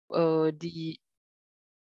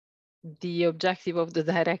the objective of the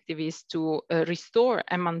directive is to restore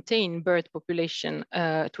and maintain bird population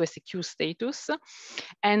to a secure status.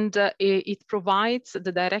 And the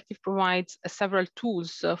directive provides several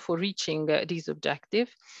tools for reaching this objective.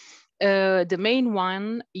 The main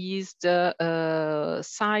one is the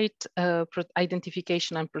site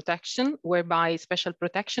identification and protection, whereby special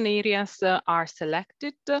protection areas are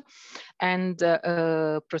selected and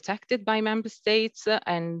protected by member states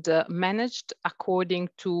and managed according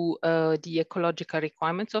to the ecological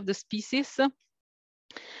requirements of the species.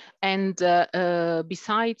 And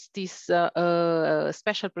besides these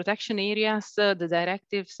special protection areas, the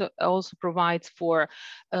directive also provides for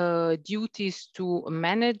duties to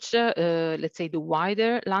manage, let's say, the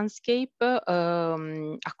wider landscape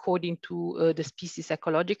according to the species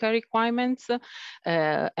ecological requirements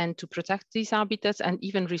and to protect these habitats and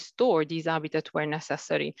even restore these habitats where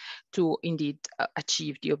necessary to indeed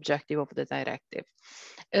achieve the objective of the directive.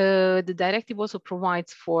 The directive also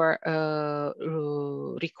provides for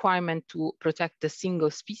requirement to protect the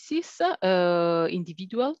single species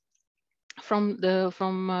individual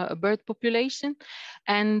from a bird population,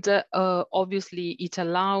 and obviously it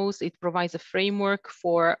provides a framework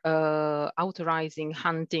for authorizing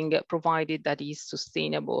hunting, provided that is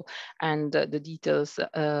sustainable, and the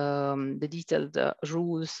detailed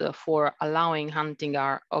rules for allowing hunting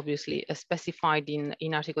are obviously specified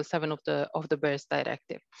in Article 7 of the Birds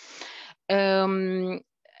Directive.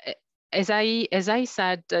 As I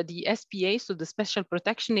said, the SPA, so the special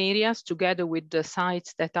protection areas, together with the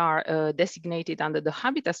sites that are designated under the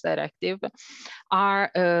Habitats Directive,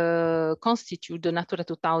 constitute the Natura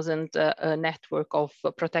 2000 network of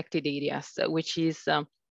protected areas, which is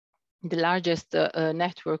the largest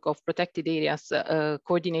network of protected areas,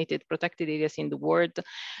 coordinated protected areas in the world,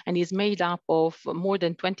 and is made up of more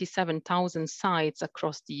than 27,000 sites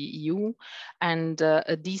across the EU. And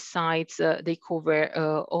these sites, they cover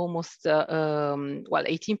almost,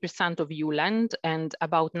 18% of EU land and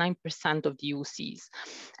about 9% of the EU seas.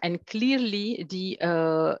 And clearly the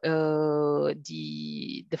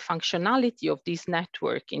functionality of this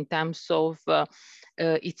network in terms of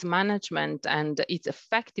its management and its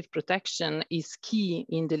effective protection is key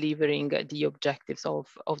in delivering the objectives of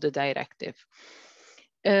the directive.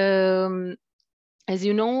 As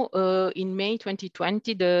you know, in May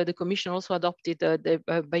 2020, the Commission also adopted the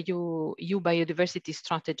EU Biodiversity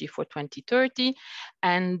Strategy for 2030,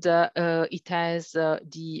 and it has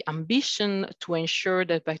the ambition to ensure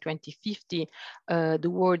that by 2050, the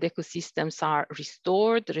world ecosystems are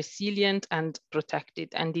restored, resilient, and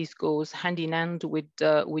protected. And this goes hand in hand with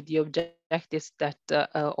the objectives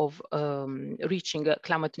of reaching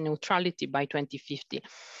climate neutrality by 2050.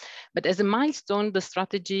 But as a milestone, the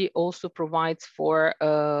strategy also provides for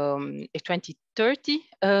a 2030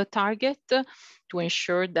 target to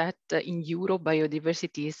ensure that in Europe,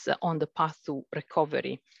 biodiversity is on the path to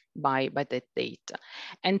recovery by that date.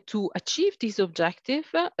 And to achieve this objective,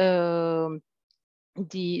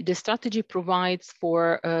 the strategy provides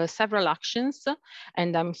for several actions,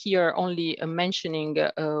 and I'm here only mentioning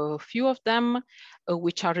a few of them,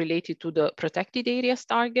 which are related to the protected areas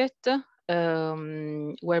target,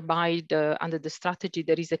 whereby under the strategy,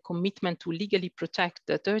 there is a commitment to legally protect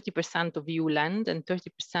 30% of EU land and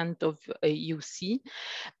 30% of EU sea,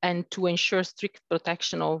 and to ensure strict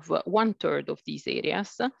protection of 1/3 of these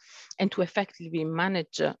areas, and to effectively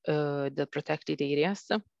manage the protected areas.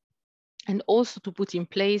 And also to put in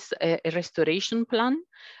place a restoration plan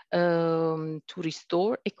to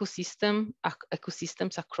restore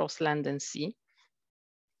ecosystems across land and sea.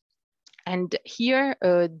 And here,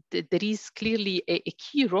 there is clearly a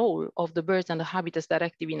key role of the Birds and the Habitats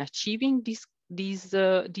Directive in achieving these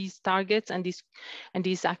targets and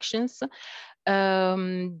these actions.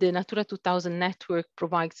 The Natura 2000 network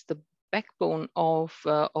provides the backbone of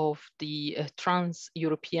the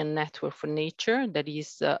Trans-European Network for Nature, that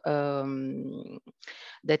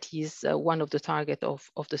is one of the targets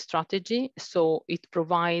of the strategy. So it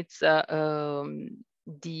provides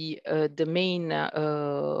the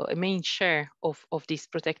main share of this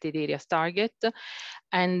protected areas target,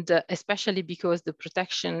 and especially because the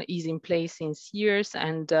protection is in place since years,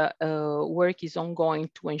 and work is ongoing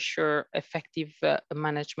to ensure effective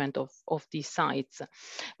management of these sites.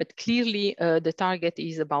 But clearly the target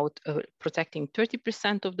is about protecting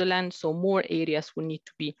 30% of the land, so more areas will need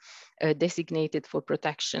to be designated for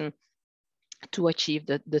protection to achieve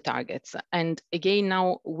the targets. And again,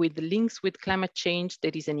 now with the links with climate change,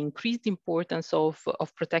 there is an increased importance of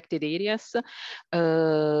protected areas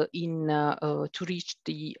to reach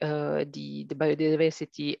the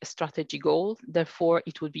biodiversity strategy goal. Therefore,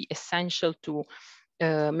 it would be essential to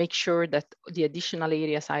make sure that the additional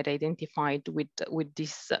areas are identified with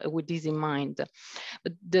this in mind.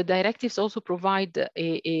 But the directives also provide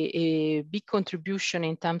a big contribution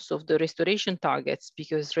in terms of the restoration targets,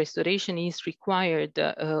 because restoration is required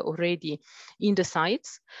already in the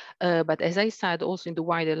sites, but as I said, also in the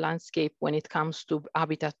wider landscape when it comes to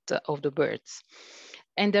habitat of the birds.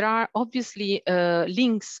 And there are obviously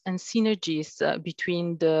links and synergies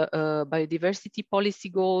between the biodiversity policy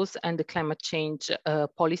goals and the climate change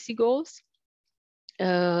policy goals.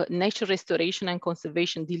 Nature restoration and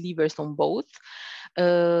conservation delivers on both.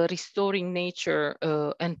 Restoring nature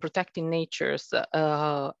and protecting nature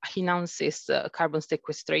enhances carbon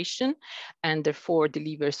sequestration and therefore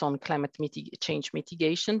delivers on climate change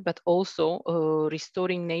mitigation, but also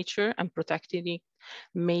restoring nature and protecting it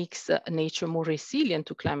makes nature more resilient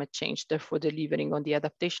to climate change, therefore delivering on the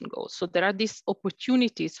adaptation goals. So there are these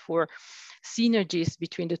opportunities for synergies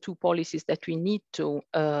between the two policies that we need to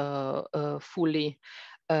fully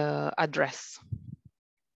address.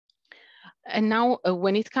 And now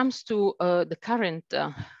when it comes to the current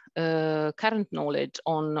knowledge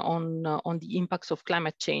on the impacts of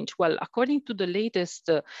climate change, well, according to the latest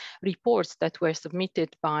reports that were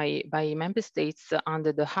submitted by member states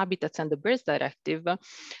under the Habitats and the Birds Directive,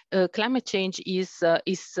 climate change is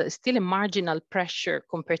still a marginal pressure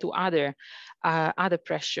compared to other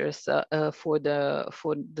pressures for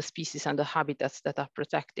the species and the habitats that are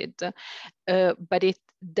protected. But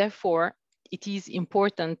therefore, it is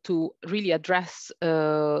important to really address,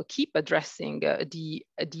 keep addressing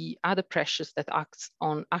the other pressures that act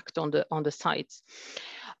on the sites.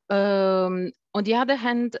 On the other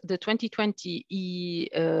hand, the 2020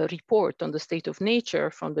 report on the state of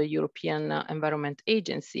nature from the European Environment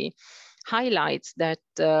Agency highlights that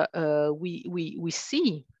we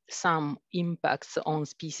see some impacts on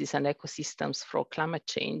species and ecosystems from climate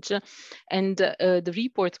change. And the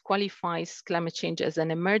report qualifies climate change as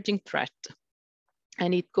an emerging threat.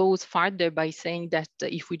 And it goes further by saying that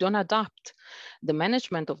if we don't adapt the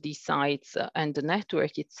management of these sites and the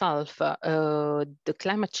network itself, the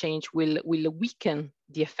climate change will weaken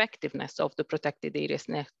the effectiveness of the protected areas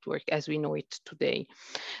network as we know it today.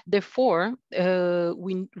 Therefore,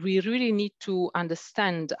 we really need to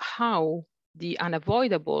understand how the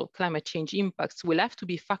unavoidable climate change impacts will have to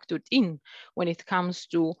be factored in when it comes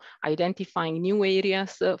to identifying new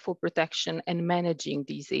areas for protection and managing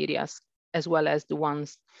these areas, as well as the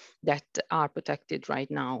ones that are protected right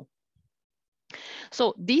now.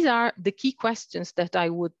 So these are the key questions that I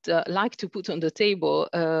would like to put on the table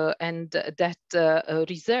and that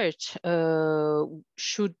research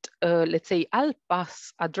should, let's say, help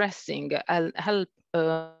us addressing, help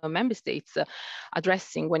member states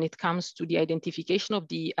addressing when it comes to the identification of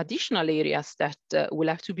the additional areas that will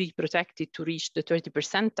have to be protected to reach the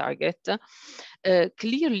 30% target.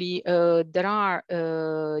 Clearly, there are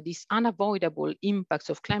these unavoidable impacts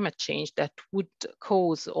of climate change that would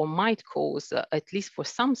cause or might cause, at least for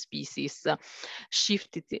some species,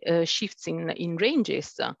 shifts in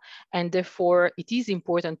ranges. And therefore, it is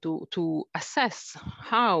important to assess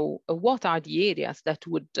what are the areas that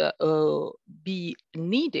would be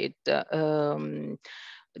needed,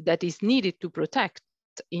 that is needed to protect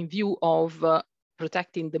in view of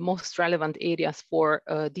protecting the most relevant areas for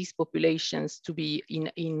these populations to be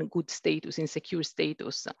in good status, in secure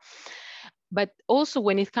status. But also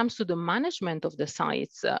when it comes to the management of the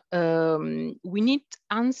sites, we need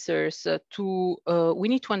answers we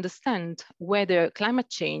need to understand whether climate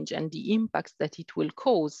change and the impacts that it will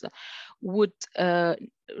cause would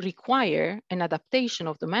require an adaptation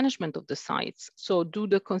of the management of the sites. So do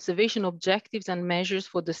the conservation objectives and measures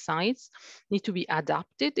for the sites need to be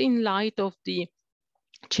adapted in light of the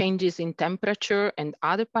changes in temperature and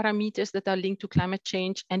other parameters that are linked to climate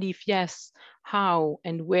change? And if yes, how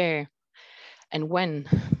and where and when?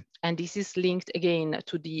 And this is linked again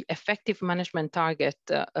to the effective management target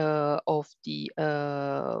of the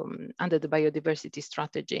under the biodiversity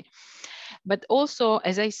strategy. But also,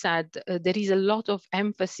 as I said, there is a lot of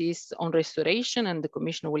emphasis on restoration, and the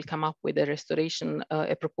Commission will come up with a restoration,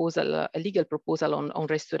 a legal proposal on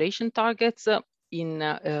restoration targets in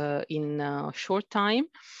a short time.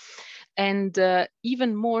 And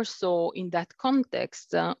even more so in that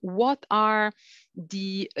context, what are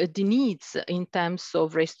the needs in terms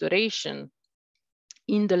of restoration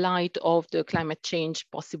in the light of the climate change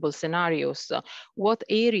possible scenarios? What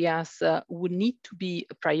areas would need to be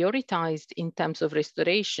prioritized in terms of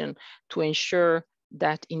restoration to ensure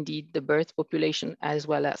that indeed the bird population as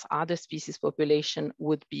well as other species population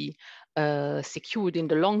would be secured in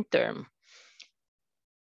the long term?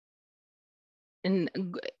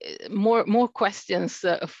 more questions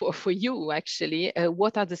for you actually.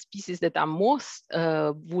 What are the species that are most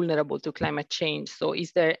vulnerable to climate change? So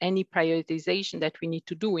is there any prioritization that we need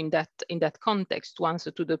to do in that context to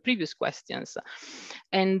answer to the previous questions?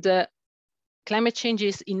 And climate change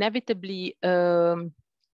is inevitably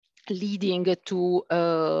leading to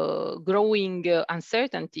growing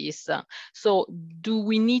uncertainties. So do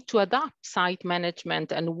we need to adapt site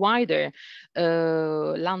management and wider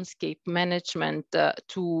landscape management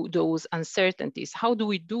to those uncertainties? How do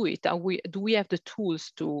we do it? Do we have the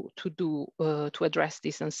tools to address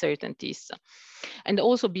these uncertainties? And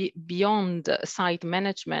also beyond site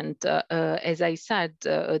management, as I said,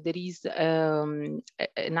 there is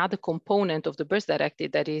another component of the Birds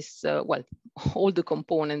Directive that is, well, all the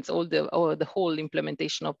components, the whole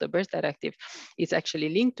implementation of the Birds Directive is actually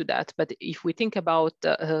linked to that. But if we think about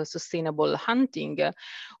sustainable hunting,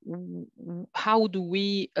 how do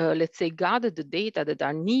we, let's say, gather the data that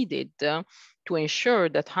are needed to ensure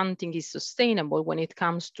that hunting is sustainable when it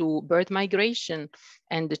comes to bird migration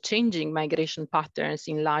and the changing migration patterns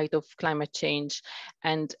in light of climate change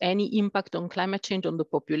and any impact on climate change on the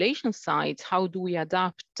population side? How do we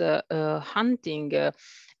adapt hunting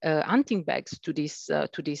bags to these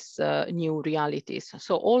new realities?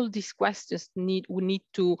 So all these questions need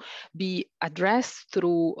to be addressed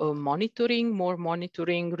through more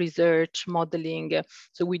monitoring, research, modeling.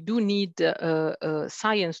 So we do need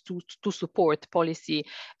science to support policy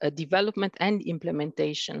development and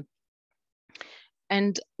implementation.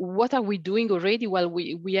 And what are we doing already? Well,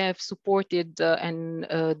 we have supported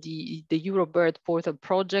the Eurobird portal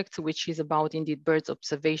project, which is about indeed birds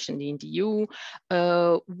observation in the EU.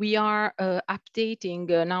 We are updating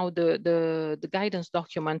now the guidance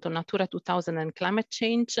document on Natura 2000 and climate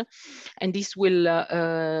change, and this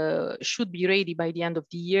will should be ready by the end of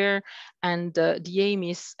the year. And the aim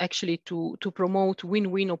is actually to promote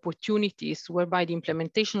win-win opportunities whereby the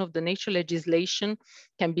implementation of the nature legislation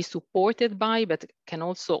can be supported by, but can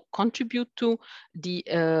also contribute to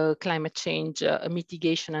the climate change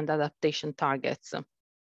mitigation and adaptation targets.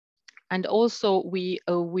 And also we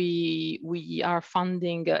are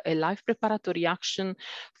funding a live preparatory action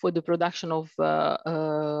for the production of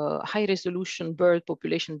high resolution bird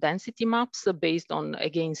population density maps based on,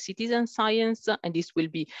 again, citizen science. And this will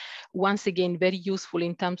be once again very useful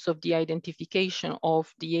in terms of the identification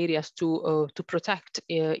of the areas to protect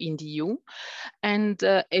in the EU. And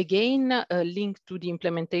again, linked to the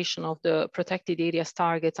implementation of the protected areas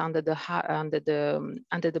targets under the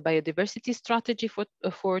biodiversity strategy for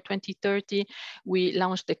 2030, we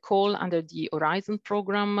launched a call under the Horizon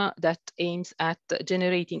program that aims at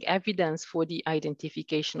generating evidence for the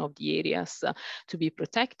identification of the areas to be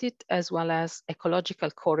protected, as well as ecological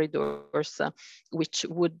corridors, which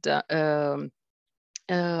would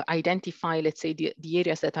identify, let's say, the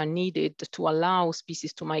areas that are needed to allow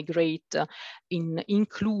species to migrate,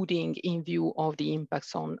 including in view of the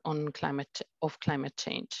impacts on climate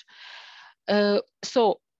change.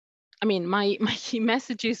 So, I mean, my key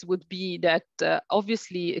messages would be that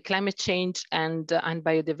obviously climate change and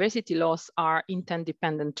biodiversity loss are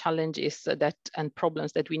interdependent challenges and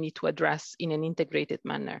problems that we need to address in an integrated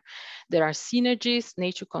manner. There are synergies.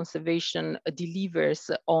 Nature conservation delivers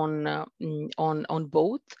on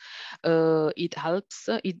both. It helps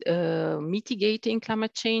mitigating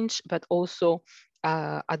climate change, but also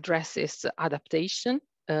addresses adaptation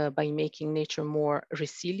by making nature more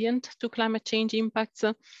resilient to climate change impacts.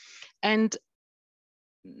 And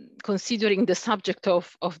considering the subject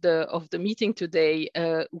of the meeting today,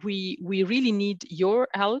 we really need your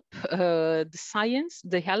help,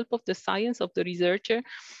 the help of the science, of the researcher,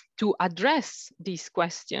 to address these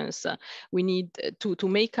questions. We need to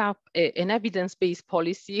make up an evidence-based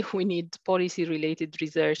policy. We need policy-related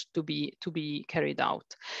research to be carried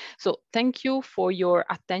out. So thank you for your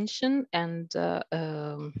attention, and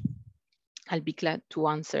I'll be glad to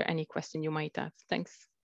answer any question you might have. Thanks.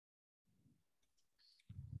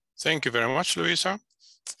 Thank you very much, Luisa.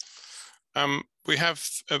 We have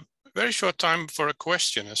a very short time for a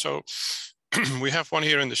question. So we have one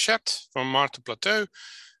here in the chat from Martin Plateau,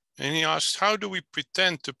 and he asks, how do we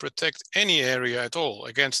pretend to protect any area at all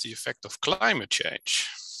against the effect of climate change?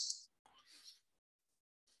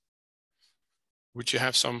 Would you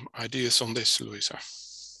have some ideas on this, Luisa?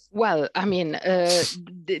 Well, I mean,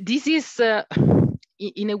 this is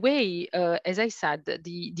in a way, as I said,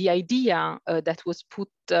 the idea that was put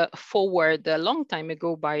forward a long time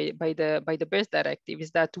ago by the Birds Directive is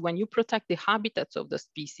that when you protect the habitats of the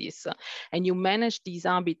species and you manage these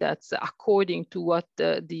habitats according to what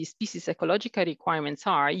the species ecological requirements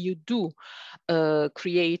are, you do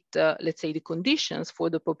create, let's say, the conditions for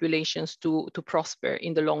the populations to prosper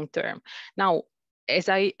in the long term. Now, as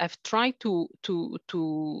I have tried to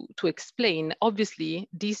explain, obviously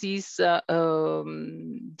this is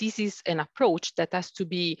an approach that has to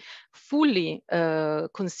be fully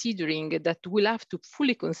considering, that we'll have to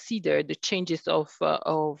fully consider the changes that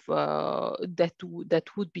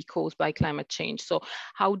would be caused by climate change. So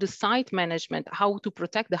how the site management, how to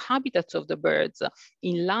protect the habitats of the birds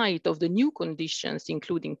in light of the new conditions,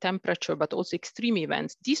 including temperature, but also extreme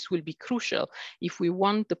events. This will be crucial if we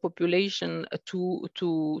want the population to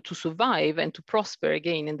survive and to prosper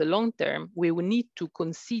again in the long term. We will need to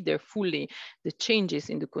consider fully the changes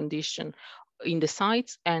in the condition in the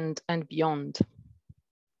sites and beyond.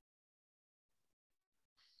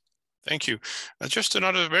 Thank you. Just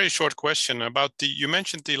another very short question about you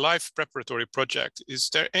mentioned the live preparatory project. Is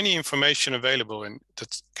there any information available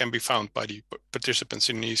that can be found by the participants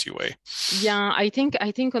in an easy way? Yeah, I think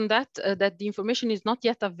on that that the information is not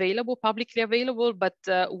yet available, publicly available, but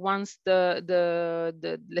once the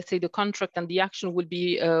let's say the contract and the action will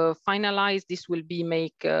be finalized, this will be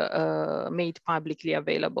made publicly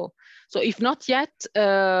available. So if not yet,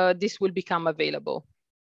 this will become available.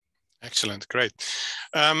 Excellent, great.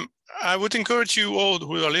 I would encourage you all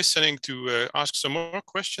who are listening to ask some more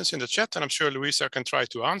questions in the chat, and I'm sure Louisa can try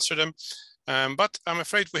to answer them. But I'm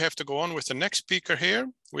afraid we have to go on with the next speaker here,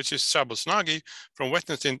 which is Szabolcs Nagy from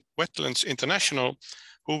Wetlands International,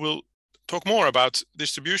 who will talk more about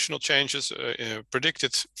distributional changes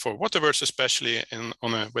predicted for waterbirds, especially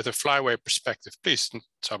with a flyway perspective. Please,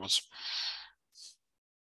 Szabolcs.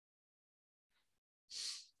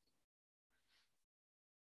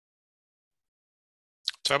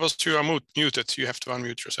 Szabolcs, you are muted. You have to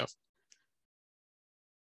unmute yourself.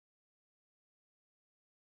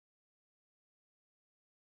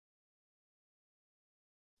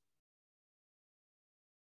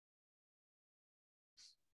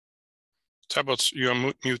 Szabolcs, you are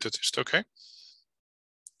muted. Is it okay?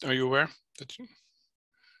 Are you aware that you...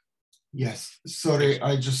 Yes, sorry,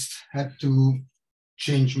 I just had to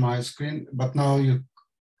change my screen, but now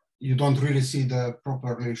you don't really see the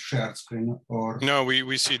properly shared screen, or? No,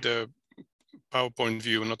 we see the PowerPoint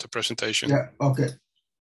view, not the presentation. Yeah, okay.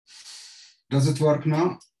 Does it work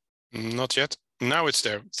now? Not yet. Now it's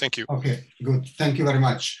there. Thank you. Okay, good. Thank you very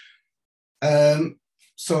much.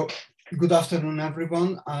 So good afternoon,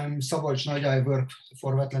 everyone. I'm Szabolcs Nagy. I work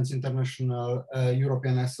for Wetlands International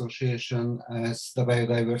European Association as the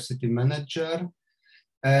Biodiversity Manager.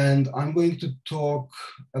 And I'm going to talk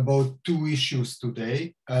about two issues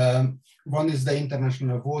today. One is the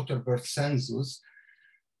International Waterbird Census,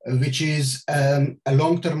 which is a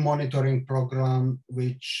long-term monitoring program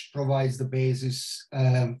which provides the basis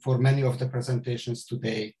for many of the presentations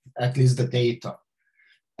today, at least the data.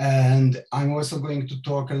 And I'm also going to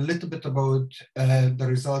talk a little bit about the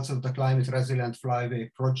results of the Climate Resilient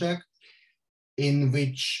Flyway project, in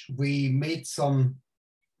which we made some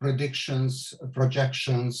projections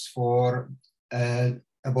for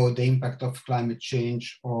about the impact of climate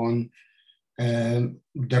change on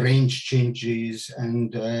the range changes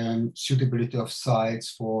and suitability of sites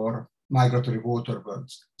for migratory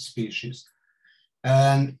waterbird species.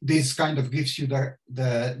 And this kind of gives you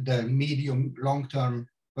the medium long-term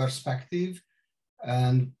perspective.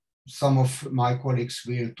 And some of my colleagues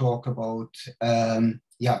will talk about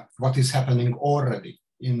what is happening already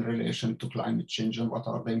in relation to climate change and what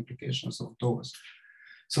are the implications of those.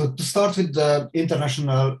 So to start with the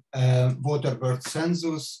International Waterbird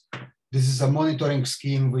Census, this is a monitoring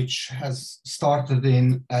scheme which has started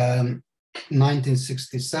in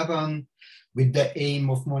 1967 with the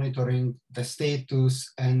aim of monitoring the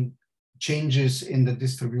status and changes in the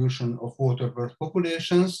distribution of waterbird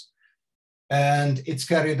populations. And it's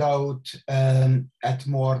carried out at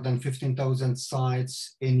more than 15,000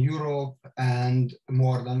 sites in Europe and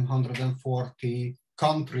more than 140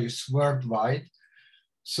 countries worldwide.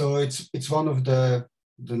 So it's one of the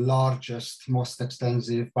largest, most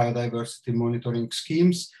extensive biodiversity monitoring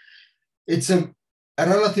schemes. It's a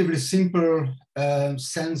relatively simple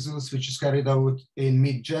census, which is carried out in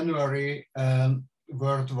mid-January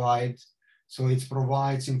worldwide. So it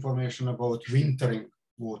provides information about wintering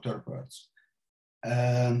waterbirds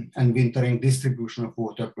and wintering distribution of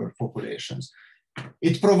waterbird populations.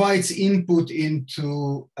 It provides input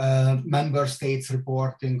into member states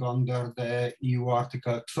reporting under the EU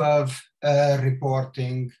Article 12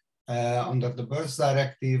 reporting under the Birds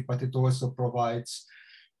Directive, but it also provides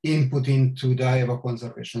input into the Iowa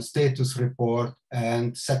Conservation Status Report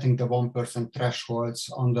and setting the 1% thresholds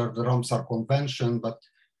under the Ramsar Convention. But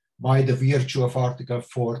by the virtue of Article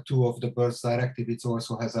 4.2 of the Birds Directive, it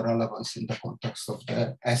also has a relevance in the context of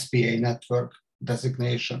the SPA network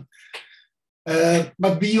designation.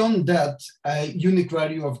 But beyond that, a unique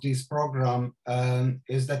value of this program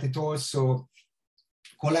is that it also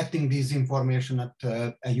collecting this information at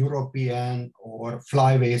a European or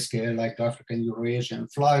flyway scale, like the African Eurasian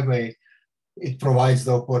flyway. It provides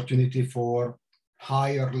the opportunity for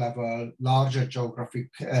higher level, larger geographic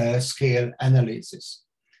scale analysis.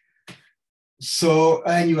 So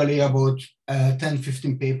annually about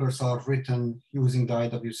 10-15 papers are written using the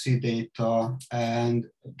IWC data, and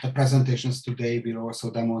the presentations today will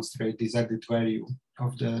also demonstrate this added value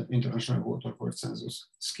of the International Waterbird Census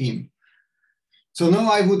scheme. So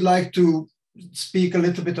now I would like to speak a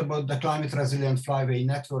little bit about the Climate Resilient Flyway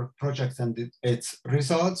Network project and its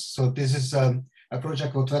results. So this is a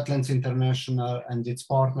project called Wetlands International, and its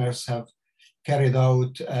partners have carried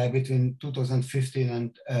out between 2015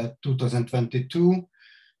 and 2022.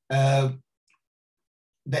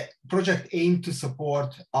 The project aimed to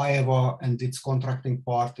support Iowa and its contracting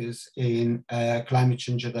parties in climate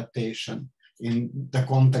change adaptation in the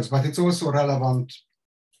context, but it's also relevant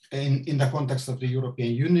in the context of the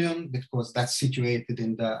European Union because that's situated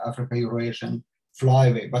in the Africa-Eurasian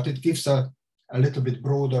flyway, but it gives a little bit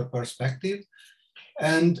broader perspective.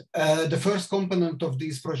 And the first component of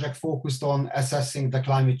this project focused on assessing the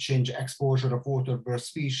climate change exposure of waterbird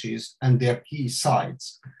species and their key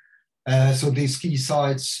sites. So these key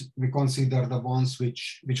sites, we consider the ones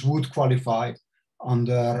which would qualify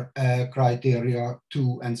under criteria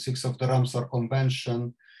 2 and 6 of the Ramsar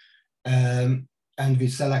Convention. And we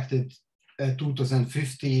selected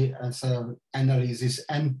 2050 as an analysis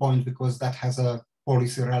endpoint because that has a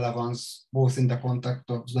policy relevance, both in the context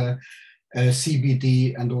of the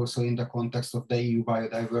CBD and also in the context of the EU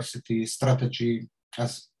biodiversity strategy,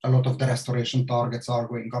 as a lot of the restoration targets are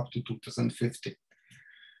going up to 2050.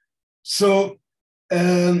 So,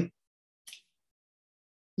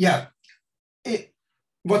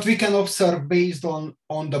 what we can observe based on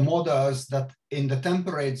the models that in the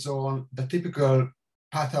temperate zone, the typical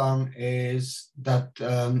pattern is that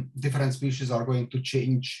different species are going to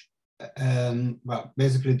change, well,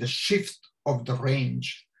 basically the shift of the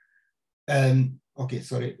range. The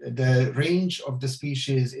range of the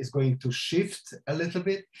species is going to shift a little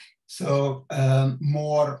bit. So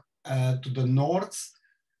more to the north.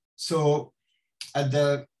 So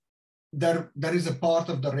there is a part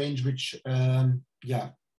of the range which,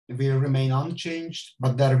 will remain unchanged,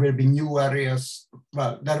 but there will be new areas.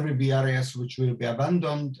 Well, there will be areas which will be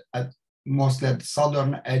abandoned mostly at the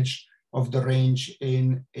southern edge of the range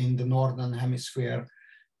in the northern hemisphere.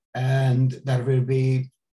 And there will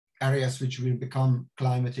be areas which will become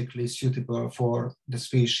climatically suitable for the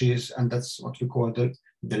species, and that's what we call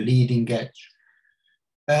the leading edge.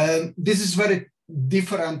 This is very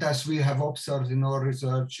different, as we have observed in our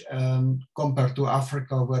research, compared to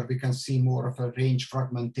Africa, where we can see more of a range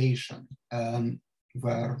fragmentation,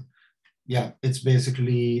 where, it's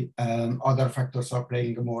basically other factors are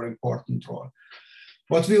playing a more important role.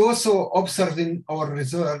 What we also observed in our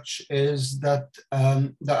research is that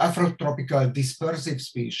the Afrotropical dispersive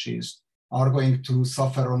species are going to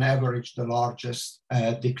suffer on average the largest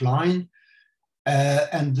decline.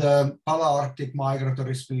 And the Palearctic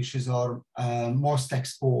migratory species are most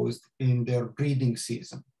exposed in their breeding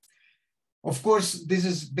season. Of course, this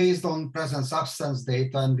is based on present substance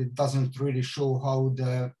data, and it doesn't really show how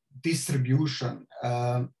the distribution,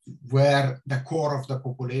 where the core of the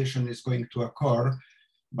population is going to occur,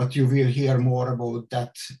 but you will hear more about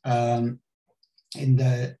that in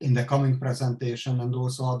the coming presentation, and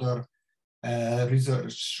also other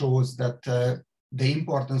research shows that the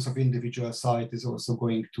importance of individual site is also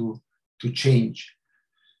going to change.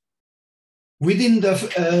 Within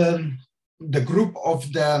the group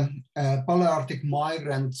of the Palearctic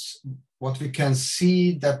migrants, what we can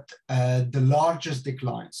see that the largest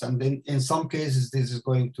declines, and then in some cases this is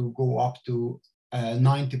going to go up to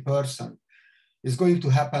 90%, is going to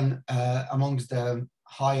happen amongst the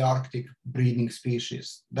high Arctic breeding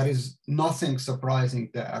species. There is nothing surprising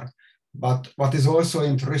there. But what is also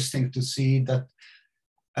interesting to see that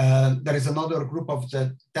there is another group of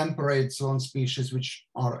the temperate zone species which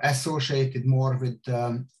are associated more with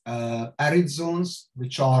arid zones,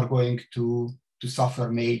 which are going to suffer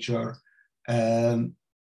major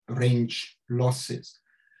range losses.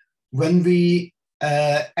 When we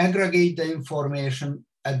aggregate the information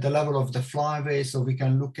at the level of the flyway, so we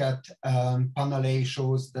can look at panel A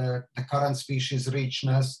shows the current species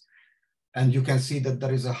richness, and you can see that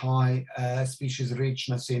there is a high species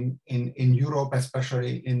richness in Europe,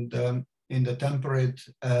 especially in the temperate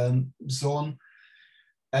zone.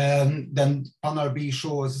 Then panel B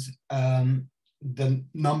shows the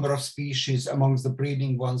number of species amongst the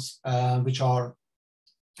breeding ones, which are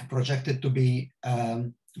projected to be,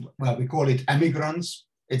 well, we call it emigrants.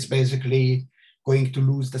 It's basically going to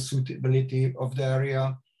lose the suitability of the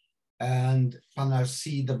area. And panel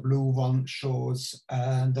C, the blue one, shows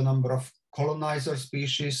the number of colonizer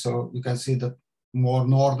species. So you can see that more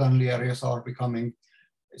northerly areas are becoming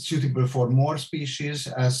suitable for more species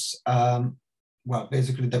as, well,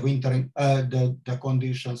 basically the wintering, the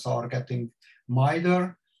conditions are getting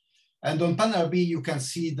milder. And on panel B, you can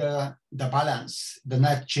see the balance, the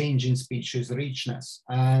net change in species richness.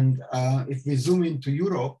 And if we zoom into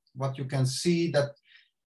Europe, what you can see that,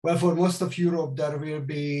 well, for most of Europe, there will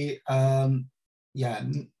be,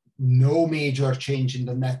 no major change in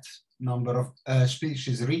the net number of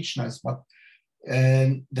species richness, but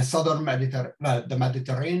the southern the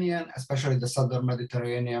Mediterranean, especially the southern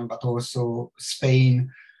Mediterranean, but also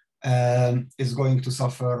Spain is going to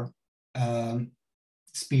suffer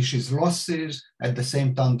species losses. At the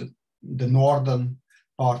same time, the northern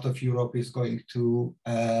part of Europe is going to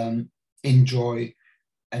enjoy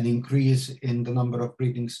an increase in the number of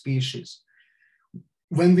breeding species.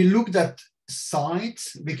 When we looked at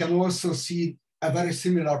sites, we can also see a very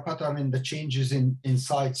similar pattern in the changes in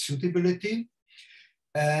site suitability.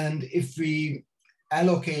 And if we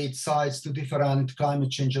allocate sites to different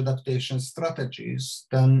climate change adaptation strategies,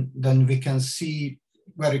 then we can see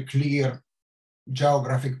very clear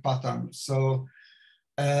geographic patterns. So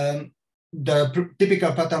the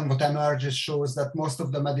typical pattern what emerges shows that most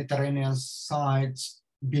of the Mediterranean sites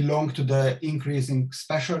belong to the increasing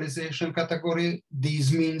specialization category.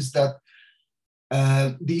 This means that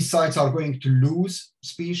these sites are going to lose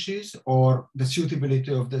species, or the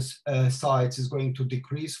suitability of this sites is going to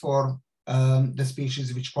decrease for the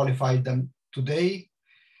species which qualified them today.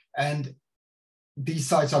 And these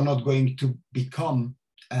sites are not going to become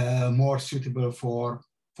more suitable for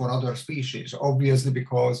other species, obviously,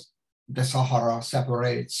 because the Sahara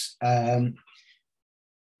separates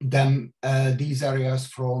these areas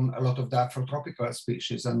from a lot of the Afrotropical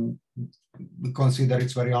species, and we consider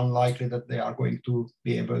it's very unlikely that they are going to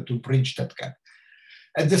be able to bridge that gap.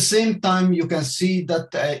 At the same time, you can see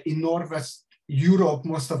that in Northwest Europe,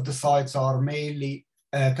 most of the sites are mainly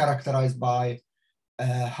characterized by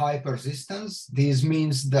high persistence. This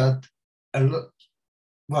means that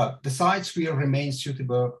the sites will remain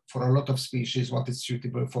suitable for a lot of species, what is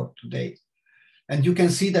suitable for today. And you can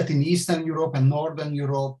see that in Eastern Europe and Northern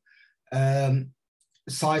Europe,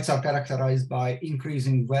 sites are characterized by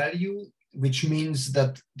increasing value, which means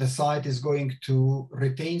that the site is going to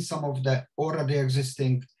retain some of the already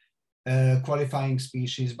existing qualifying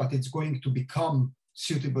species, but it's going to become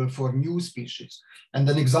suitable for new species. And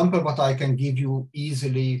an example what I can give you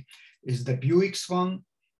easily is the Buick swan.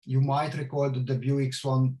 You might recall that the Buick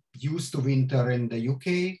swan used to winter in the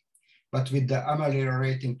UK, but with the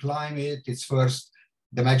ameliorating climate, it's first,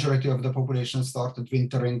 the majority of the population started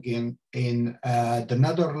wintering in the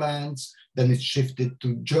Netherlands, then it shifted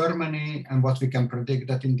to Germany, and what we can predict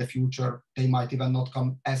that in the future, they might even not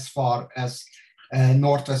come as far as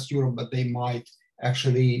Northwest Europe, but they might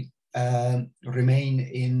actually remain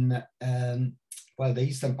in, well, the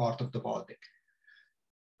eastern part of the Baltic.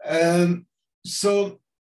 So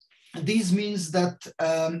this means that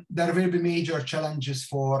there will be major challenges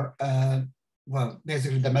for, well,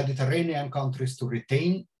 basically the Mediterranean countries to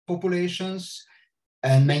retain populations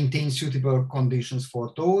and maintain suitable conditions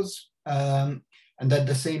for those. And at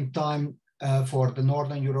the same time, for the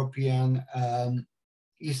Northern European,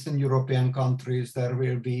 Eastern European countries, there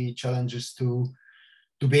will be challenges to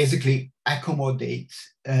basically accommodate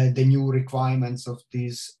the new requirements of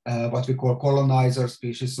these, what we call colonizer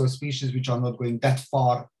species, so species which are not going that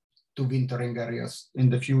far to wintering areas in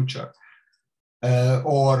the future,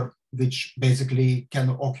 or which basically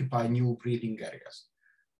can occupy new breeding areas.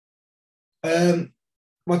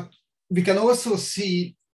 What we can also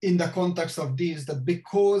see in the context of this, that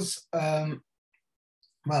because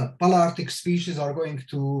well, Palarctic species are going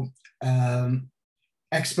to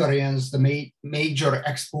experience the major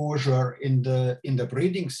exposure in the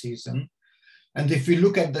breeding season, and if we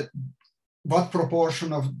look at what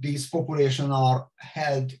proportion of these populations are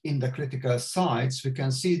held in the critical sites, we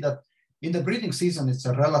can see that in the breeding season, it's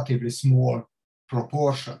a relatively small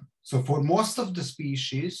proportion. So for most of the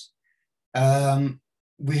species,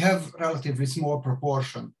 we have relatively small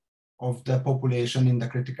proportion of the population in the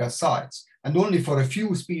critical sites. And only for a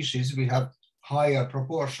few species, we have higher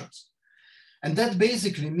proportions. And that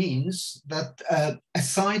basically means that a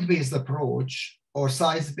site-based approach or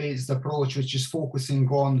size-based approach, which is focusing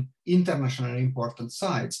on internationally important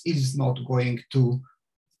sites, is not going to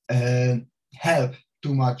help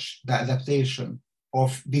too much the adaptation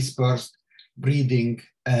of dispersed breeding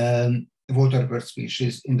waterbird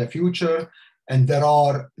species in the future. And there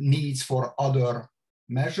are needs for other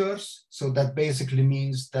measures. So that basically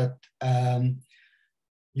means that,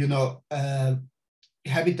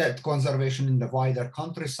 habitat conservation in the wider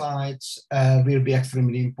countrysides will be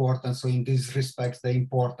extremely important. So in this respect, the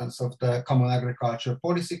importance of the common agriculture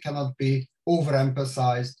policy cannot be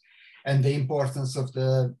overemphasized, and the importance of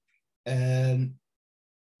the,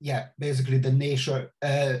 basically the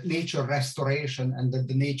nature restoration, and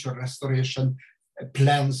the nature restoration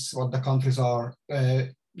plans what the countries are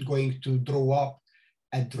going to draw up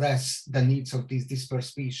address the needs of these dispersed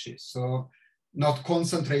species. So not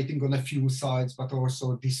concentrating on a few sites, but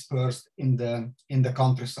also dispersed in the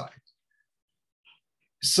countryside.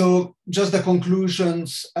 So just the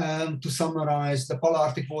conclusions, to summarize, the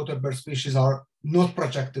Palearctic waterbird species are not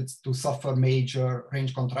projected to suffer major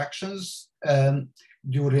range contractions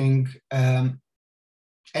during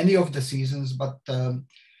any of the seasons, but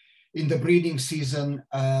in the breeding season,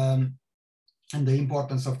 and the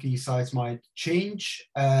importance of key sites might change.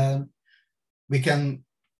 We can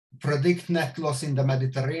predict net loss in the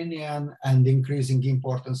Mediterranean and increasing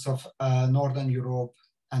importance of Northern Europe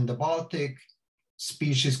and the Baltic.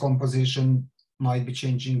 Species composition might be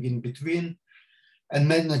changing in between, and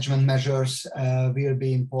management measures will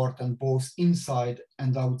be important both inside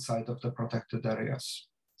and outside of the protected areas.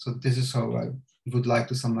 So this is how I would like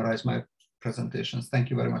to summarize my presentations. Thank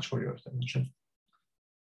you very much for your attention.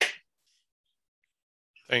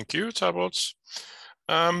 Thank you, Talbot.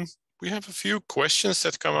 We have a few questions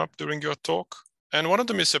that come up during your talk, and one of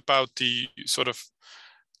them is about the sort of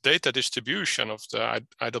data distribution of the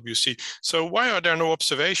IWC. So why are there no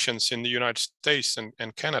observations in the United States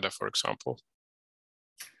and Canada, for example?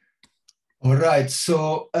 All right,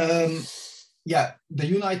 so the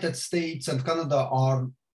United States and Canada are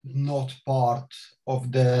not part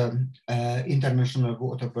of the International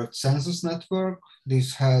Waterbird Census network.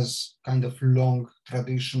 This has kind of long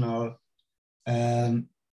traditional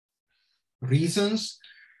reasons.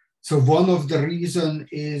 So one of the reasons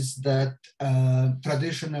is that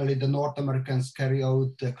traditionally the North Americans carry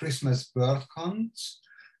out the Christmas bird counts.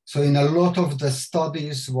 So in a lot of the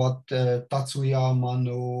studies what Tatsuya,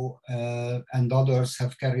 Mano, and others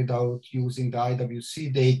have carried out using the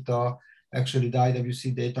IWC data, actually the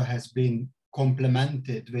IWC data has been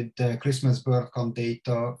complemented with the Christmas bird count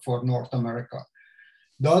data for North America.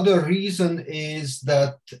 The other reason is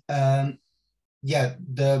that,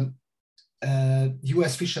 the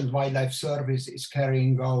US Fish and Wildlife Service is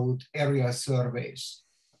carrying out area surveys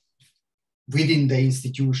within the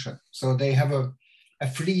institution. So they have a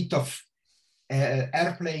fleet of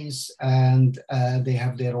airplanes, and they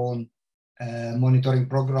have their own monitoring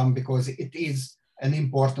program because it is an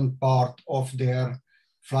important part of their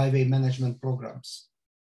flyway management programs.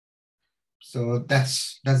 So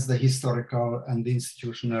that's the historical and the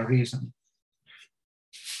institutional reason.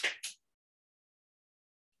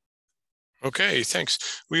 Okay,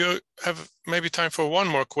 thanks. We have maybe time for one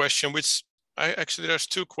more question, which actually there's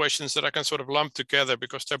two questions that I can sort of lump together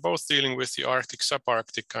because they're both dealing with the Arctic,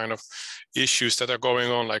 subarctic kind of issues that are going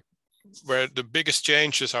on, like where the biggest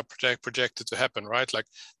changes are projected to happen, right? Like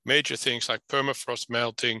major things like permafrost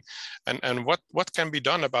melting, and what can be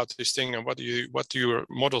done about this thing, and what do your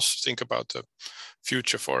models think about the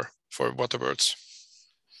future for waterbirds?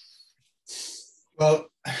 Well,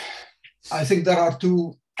 I think there are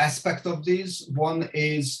two aspects of this. One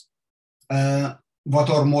is what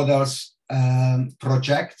our models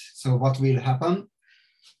project, so what will happen,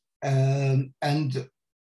 and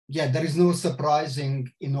there is no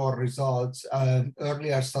surprising in our results.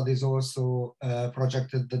 Earlier studies also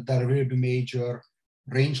projected that there will be major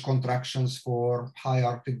range contractions for high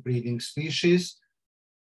Arctic breeding species.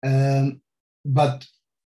 But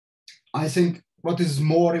I think what is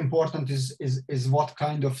more important is what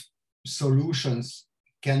kind of solutions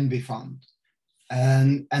can be found.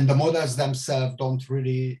 And the models themselves don't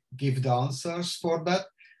really give the answers for that.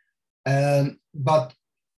 But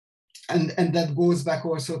that goes back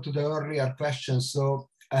also to the earlier question. So,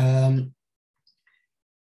 the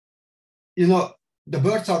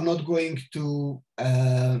birds are not going to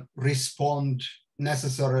respond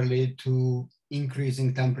necessarily to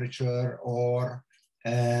increasing temperature or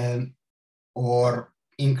or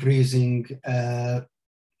increasing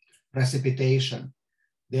precipitation.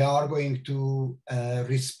 They are going to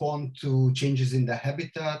respond to changes in the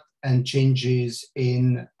habitat and changes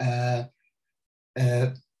in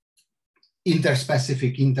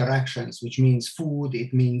interspecific interactions, which means food,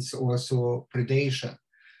 it means also predation.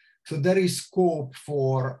 So there is scope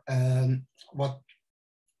for what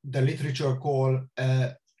the literature call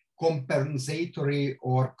compensatory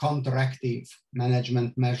or counteractive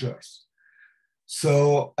management measures.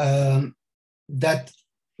 So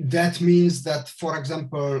that means that, for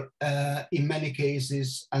example, in many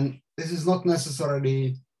cases, and this is not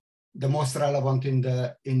necessarily the most relevant in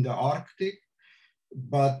the Arctic,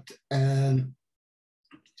 but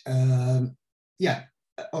yeah,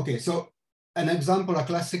 okay. So an example, a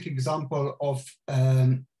classic example of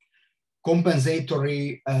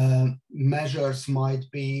compensatory measures might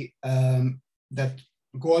be that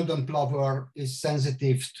golden plover is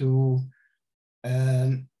sensitive to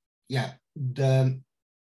yeah, the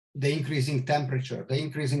increasing temperature. The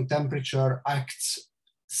increasing temperature acts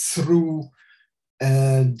through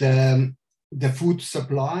the food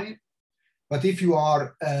supply. But if you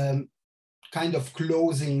are kind of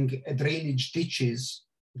closing drainage ditches,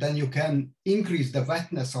 then you can increase the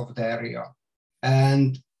wetness of the area.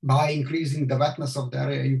 And by increasing the wetness of the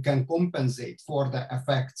area, you can compensate for the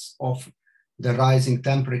effects of the rising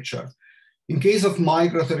temperature. In case of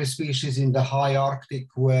migratory species in the high Arctic,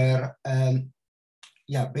 where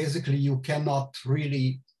yeah, basically you cannot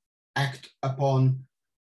really act upon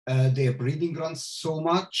their breeding grounds so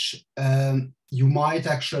much, you might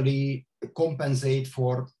actually compensate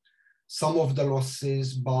for some of the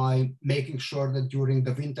losses by making sure that during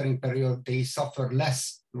the wintering period, they suffer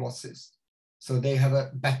less losses. So they have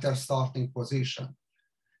a better starting position.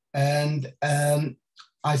 And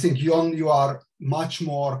I think, Jon, you are much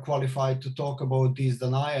more qualified to talk about this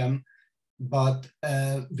than I am, but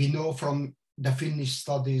we know from the Finnish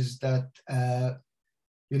studies that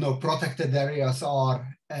you know, protected areas are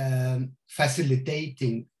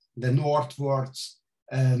facilitating the northwards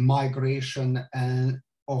migration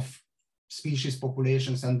of species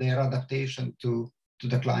populations and their adaptation to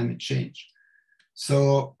the climate change.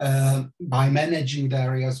 So by managing the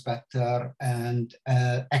areas better and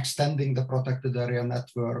extending the protected area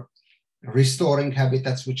network, restoring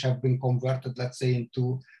habitats which have been converted, let's say,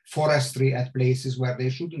 into forestry at places where they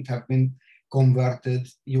shouldn't have been converted,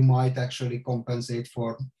 you might actually compensate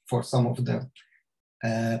for some of the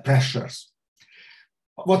pressures.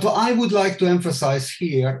 What I would like to emphasize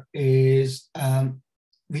here is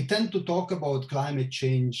we tend to talk about climate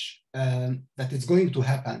change, that it's going to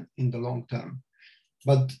happen in the long term.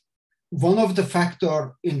 But one of the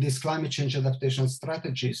factors in these climate change adaptation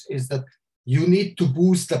strategies is that you need to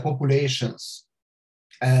boost the populations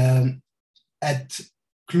at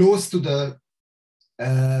close to the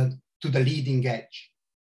leading edge.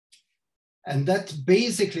 And that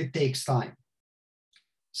basically takes time.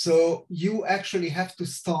 So you actually have to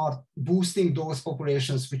start boosting those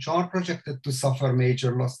populations which are projected to suffer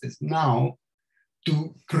major losses now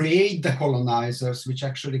to create the colonizers which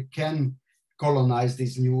actually can colonize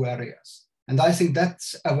these new areas. And I think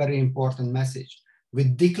that's a very important message.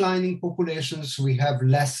 With declining populations, we have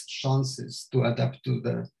less chances to adapt to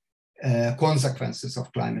the consequences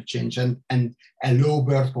of climate change and allow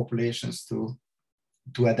bird populations to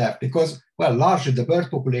adapt, because, well, largely the bird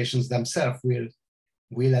populations themselves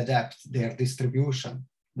will adapt their distribution.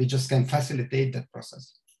 We just can facilitate that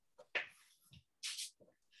process.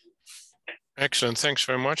 Excellent, thanks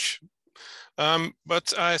very much.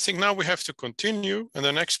 But I think now we have to continue, and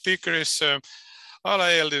the next speaker is Ala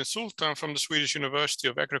Eldin Sultan from the Swedish University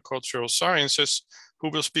of Agricultural Sciences, who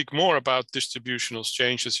will speak more about distributional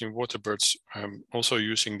changes in waterbirds, also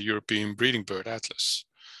using the European Breeding Bird Atlas.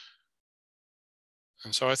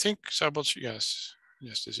 And so I think, Sabot, yes,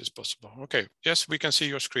 this is possible. Okay, yes, we can see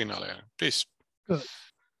your screen, Ala, please. Good.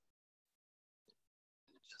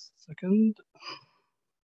 Just a second.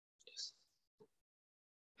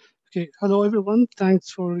 Okay, hello everyone.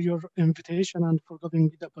 Thanks for your invitation and for giving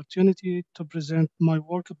me the opportunity to present my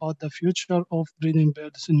work about the future of breeding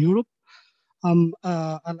birds in Europe. I'm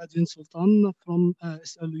Eldin Sultan from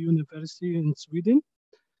SLU University in Sweden.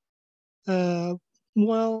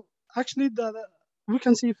 Well, actually, we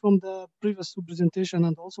can see from the previous presentation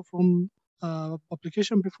and also from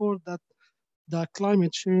publication before that the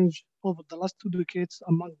climate change over the last 2 decades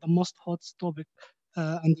among the most hot topic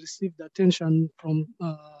and received attention from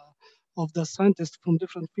of the scientists from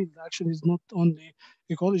different fields. Actually, is not only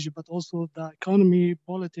ecology, but also the economy,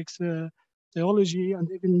 politics, theology,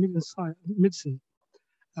 and even medicine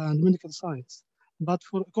and medical science. But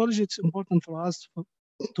for ecology, it's important for us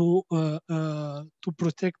to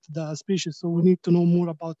protect the species. So we need to know more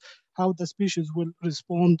about how the species will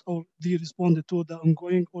respond or they responded to the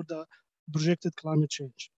ongoing or the projected climate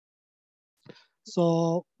change.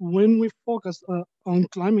 So when we focus on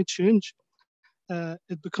climate change,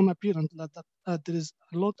 it become apparent that there is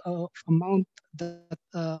a lot of amount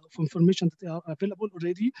of information that are available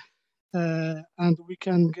already, and we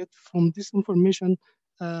can get from this information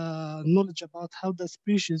knowledge about how the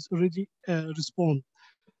species already respond.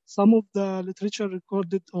 Some of the literature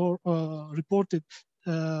recorded or reported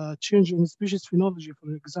change in species phenology,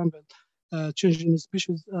 for example, change in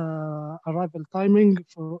species arrival timing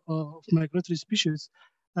for of migratory species,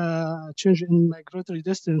 change in migratory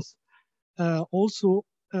distance, also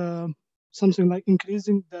something like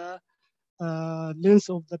increasing the length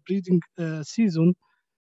of the breeding season,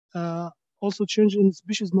 also change in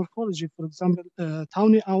species morphology. For example,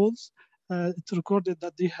 tawny owls, it's recorded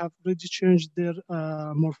that they have already changed their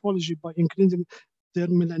morphology by increasing their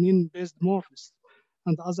melanin-based morphs.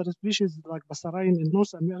 And other species like passerine in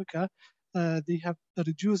North America, they have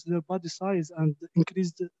reduced their body size and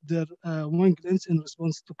increased their wing length in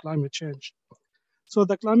response to climate change. So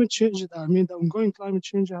the climate change, I mean, the ongoing climate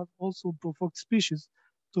change have also provoked species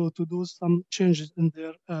to do some changes in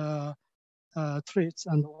their traits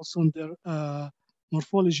and also in their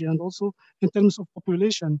morphology. And also in terms of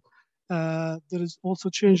population, there is also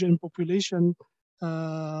change in population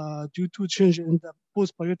due to change in the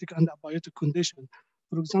both biotic and abiotic condition.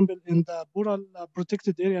 For example, in the Boreal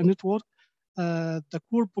Protected Area Network, the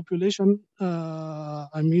core population,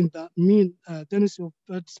 I mean the mean density of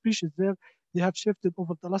bird species there, they have shifted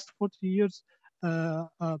over the last 40 years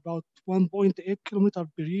about 1.8 kilometers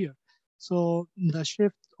per year. So the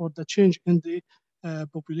shift or the change in the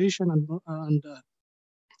population and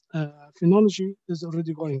phenology is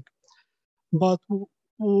already going. But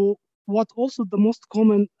what also the most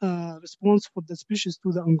common response for the species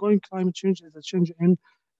to the ongoing climate change is a change in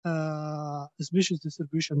species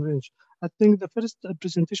distribution range. I think the first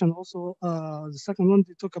presentation, also the second one,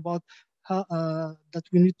 they talk about how that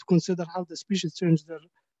we need to consider how the species change their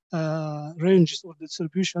ranges or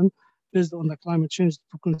distribution based on the climate change,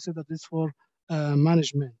 to consider this for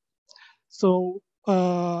management. So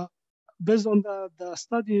based on the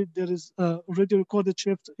study, there is already recorded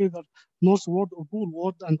shift either northward or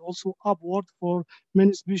poolward and also upward for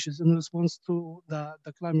many species in response to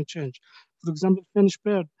the climate change. For example, Finnish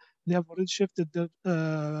bird, they have already shifted their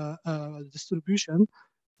distribution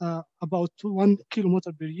about 1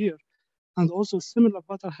 kilometer per year. And also similar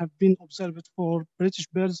pattern have been observed for British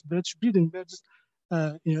birds, British breeding birds,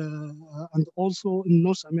 and also in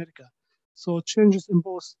North America. So changes in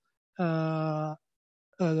both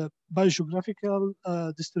biogeographical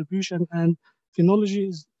distribution and phenology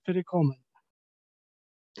is very common.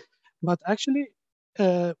 But actually,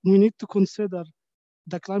 we need to consider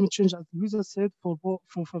the climate change, as Luisa said, for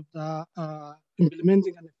the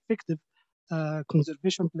implementing an effective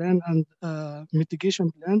conservation plan and mitigation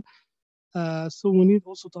plan. So we need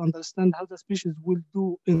also to understand how the species will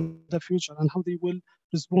do in the future and how they will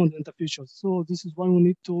respond in the future. So this is why we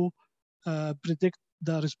need to predict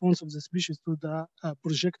the response of the species to the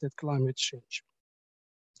projected climate change.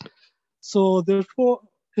 So therefore,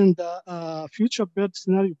 in the Future Bird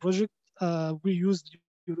Scenario project, we used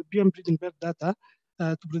European breeding bird data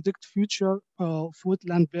to predict future of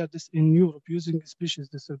wetland birds in Europe using species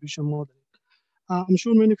distribution modeling. I'm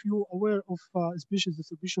sure many of you are aware of species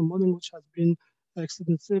distribution modeling, which has been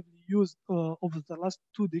extensively used over the last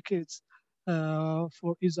 2 decades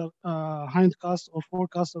for either hindcast or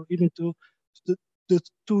forecast, or even to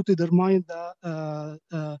determine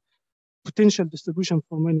the potential distribution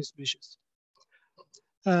for many species.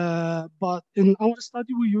 But in our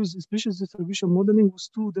study, we use species distribution modeling with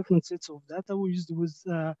 2 different sets of data. We used with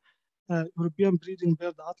European Breeding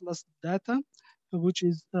Bird Atlas data, which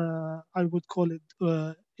is, I would call it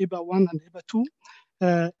EBA1 and EBA2.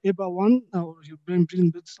 EBA1, or European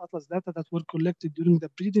Breeding Bird Atlas data that were collected during the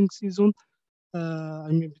breeding season, I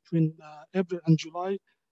mean between April and July,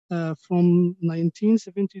 from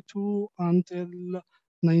 1972 until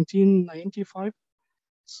 1995.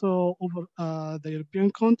 So over the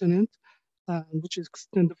European continent, which is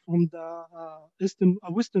extended from the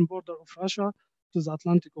western border of Russia to the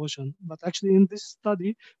Atlantic Ocean. But actually in this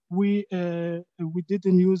study, we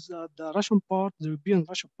didn't use the Russian part, the European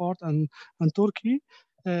Russia part, and Turkey,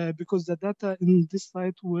 because the data in this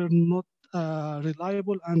site were not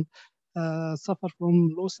reliable and suffer from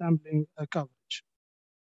low sampling coverage.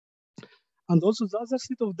 And also the other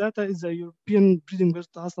set of data is the European Breeding Bird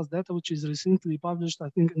Atlas data, which is recently published, I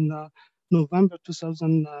think in November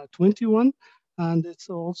 2021, and it's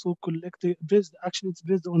also collected actually it's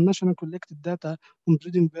based on national collected data on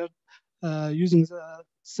breeding bird using the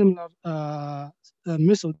similar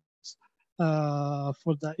methods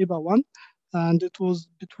for the EBA1, and it was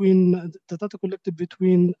between the data collected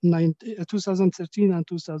between 2013 and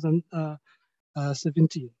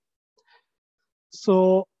 2017.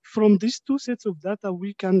 So from these two sets of data,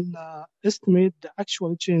 we can estimate the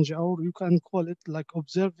actual change, or you can call it like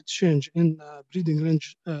observed change in breeding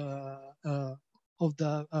range of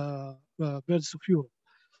the birds of Europe.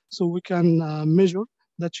 So we can measure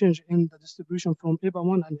the change in the distribution from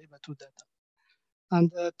EBA1 and EBA2 data.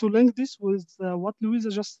 And to link this with what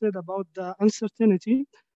Louisa just said about the uncertainty,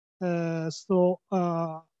 EBA2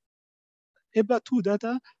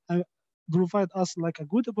 data provide us like a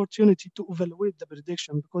good opportunity to evaluate the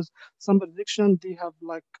prediction, because some prediction they have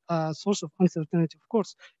like a source of uncertainty. Of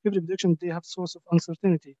course, every prediction they have source of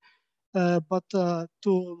uncertainty, but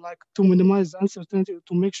to minimize uncertainty,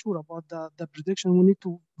 to make sure about the prediction, we need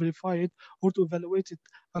to verify it or to evaluate it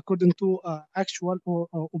according to actual or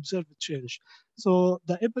observed change. So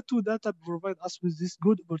the EBA2 data provide us with this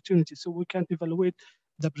good opportunity, so we can evaluate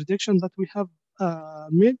the prediction that we have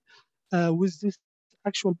made with this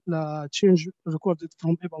actual change recorded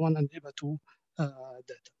from EBA1 and EBA2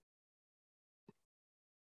 data.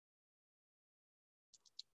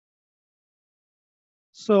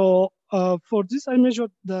 So for this, I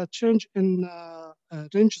measured the change in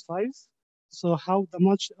range size. So how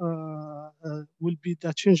much will be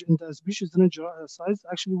the change in the species range size?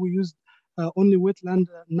 Actually, we used only wetland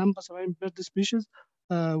non-passerine bird species.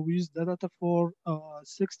 We used the data for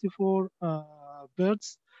 64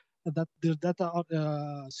 birds that their data are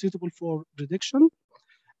suitable for prediction.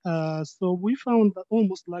 So we found that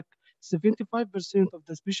almost like 75% of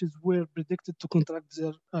the species were predicted to contract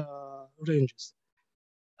their ranges.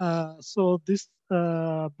 So this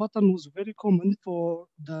pattern was very common for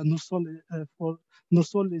the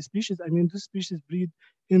North-Soleil species. I mean, this species breed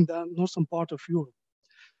in the northern part of Europe.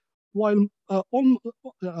 While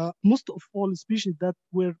most of all species that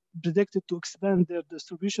were predicted to expand their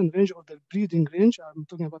distribution range or their breeding range, I'm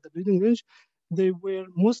talking about the breeding range, they were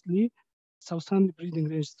mostly southern breeding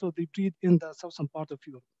range. So they breed in the southern part of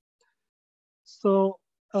Europe. So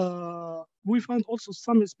we find also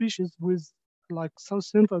some species with like south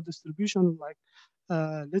central distribution, like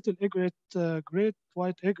little egret, great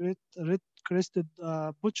white egret, red-crested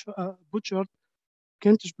butchered,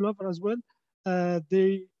 Kentish plover as well.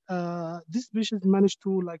 This species managed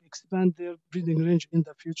to like expand their breeding range in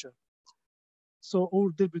the future. So,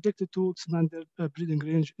 or they're predicted to expand their breeding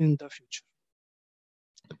range in the future.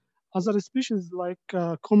 Other species like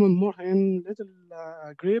common moorhen, little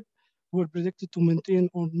grape, were predicted to maintain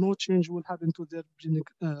or no change will happen to their breeding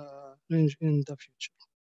range in the future.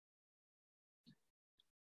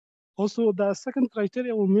 Also, the second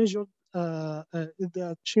criteria we measured is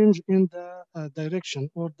the change in the direction,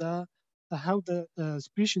 or how the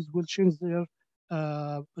species will change their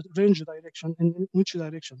range direction, and in which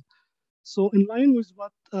direction. So in line with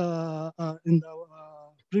what in the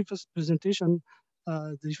previous presentation,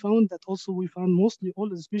 they found that also we found mostly all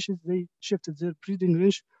the species, they shifted their breeding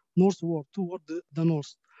range northward, toward the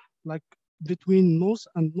north, like between north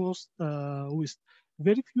and northwest.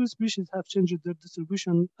 Very few species have changed their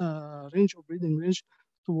distribution range or breeding range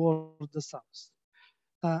toward the south.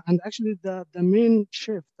 And actually the main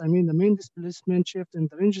shift, I mean the main displacement shift in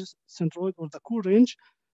the ranges centroid or the core range,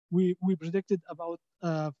 we predicted about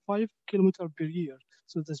 5 kilometers per year.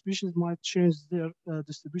 So the species might change their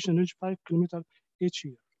distribution range 5 kilometers each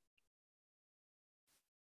year.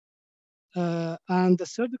 And the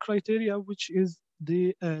third criteria, which is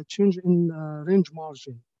the change in range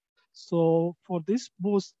margin. So for this,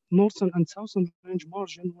 both northern and southern range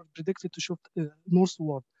margin were predicted to shift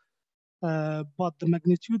northward. But the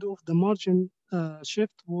magnitude of the margin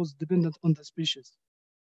shift was dependent on the species.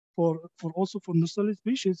 Also for North-Soleil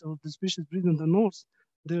species, or the species breed in the north,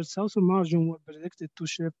 their southern margin were predicted to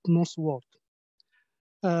shift northward.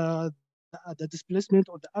 The displacement,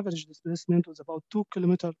 or the average displacement, was about 2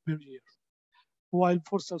 kilometers per year. While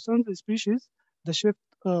for southern species, the shift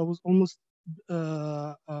was almost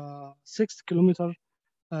 6 kilometers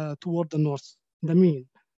toward the north, the mean,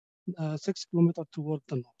 6 kilometers toward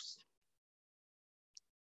the north.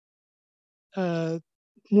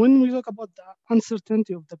 When we talk about the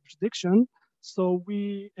uncertainty of the prediction, so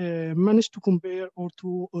we managed to compare or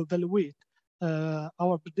to evaluate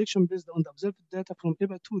our prediction based on the observed data from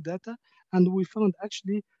EBA2 data, and we found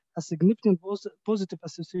actually a significant positive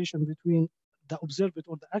association between the observed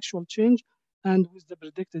or the actual change and with the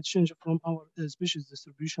predicted change from our species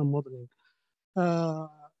distribution modeling.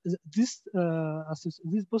 this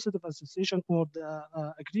positive association or the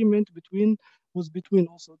agreement was between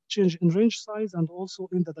also change in range size and also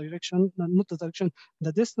in the direction, not the direction,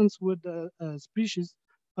 the distance where the species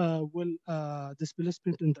will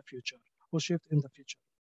displacement in the future or shift in the future.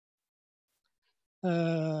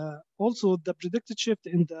 Also, the predicted shift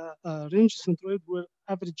in the range centroid were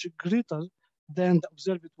average greater than the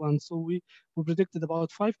observed one. So we predicted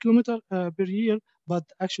about 5 kilometers per year, but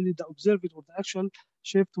actually the observed or the actual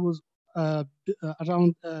shift was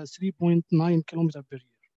around 3.9 kilometers per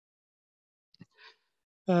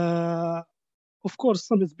year. Of course,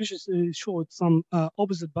 some species showed some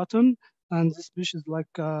opposite pattern, and the species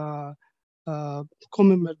like common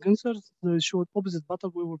mergansers, they showed opposite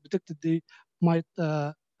pattern. We were predicted they might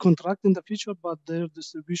contract in the future, but their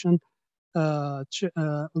distribution,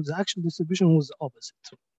 the actual distribution was opposite.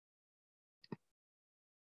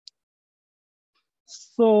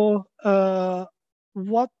 So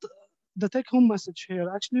what the take-home message here,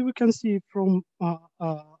 actually we can see from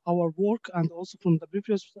our work and also from the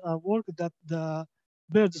previous work that the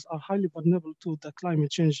birds are highly vulnerable to the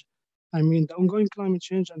climate change. I mean, the ongoing climate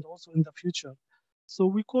change and also in the future. So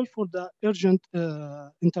we call for the urgent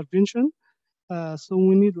intervention. So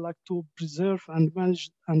we need like to preserve and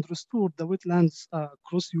manage and restore the wetlands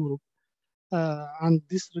across Europe. And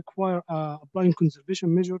this require applying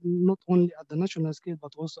conservation measures not only at the national scale,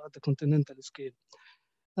 but also at the continental scale.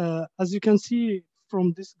 As you can see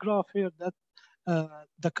from this graph here, that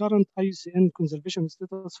the current IUCN conservation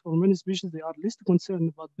status for many species, they are least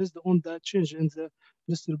concerned, but based on the change in the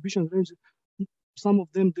distribution range, some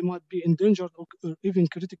of them, they might be endangered or even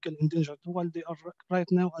critical endangered, while they are right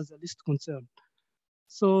now as a least concern.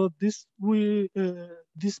 So this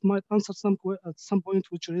might answer at some point,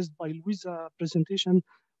 which raised by Louisa's presentation,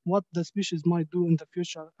 what the species might do in the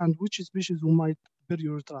future and which species we might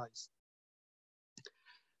prioritize.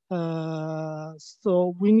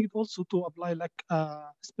 So we need also to apply like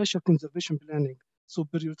special conservation planning. So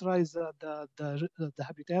prioritize the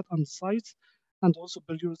habitat and sites, and also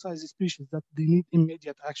prioritize the species that they need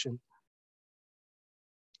immediate action.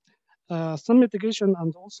 Some mitigation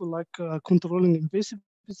and also like controlling invasive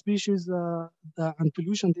species and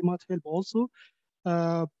pollution, they might help also.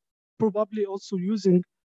 Probably also using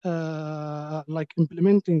like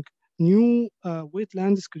implementing new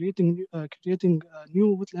wetlands, creating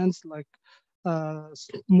new wetlands like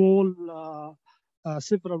small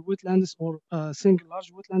several wetlands or single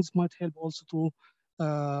large wetlands might help also to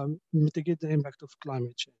mitigate the impact of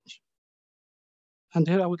climate change. And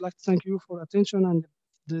here I would like to thank you for attention, and if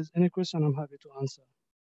there's any question, I'm happy to answer.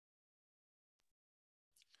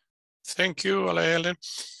 Thank you, Ale.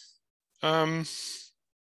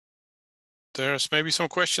 There's maybe some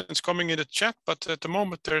questions coming in the chat, but at the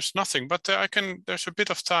moment there's nothing. But there's a bit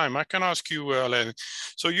of time. I can ask you, Ale.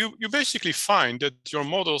 So you basically find that your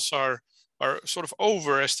models are sort of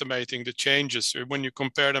overestimating the changes when you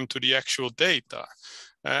compare them to the actual data.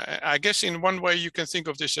 I guess in one way you can think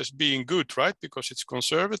of this as being good, right? Because it's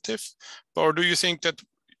conservative. Or do you think that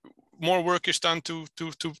more work is done to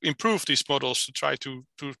improve these models to try to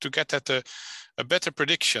get at a better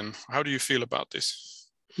prediction? How do you feel about this?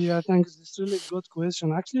 Yeah, thanks. It's really a good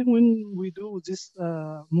question. Actually, when we do this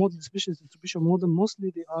model, species distribution model,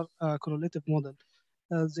 mostly they are correlative model.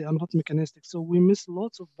 They are not mechanistic. So we miss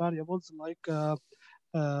lots of variables like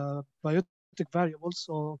biotic variables.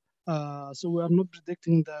 So we are not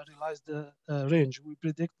predicting the realized range. We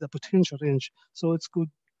predict the potential range. So it's good,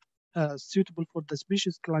 suitable for the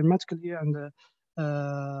species climatically and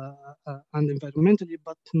environmentally,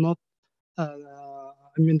 but not.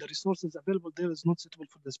 I mean, the resources available there is not suitable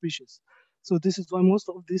for the species. So this is why most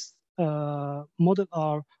of these models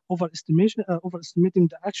are overestimating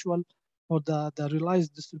the actual or the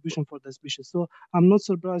realized distribution for the species. So I'm not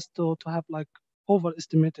surprised to have like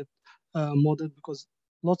overestimated model, because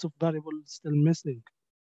lots of variables still missing.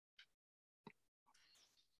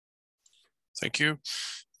 Thank you.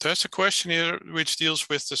 There's a question here which deals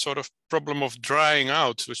with the sort of problem of drying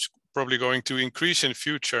out, which is probably going to increase in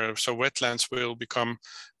future. So wetlands will become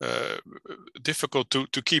difficult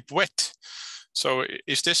to keep wet. So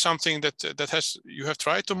is this something that you have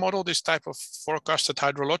tried to model this type of forecasted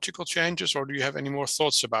hydrological changes, or do you have any more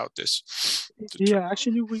thoughts about this? Yeah,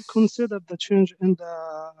 actually we considered the change in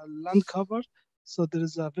the land cover. So there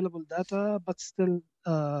is available data, but still,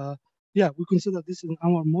 yeah, we consider this in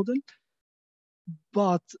our model.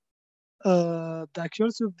 But the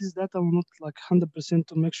accuracy of this data will not like 100%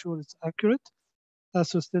 to make sure it's accurate.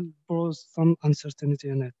 So still poses some uncertainty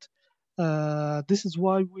in it. This is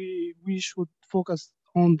why we should focus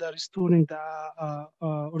on the restoring the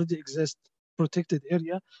already exist protected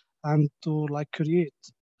area, and to like create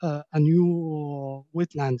a new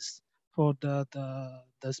wetlands for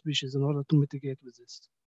the species in order to mitigate with this.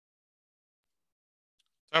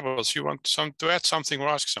 Tabos, you want to add something or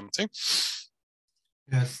ask something?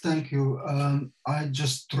 Yes, thank you. I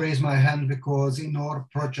just raised my hand because in our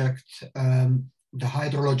project, the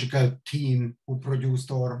hydrological team who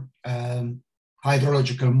produced our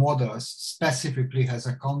hydrological models specifically has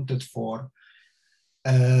accounted for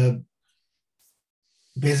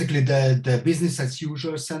basically the business as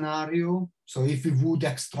usual scenario. So if we would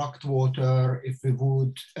extract water, if we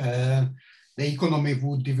would, the economy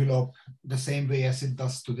would develop the same way as it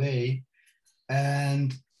does today,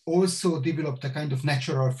 and also develop the kind of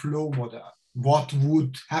natural flow model. What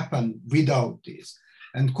would happen without this?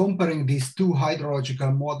 And comparing these two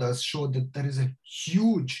hydrological models showed that there is a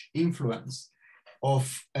huge influence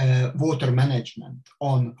of water management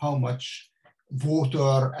on how much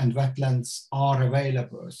water and wetlands are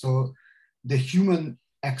available. So the human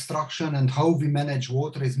extraction and how we manage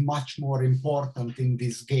water is much more important in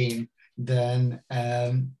this game than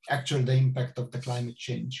actually the impact of the climate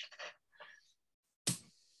change.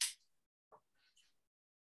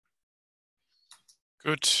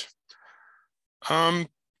 Good.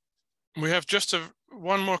 We have just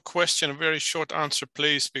one more question, a very short answer,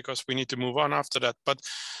 please, because we need to move on after that. But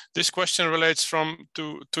this question relates to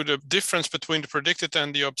the difference between the predicted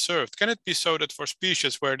and the observed. Can it be so that for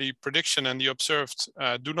species where the prediction and the observed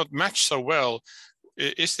do not match so well,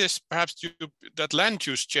 is this perhaps that land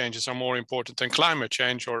use changes are more important than climate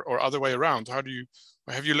change, or other way around?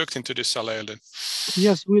 Have you looked into this, Saleh?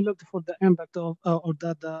 Yes, we looked for the impact of or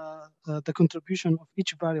the contribution of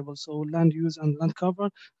each variable, so land use and land cover,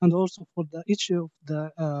 and also for each of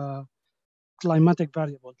the climatic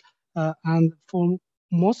variable. And for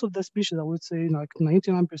most of the species, I would say like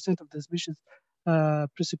 99% of the species,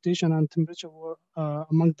 precipitation and temperature were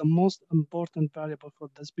among the most important variable for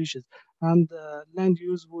the species, and land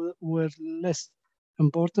use were less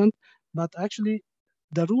important. But actually,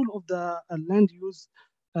 the rule of the land use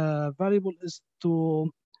variable is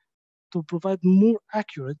to provide more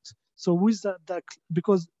accurate. So with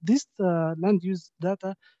because this land use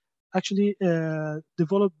data actually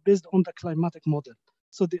developed based on the climatic model,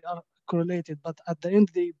 so they are correlated, but at the end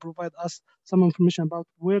they provide us some information about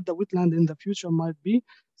where the wetland in the future might be.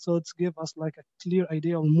 So it's give us like a clear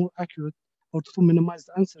idea or more accurate, or to minimize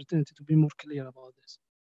the uncertainty, to be more clear about this.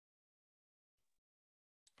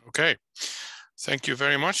 Okay. Thank you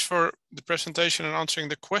very much for the presentation and answering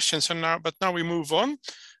the questions. But now we move on.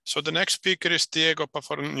 So the next speaker is Diego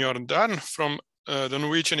Pavarnjordan from the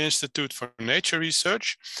Norwegian Institute for Nature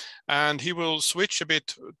Research, and he will switch a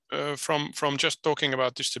bit from just talking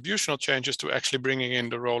about distributional changes to actually bringing in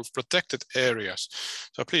the role of protected areas.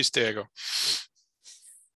 So please, Diego.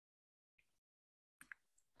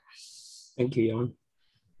 Thank you, Jan.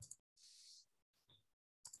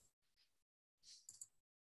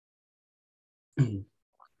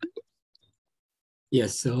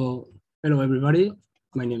 Yes, so hello everybody.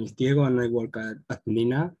 My name is Diego and I work at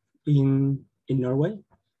NINA in Norway.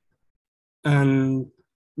 And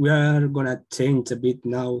we are gonna change a bit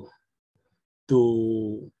now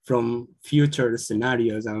from future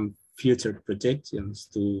scenarios and future projections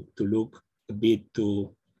to look a bit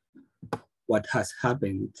to what has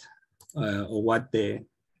happened or what the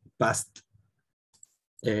past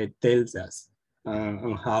tells us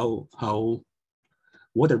and how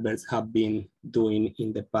waterbirds have been doing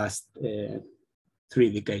in the past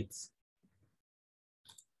 3 decades.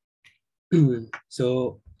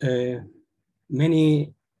 So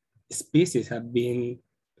many species have been,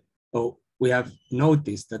 we have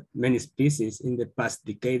noticed that many species in the past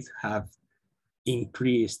decades have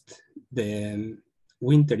increased the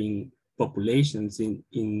wintering populations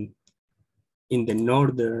in the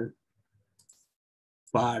northern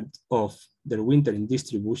part of their wintering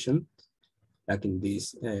distribution, like in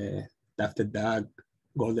this tufted duck,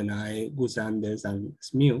 goldeneye, goose anders, and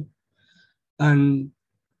smew. And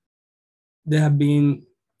there have been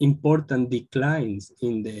important declines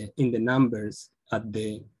in the numbers at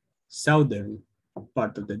the southern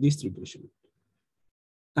part of the distribution.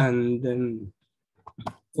 And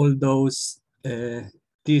all those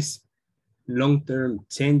these long-term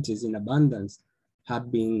changes in abundance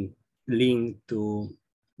have been linked to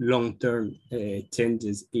long-term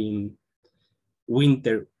changes in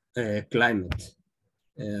winter climate.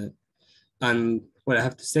 And what I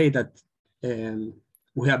have to say that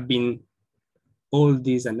we have been, all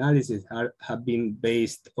these analyses have been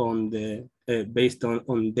based on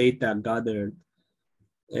data gathered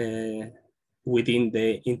within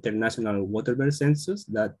the International Waterbird Census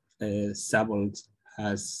that Savon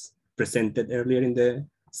has presented earlier in the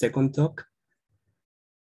second talk.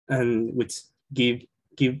 and which give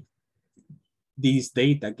these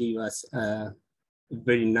data give us a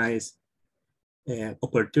very nice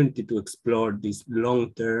opportunity to explore these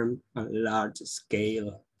long-term and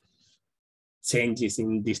large-scale changes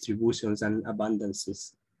in distributions and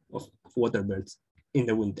abundances of water birds in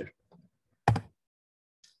the winter.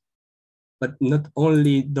 But not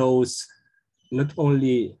only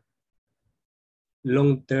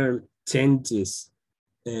long-term changes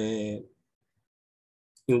in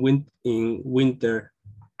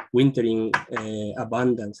wintering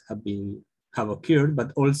abundance have occurred,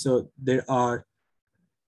 but also there are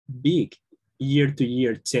big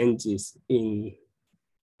year-to-year changes in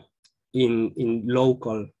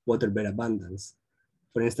local water bird abundance.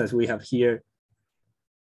 For instance, we have here,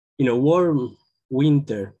 in a warm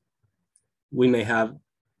winter, we may have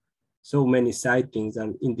so many sightings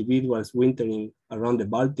and individuals wintering around the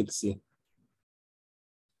Baltic Sea,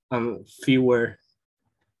 and fewer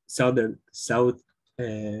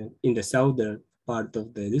in the southern part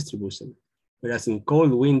of the distribution. Whereas in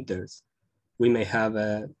cold winters, we may have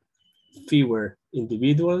fewer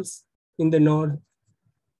individuals in the north,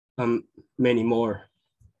 and many more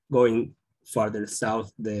going farther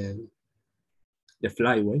south the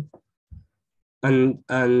flyway. And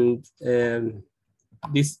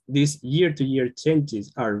these year-to-year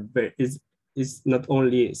changes are is not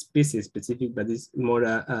only species specific, but it's more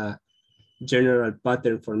a general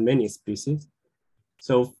pattern for many species.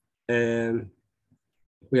 So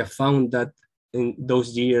we have found that in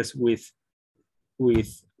those years with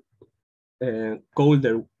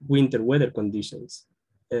colder winter weather conditions,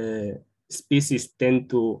 species tend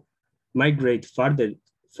to migrate farther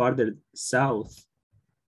south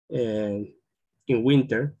in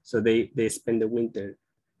winter. So they spend the winter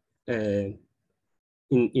in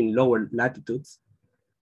lower latitudes.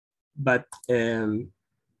 But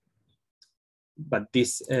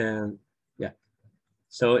this, yeah.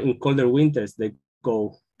 So in colder winters, they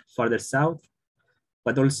go farther south,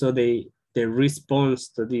 but also their response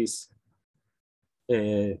to these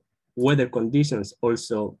weather conditions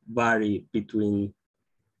also vary between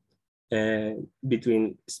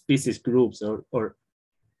species groups, or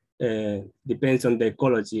depends on the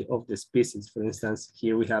ecology of the species. For instance,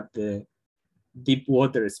 here we have the deep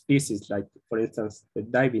water species, like for instance, the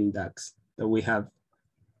diving ducks that we have,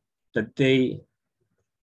 that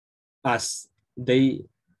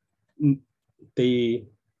the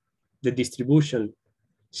distribution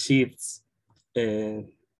shifts to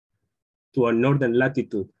a northern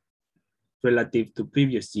latitude relative to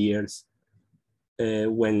previous years,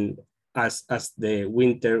 when as the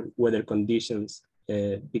winter weather conditions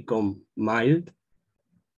become mild,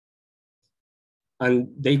 and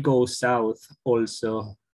they go south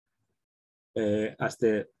also as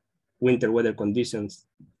the winter weather conditions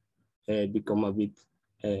become a bit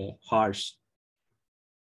harsh.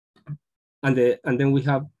 And then we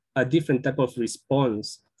have a different type of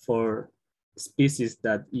response for species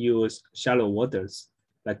that use shallow waters,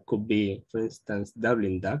 like could be, for instance,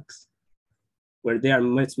 Dublin ducks, where they are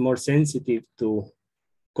much more sensitive to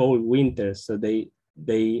cold winters. So they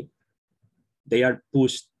are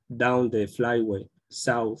pushed down the flyway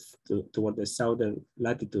south toward the southern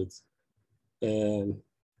latitudes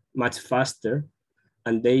much faster,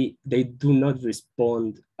 and they do not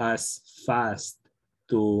respond as fast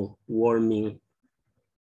to warming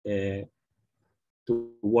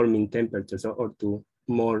temperatures or to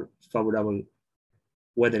more favorable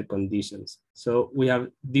weather conditions. So we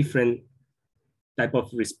have different type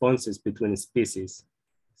of responses between species.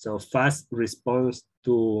 So fast response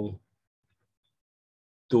to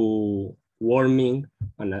warming,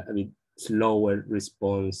 and a bit slower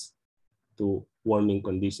response to warming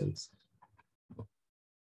conditions.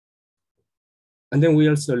 And then we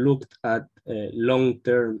also looked at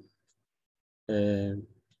long-term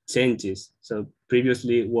changes. So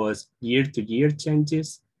previously was year-to-year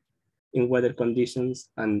changes in weather conditions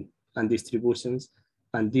and distributions.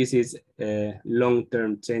 And this is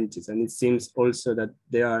long-term changes. And it seems also that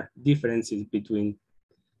there are differences between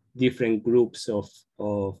different groups of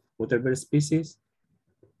water bird species.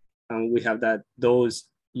 And we have that those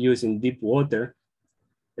using deep water,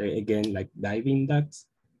 again, like diving ducks,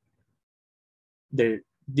 their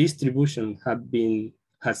distribution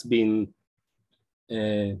has been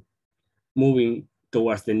moving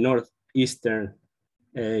towards the northeastern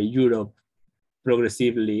Europe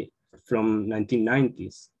progressively from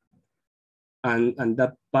 1990s. And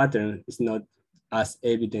that pattern is not as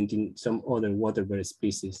evident in some other water bird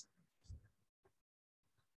species.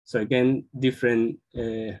 So again, different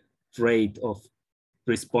rate of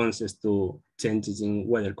responses to changes in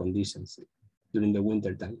weather conditions during the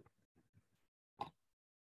winter time.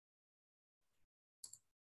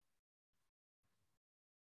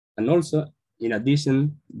 And also, in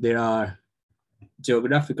addition, there are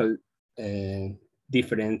geographical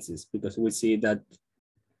differences, because we see that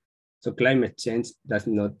so climate change does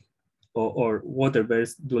not, or water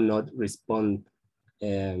birds do not respond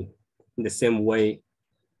in the same way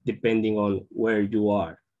depending on where you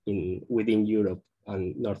are within Europe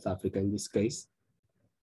and North Africa in this case.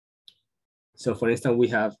 So for instance, we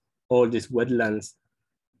have all these wetlands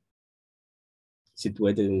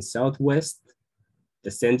situated in Southwest, the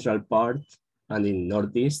central part, and in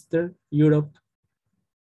Northeastern Europe.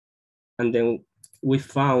 And then we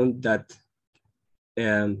found that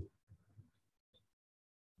the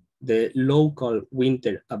local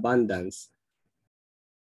winter abundance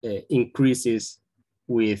increases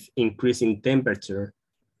with increasing temperature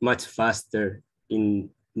much faster in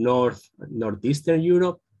Northeastern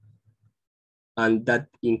Europe, and that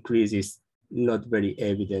increase is not very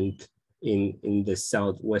evident in the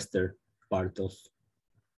southwestern part of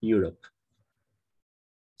Europe.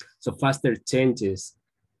 So faster changes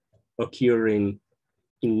occurring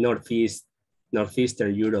in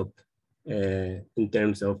Northeastern Europe in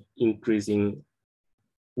terms of increasing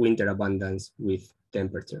winter abundance with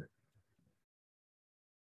temperature.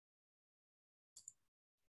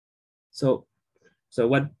 So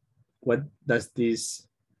what does this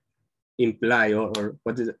imply, or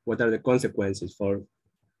what are the consequences for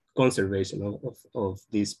conservation of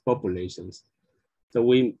these populations? So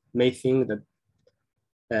we may think that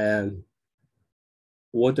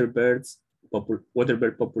waterbird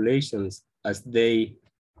populations, as they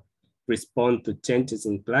respond to changes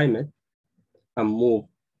in climate and move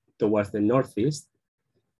towards the northeast,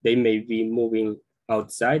 they may be moving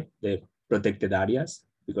outside the protected areas,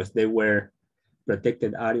 because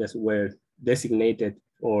protected areas were designated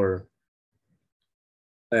for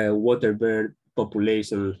waterbird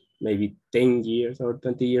population maybe 10 years or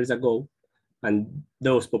 20 years ago, and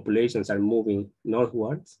those populations are moving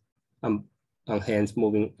northwards and hence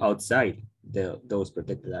moving outside those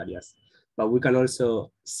protected areas. But we can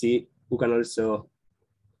also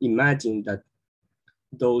imagine that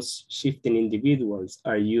those shifting individuals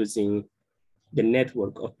are using the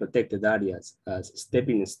network of protected areas as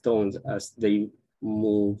stepping stones as they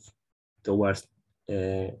move towards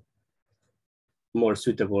more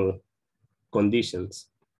suitable conditions.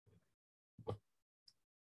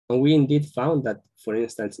 And we indeed found that, for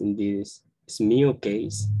instance, in this SMEW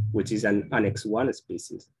case, which is an Annex 1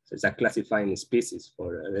 species, so it's a classifying species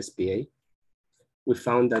for an SPA, we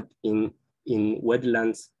found that in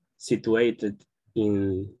wetlands situated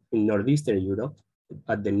in Northeastern Europe,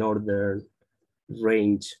 at the northern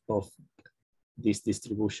range of this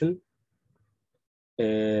distribution,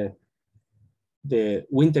 the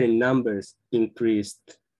wintering numbers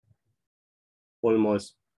increased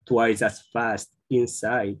almost twice as fast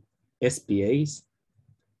inside SPAs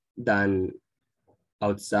than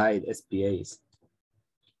outside SPAs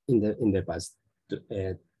in the past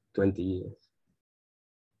 20 years.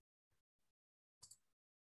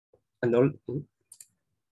 And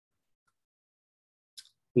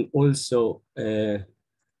also,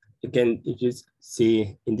 again, if you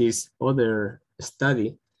see in this other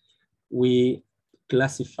study, we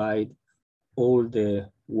classified all the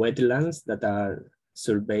wetlands that are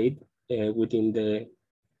surveyed within the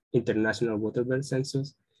International Waterbird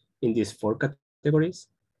Census in these 4 categories: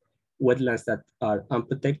 wetlands that are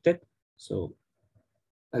unprotected,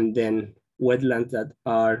 and then wetlands that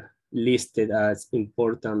are listed as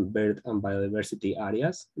important bird and biodiversity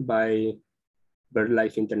areas by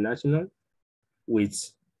BirdLife International,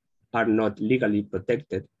 which are not legally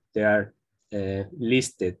protected. They are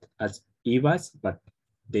listed as EBAs, but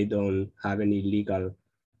they don't have any legal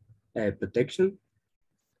protection.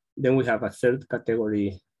 Then we have a 3rd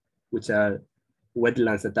category, which are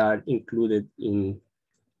wetlands that are included in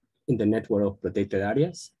the network of protected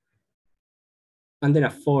areas. And then a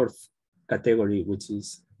 4th category, which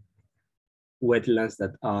is wetlands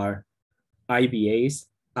that are IBAs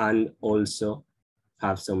and also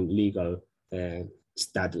have some legal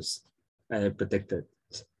status, protected,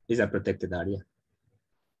 is a protected area.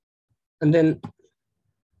 And then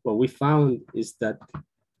what we found is that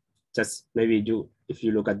just maybe if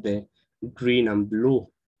you look at the green and blue,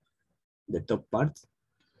 the top part,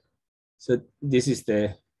 so this is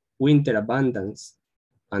the winter abundance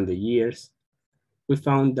and the years. We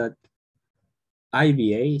found that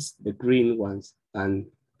IBAs, the green ones, and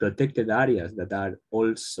protected areas that are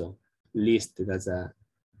also listed as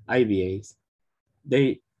IBAs,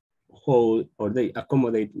 they hold, or they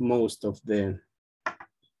accommodate most of the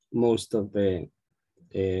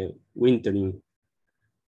wintering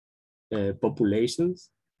populations,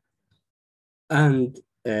 and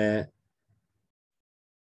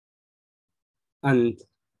and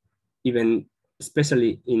even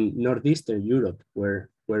especially in Northeastern Europe, where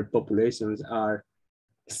populations are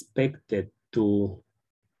expected to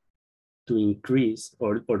increase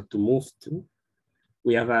or to move to,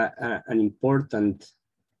 we have an important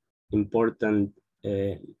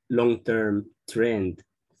long-term trend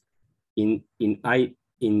in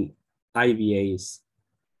IVAs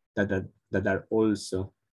that are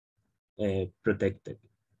also protected.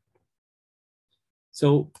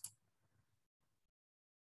 So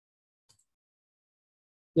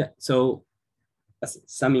yeah, so as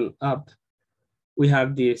summing up, we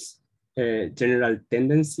have this general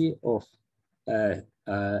tendency of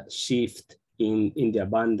shift in the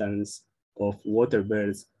abundance of water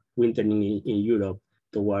birds wintering in Europe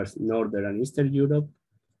towards Northern and Eastern Europe.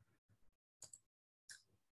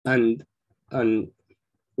 And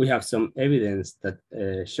we have some evidence that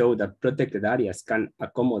show that protected areas can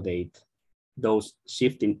accommodate those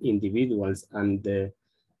shifting individuals, and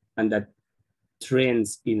that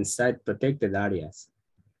trends inside protected areas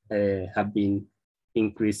have been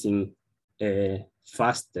increasing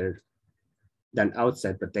faster than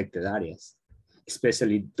outside protected areas,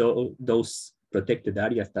 especially those protected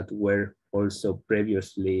areas that were also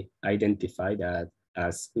previously identified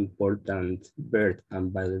as important bird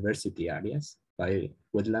and biodiversity areas by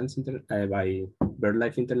by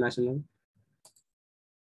BirdLife International.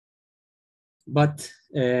 But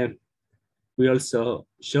we also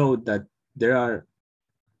showed that there are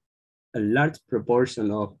a large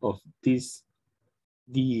proportion of these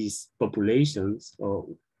populations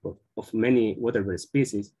of many waterbird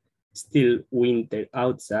species still winter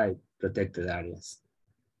outside protected areas,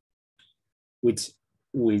 which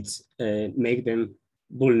make them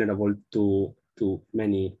vulnerable to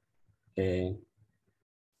many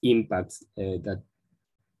impacts that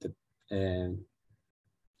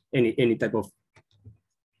any type of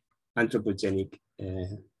anthropogenic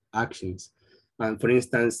actions. And for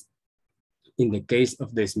instance, in the case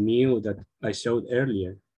of the SMEW that I showed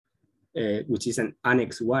earlier, which is an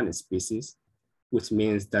Annex 1 species, which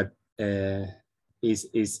means that it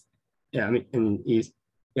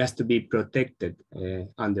has to be protected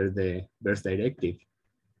under the Birds Directive.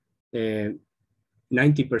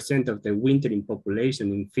 90% of the wintering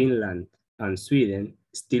population in Finland and Sweden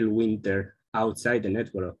still winter outside the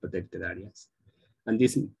network of protected areas. And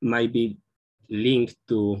this might be linked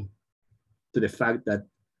to the fact that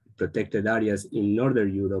protected areas in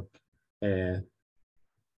Northern Europe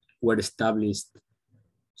were established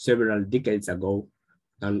several decades ago,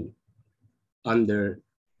 and under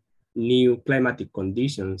new climatic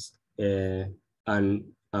conditions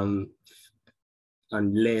and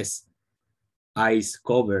less ice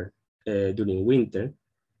cover during winter,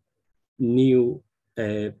 new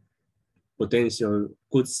potential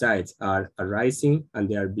good sites are arising, and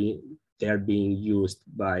they are being used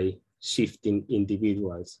by shifting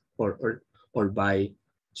individuals or by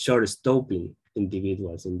short stopping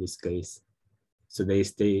individuals in this case. So they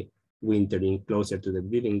stay wintering closer to the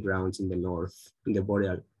breeding grounds in the north, in the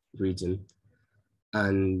boreal region,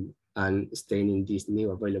 and staying in these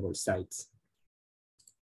new available sites.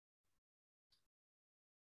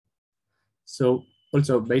 So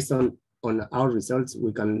also based on our results,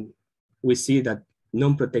 we see that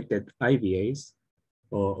non-protected IVAs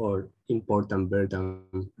or important bird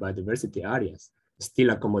and biodiversity areas still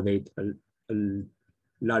accommodate a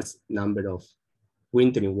large number of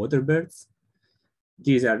wintering water birds.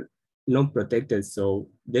 These are non-protected, so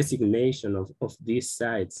designation of these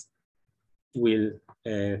sites will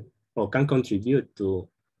or can contribute to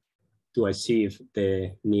achieve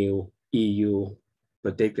the new EU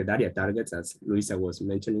protected area targets, as Luisa was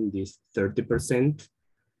mentioning, this 30%,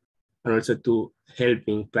 and also to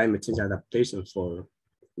helping climate change adaptation for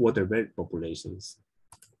water bird populations.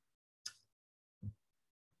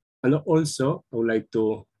 And also, I would like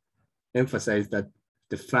to emphasize that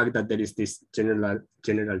the fact that there is this general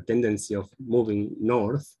tendency of moving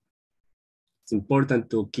north, it's important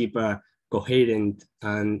to keep a coherent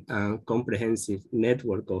and comprehensive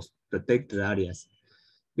network of protected areas,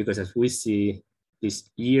 because as we see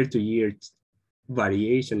this year-to-year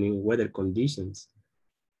variation in weather conditions,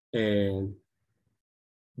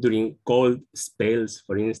 during cold spells,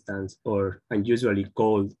 for instance, or unusually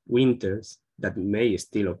cold winters that may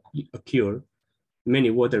still occur,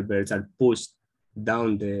 many water birds are pushed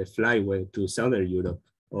down the flyway to Southern Europe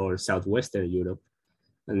or Southwestern Europe.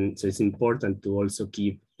 And so it's important to also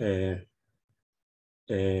keep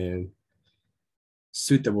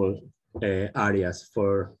suitable areas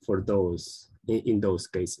for those in those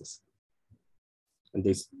cases. And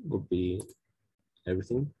this would be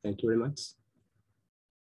everything. Thank you very much.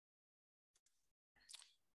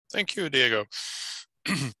 Thank you, Diego.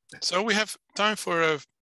 So we have time for a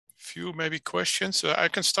few maybe questions. I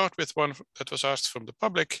can start with one that was asked from the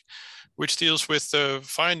public, which deals with the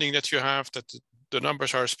finding that you have that the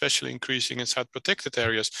numbers are especially increasing inside protected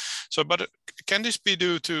areas. So, but can this be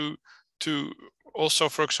due to also,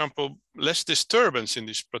 for example, less disturbance in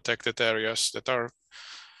these protected areas that are,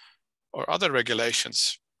 or other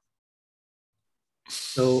regulations?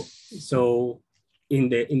 So in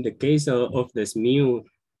the case of the SMEW,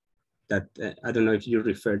 that I don't know if you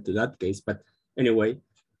refer to that case, but anyway,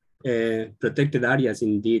 protected areas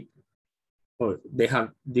indeed, or they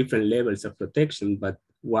have different levels of protection, but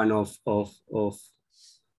one of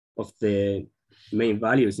the main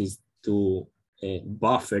values is to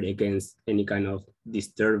buffer against any kind of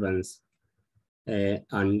disturbance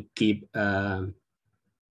and keep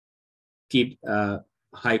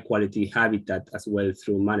high quality habitat as well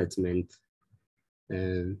through management,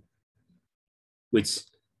 which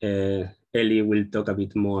Ellie will talk a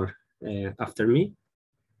bit more after me,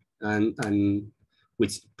 and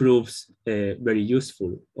which proves very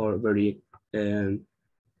useful or very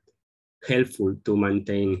helpful to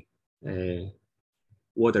maintain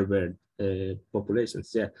waterbird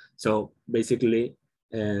populations. Yeah. So basically,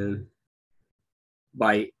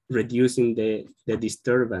 by reducing the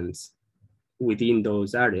disturbance within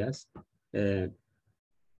those areas,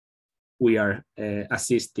 we are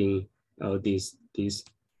assisting these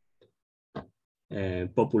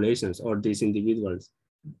populations or these individuals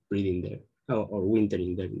breeding there or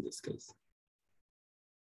wintering there in this case.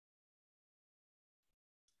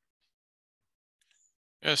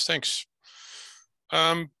 Yes, thanks.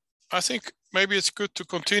 I think maybe it's good to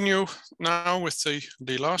continue now with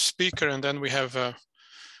the last speaker, and then we have,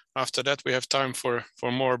 after that, we have time for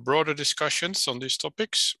more broader discussions on these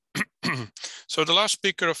topics. So the last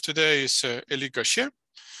speaker of today is Elie Gachet,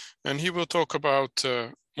 and he will talk about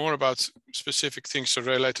more about specific things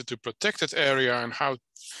related to protected area and how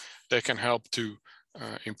they can help to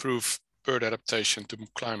improve bird adaptation to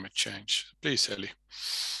climate change. Please, Elie.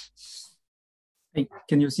 Hey,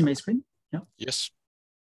 can you see my screen? Yeah. Yes.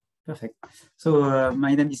 Perfect. So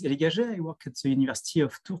my name is Elie Gachet. I work at the University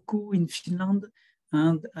of Turku in Finland,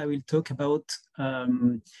 and I will talk about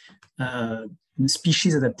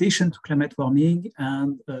species adaptation to climate warming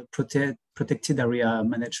and protected area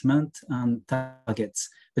management and targets.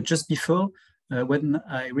 But just before, when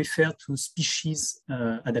I refer to species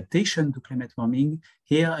adaptation to climate warming,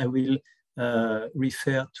 here I will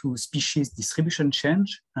refer to species distribution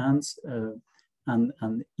change and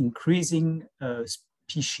increasing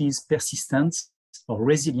species persistence or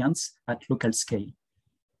resilience at local scale.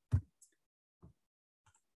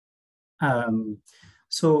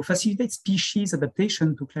 So facilitate species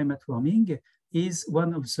adaptation to climate warming is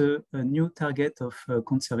one of the new targets of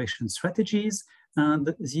conservation strategies,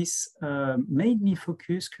 and this mainly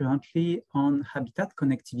focus currently on habitat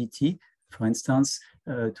connectivity, for instance,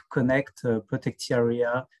 to connect protected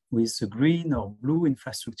area with the green or blue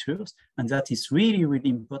infrastructures, and that is really, really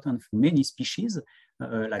important for many species,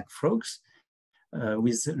 like frogs,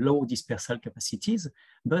 with low dispersal capacities.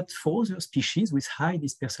 But for other species with high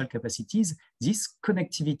dispersal capacities, this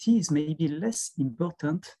connectivity is maybe less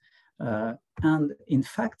important. And in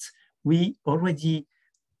fact, we already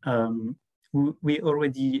know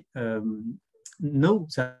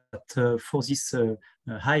that for this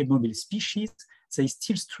high mobile species, they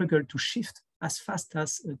still struggle to shift as fast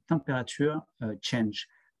as temperature change.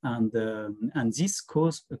 And this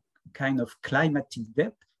causes a kind of climatic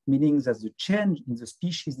depth, meaning that the change in the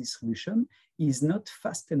species distribution is not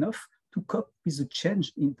fast enough to cope with the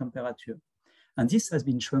change in temperature. And this has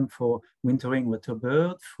been shown for wintering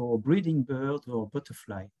waterbird, for breeding bird or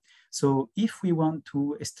butterfly. So if we want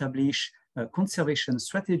to establish conservation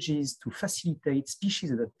strategies to facilitate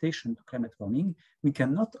species adaptation to climate warming, we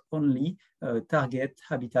can not only target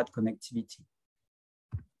habitat connectivity.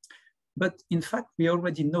 But in fact, we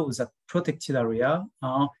already know that protected areas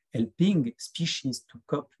are helping species to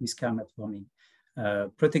cope with climate warming.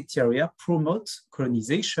 Protected areas promote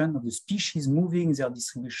colonization of the species moving their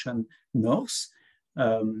distribution north,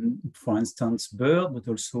 for instance, bird, but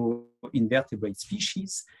also invertebrate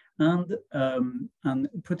species. And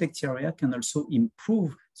protected area can also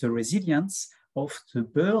improve the resilience of the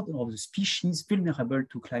bird or the species vulnerable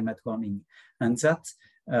to climate warming. And that,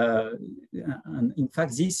 and in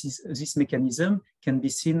fact, this mechanism can be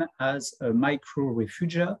seen as a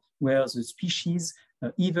micro-refugia, where the species,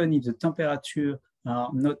 even if the temperature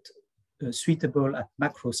are not suitable at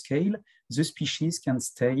macro scale, the species can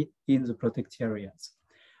stay in the protected areas.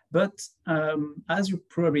 But as you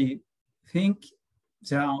probably think,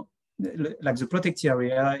 there are, like the protected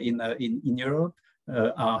area in Europe,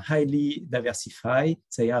 are highly diversified.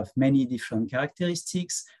 They have many different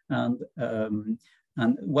characteristics, and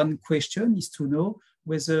one question is to know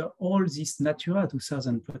whether all these Natura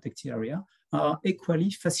 2000 protected areas are equally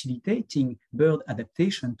facilitating bird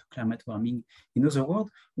adaptation to climate warming. In other words,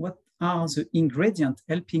 what are the ingredients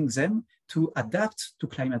helping them to adapt to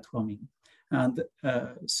climate warming? And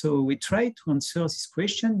so we try to answer this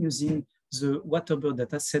question using the waterbird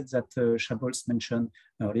dataset that Shabolz mentioned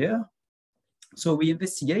earlier. So we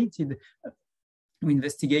investigated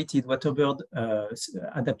waterbird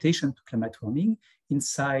adaptation to climate warming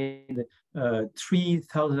inside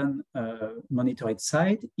 3,000 monitored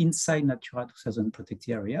sites inside Natura 2000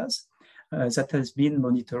 protected areas. That has been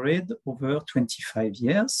monitored over 25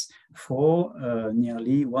 years for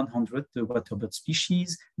nearly 100 waterbird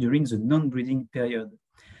species during the non-breeding period.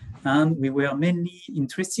 And we were mainly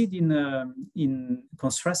interested in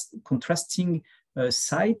contrasting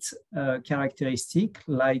site characteristic,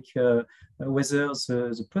 like whether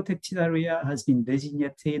the protected area has been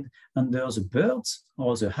designated under the birds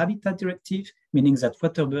or the habitat directive, meaning that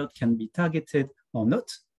waterbird can be targeted or not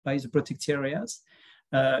by the protected areas,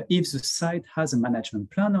 if the site has a management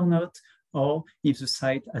plan or not, or if the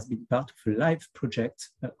site has been part of a live project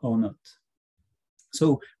or not.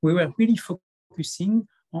 So we were really focusing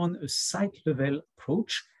on a site level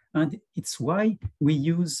approach, and it's why we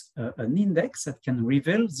use an index that can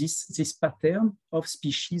reveal this pattern of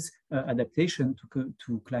species adaptation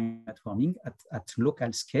to climate warming at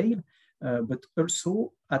local scale, but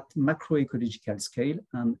also at macroecological scale.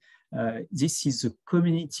 And this is the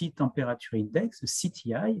Community Temperature Index, the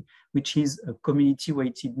CTI, which is a community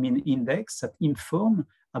weighted mean index that informs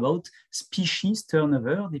about species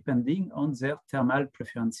turnover depending on their thermal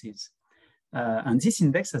preferences. And this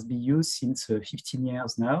index has been used since 15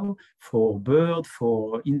 years now for bird,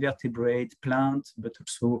 for invertebrate, plant, but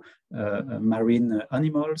also marine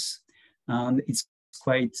animals. And it's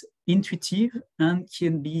quite intuitive and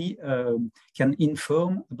can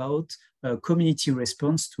inform about community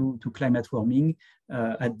response to climate warming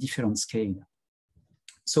at different scale.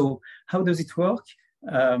 So how does it work?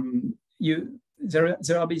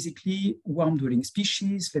 There are basically warm-dwelling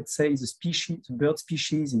species, let's say the bird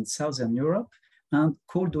species in Southern Europe, and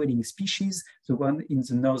cold-dwelling species, the one in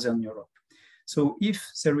the Northern Europe. So if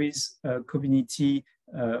there is a community,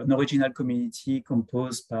 an original community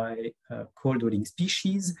composed by cold-dwelling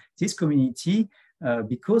species, this community,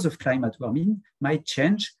 because of climate warming, might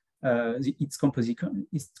change, its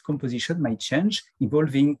composition might change,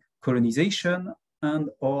 involving colonization and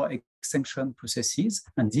or extinction processes,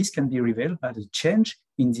 and this can be revealed by the change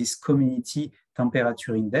in this community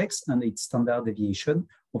temperature index and its standard deviation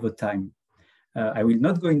over time. I will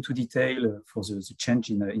not go into detail for the change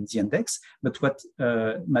in the index, but what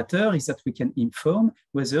matters is that we can inform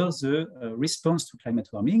whether the response to climate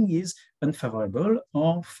warming is unfavorable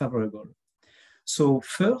or favorable. So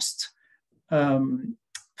first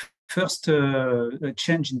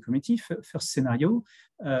change in community, first scenario,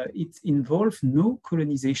 it involves no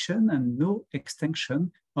colonization and no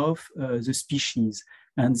extinction of the species.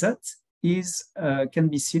 And that can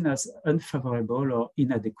be seen as unfavorable or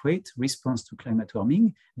inadequate response to climate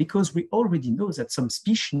warming, because we already know that some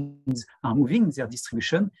species are moving their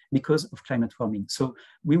distribution because of climate warming. So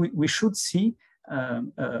we should see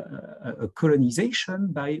a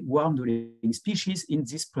colonization by warm-dwelling species in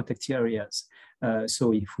these protected areas.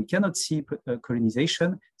 So if we cannot see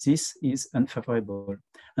colonization, this is unfavorable.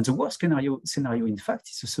 And the worst scenario, in fact,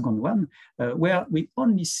 is the second one, where we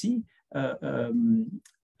only see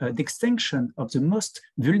the extinction of the most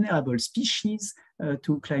vulnerable species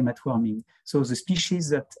to climate warming. So the species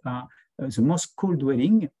that are the most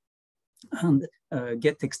cold-dwelling and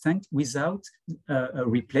get extinct without a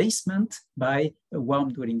replacement by a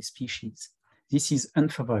warm-dwelling species. This is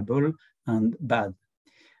unfavorable and bad.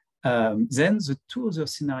 Then the two other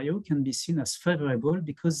scenarios can be seen as favorable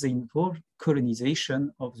because they involve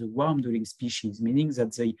colonization of the warm-dwelling species, meaning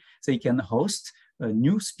that they can host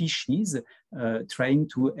new species trying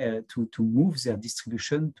to move their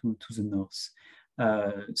distribution to the north.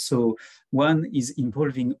 So one is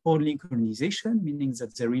involving only colonization, meaning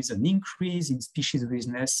that there is an increase in species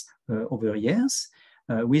richness over years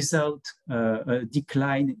without a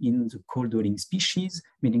decline in the cold-dwelling species,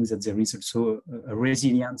 meaning that there is also a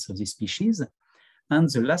resilience of the species. And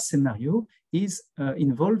the last scenario is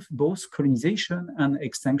involve both colonization and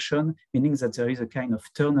extinction, meaning that there is a kind of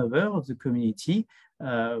turnover of the community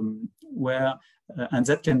where, and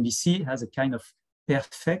that can be seen as a kind of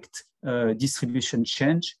perfect distribution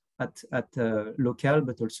change at local,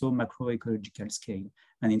 but also macroecological scale.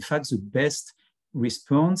 And in fact, the best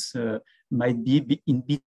response might be in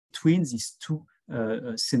between these two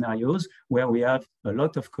scenarios where we have a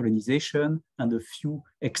lot of colonization and a few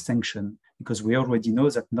extinction, because we already know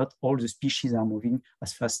that not all the species are moving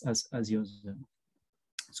as fast as the others.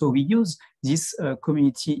 So we use this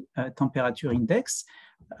community temperature index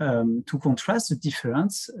to contrast the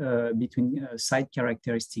difference between site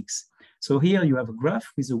characteristics. So here you have a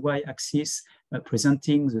graph with the y-axis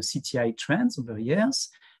presenting the CTI trends over years,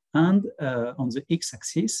 and on the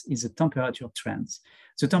x-axis is the temperature trends.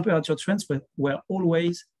 The temperature trends were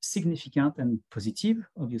always significant and positive,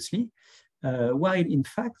 obviously, while in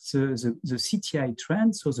fact the CTI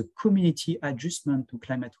trend, so the community adjustment to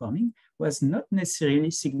climate warming, was not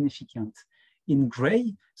necessarily significant. In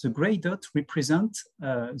gray, the gray dot represents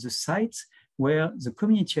the sites where the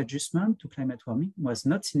community adjustment to climate warming was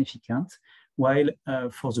not significant, while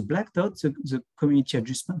for the black dot, the community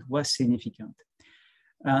adjustment was significant.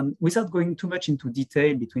 And without going too much into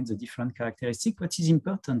detail between the different characteristics, what is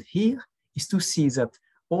important here is to see that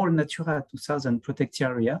all Natura 2000 protected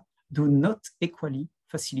areas do not equally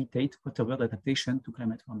facilitate waterbird adaptation to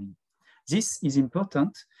climate warming. This is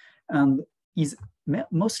important and is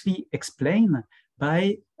mostly explained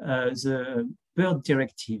by the bird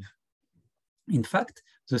directive. In fact,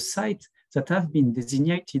 the sites that have been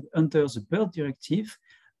designated under the bird directive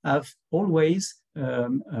have always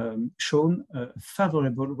shown a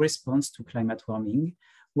favorable response to climate warming,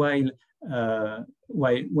 while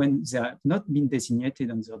when they have not been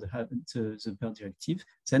designated under the bird directive,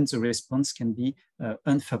 then the response can be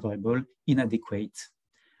unfavorable, inadequate.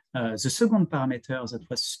 The second parameter that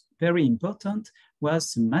was very important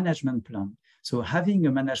was the management plan. So having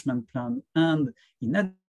a management plan, and in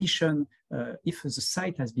addition, if the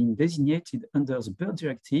site has been designated under the bird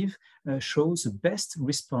directive, shows the best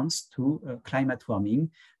response to climate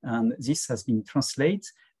warming. And this has been translated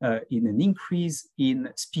in an increase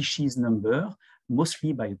in species number,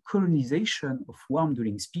 mostly by colonization of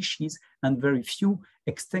warm-dwelling species and very few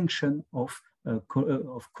extinction of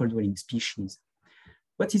cold-dwelling species.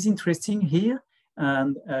 What is interesting here,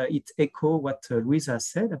 and it echoes what Louisa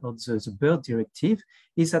said about the bird directive,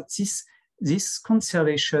 is that this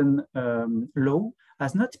conservation law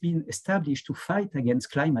has not been established to fight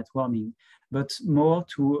against climate warming, but more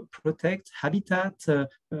to protect habitat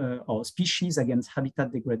or species against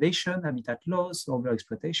habitat degradation, habitat loss,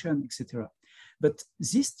 overexploitation, etc. But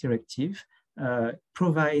this directive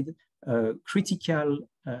provides critical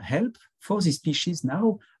help for the species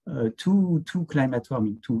now to climate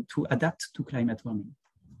warming, to adapt to climate warming.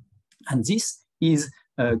 And this is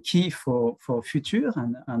key for future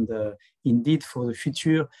and indeed for the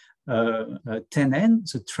future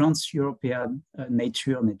 10N, the Trans-European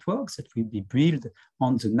Nature Networks that will be built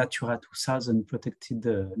on the Natura 2000 protected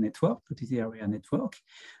area network.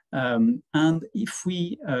 And if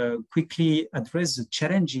we quickly address the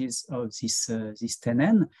challenges of this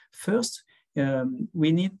 10N, first,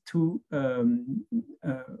 we need to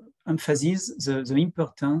emphasize the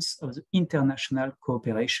importance of the international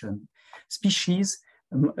cooperation. Species,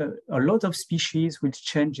 a lot of species will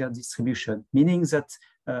change their distribution, meaning that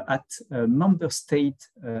at a member state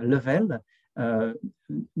level,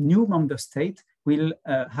 new member state will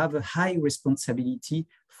have a high responsibility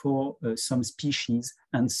for some species,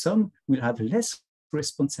 and some will have less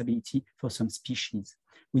responsibility for some species.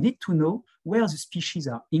 We need to know where the species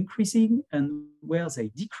are increasing and where they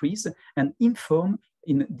decrease, and inform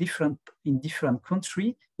in different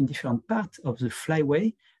countries, in different parts of the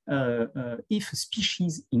flyway. If a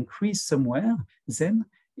species increase somewhere, then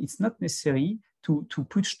it's not necessary to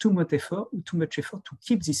put too much effort to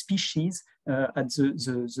keep the species at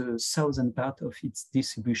the southern part of its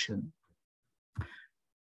distribution.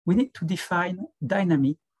 We need to define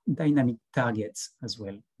dynamic targets as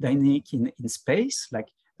well. Dynamic in space, like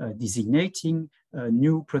designating a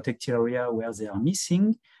new protected area where they are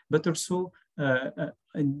missing, but also a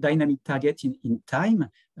dynamic target in time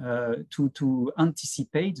to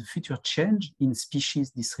anticipate the future change in species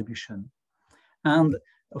distribution. And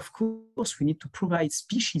of course, we need to provide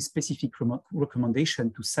species-specific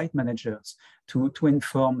recommendation to site managers to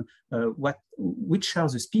inform which are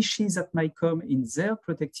the species that might come in their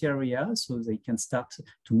protected area, so they can start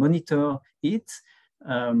to monitor it,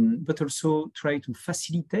 but also try to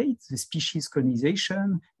facilitate the species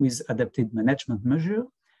colonization with adapted management measures.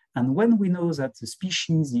 And when we know that the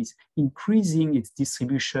species is increasing its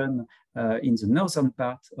distribution in the northern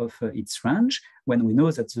part of its range, when we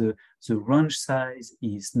know that the range size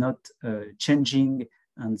is not changing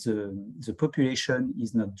and the population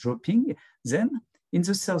is not dropping, then in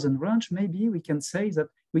the southern range, maybe we can say that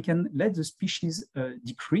we can let the species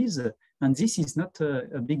decrease, and this is not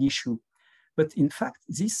a big issue. But in fact,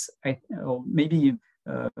 this, or maybe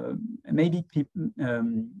maybe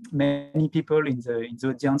many people in the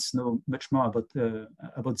audience know much more about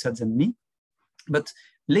that than me. But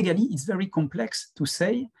legally, it's very complex to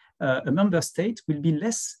say a member state will be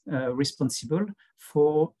less responsible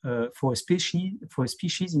for a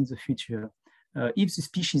species in the future. If the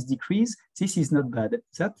species decrease, this is not bad.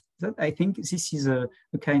 That I think this is a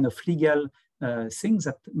kind of legal thing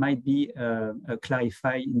that might be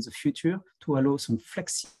clarified in the future to allow some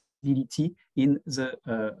flexibility in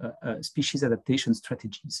the species adaptation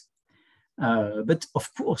strategies. But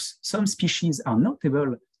of course, some species are not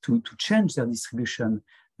able to change their distribution.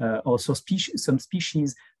 Also, some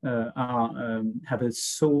species have a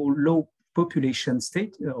so low population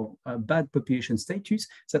state or a bad population status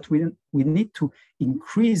that we need to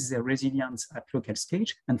increase their resilience at local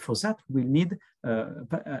stage, and for that we need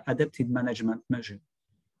adapted management measure.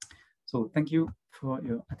 So thank you for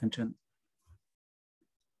your attention.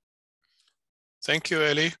 Thank you,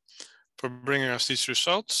 Eli, for bringing us these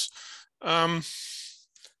results. I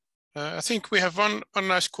think we have one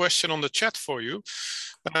nice question on the chat for you.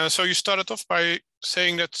 So you started off by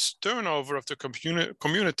saying that turnover of the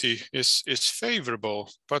community is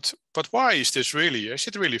favorable, but why is this really? Is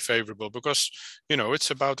it really favorable? Because, you know,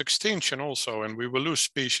 it's about extinction also, and we will lose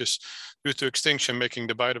species due to extinction, making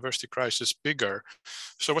the biodiversity crisis bigger.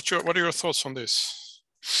 So what are your thoughts on this?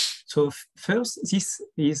 So first, this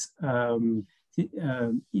is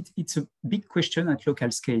it's a big question at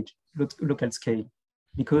local scale,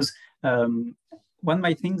 because one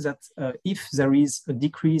might think that if there is a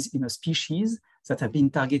decrease in a species that have been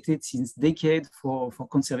targeted since decades for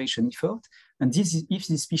conservation effort, and if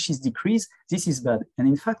the species decrease, this is bad. And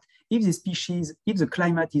in fact, if the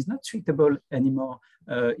climate is not suitable anymore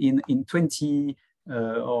in 20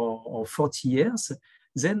 or 40 years,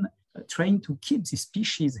 then trying to keep the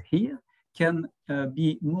species here can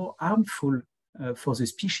be more harmful for the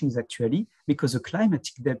species actually, because the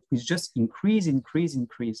climatic depth will just increase.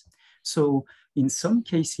 So in some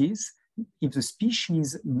cases, if the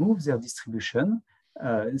species move their distribution,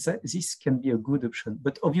 this can be a good option.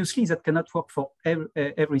 But obviously that cannot work for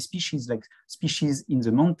every species, like species in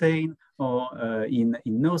the mountain or in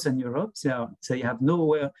Northern Europe. They have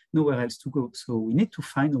nowhere else to go. So we need to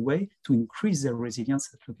find a way to increase their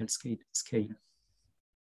resilience at local scale.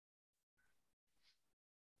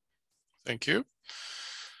 Thank you.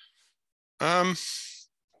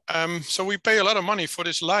 So we pay a lot of money for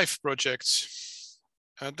these LIFE projects.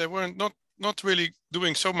 They were not really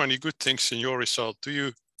doing so many good things in your result. Do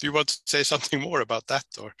you want to say something more about that,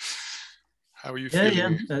 or how are you feeling? Yeah.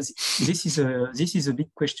 This is a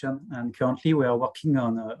big question, and currently we are working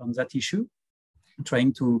on that issue,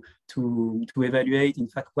 trying to evaluate, in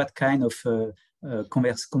fact, what kind of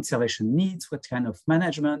conservation needs, what kind of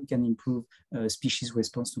management can improve species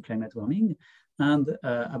response to climate warming. And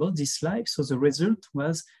about this LIFE, so the result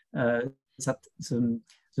was that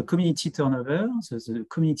the community turnover, so the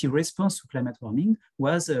community response to climate warming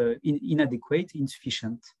was inadequate,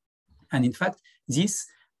 insufficient. And in fact, this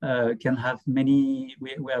can have many,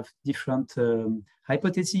 we have different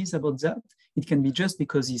hypotheses about that. It can be just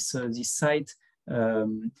because this site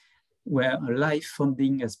where a LIFE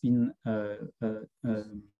funding has been, where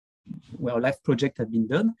a LIFE project had been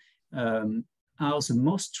done, are the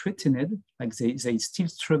most threatened, like they still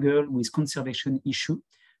struggle with conservation issue.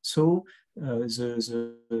 So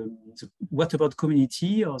the waterbird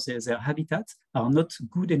community or their habitats are not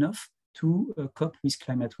good enough to cope with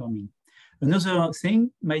climate warming. Another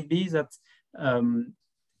thing might be that the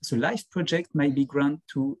LIFE project might be granted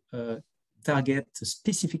to target a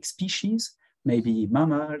specific species, maybe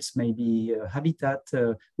mammals, maybe habitat,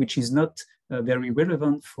 which is not very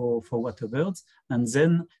relevant for waterbirds. And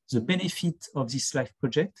then the benefit of this LIFE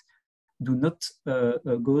project do not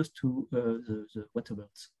go to the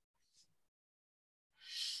waterbirds.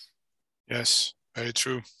 Yes, very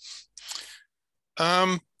true.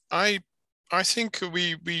 I think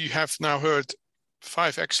we have now heard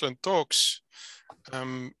 5 excellent talks,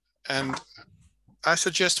 and I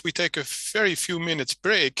suggest we take a very few minutes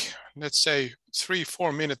break, let's say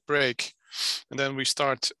 3-4 minute break, and then we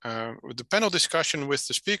start with the panel discussion with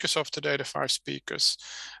the speakers of today, the 5 speakers,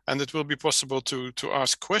 and it will be possible to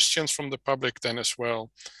ask questions from the public then as well,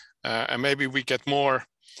 and maybe we get more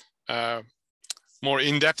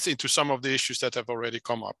in depth into some of the issues that have already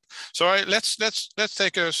come up. So let's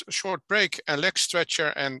take a short break, a leg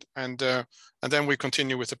stretcher, and then we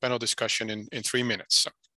continue with the panel discussion in 3 minutes.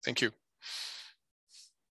 So, thank you.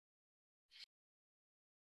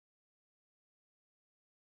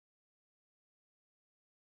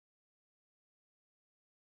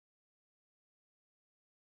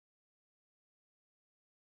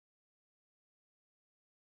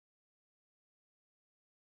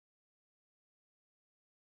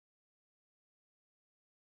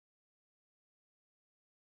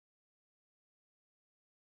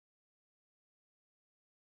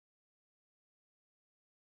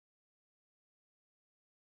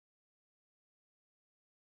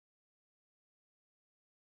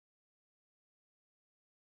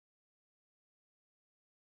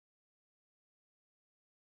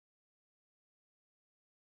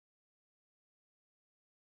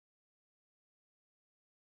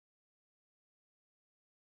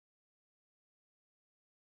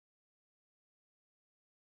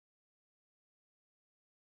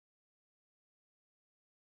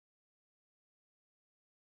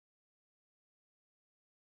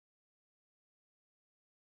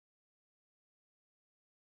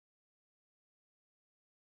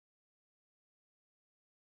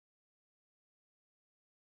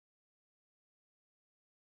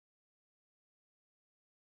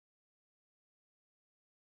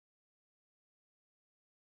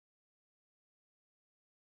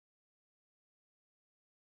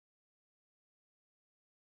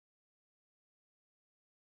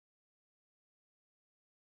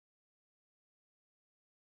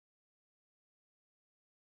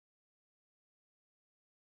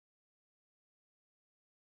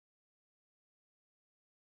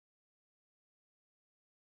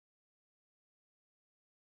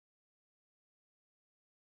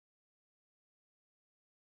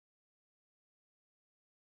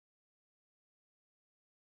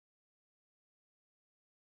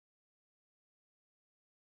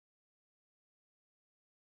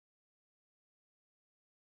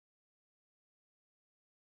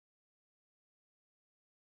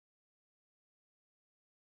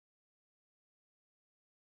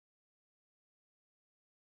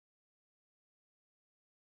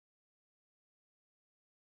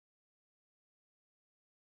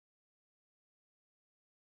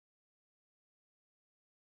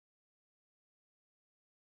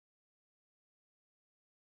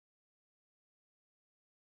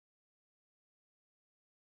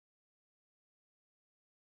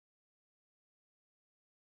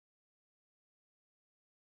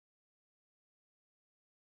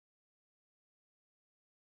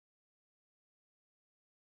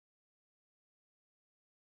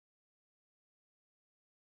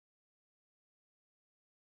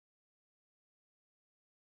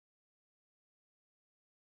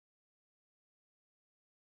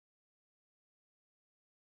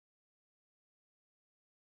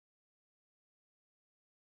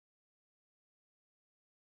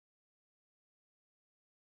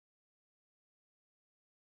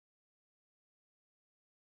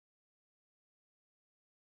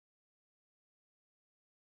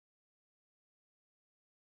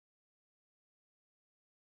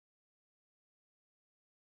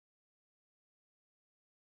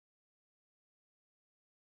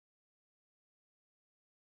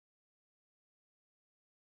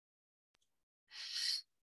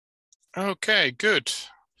 Okay, good.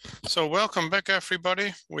 So welcome back,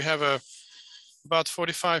 everybody. We have about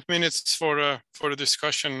 45 minutes for the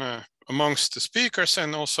discussion amongst the speakers,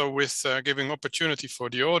 and also with giving opportunity for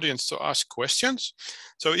the audience to ask questions.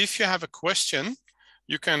 So if you have a question,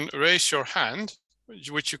 you can raise your hand,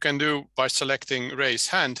 which you can do by selecting raise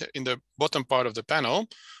hand in the bottom part of the panel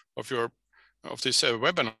of this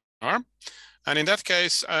webinar. And in that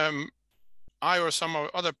case, I or some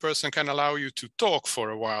other person can allow you to talk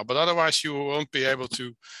for a while, but otherwise you won't be able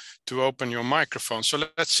to open your microphone. So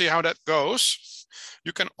let's see how that goes.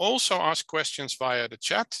 You can also ask questions via the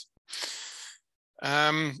chat.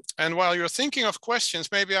 And while you're thinking of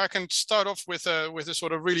questions, maybe I can start off with a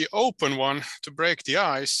sort of really open one to break the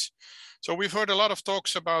ice. So we've heard a lot of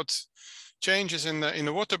talks about changes in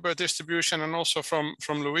the waterbird distribution, and also from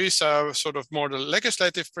Louisa, sort of more the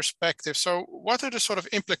legislative perspective. So what are the sort of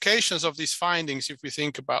implications of these findings if we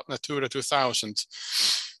think about Natura 2000?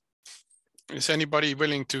 Is anybody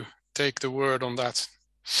willing to take the word on that?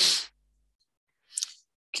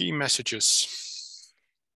 Key messages.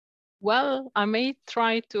 Well, I may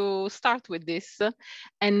try to start with this,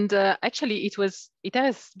 and actually it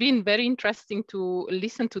has been very interesting to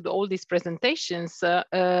listen to all these presentations.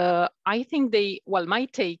 I think my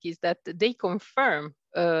take is that they confirm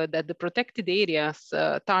that the protected areas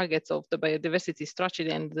targets of the biodiversity strategy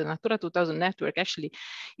and the Natura 2000 network actually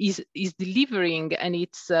is delivering, and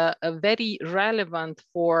it's very relevant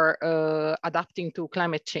for adapting to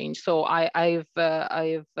climate change. So I've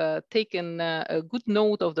taken a good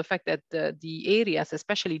note of the fact that the areas,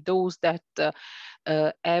 especially those that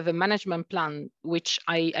have a management plan, which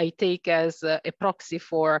I take as a proxy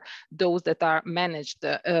for those that are managed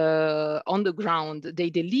on the ground, they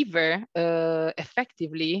deliver effectively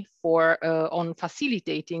on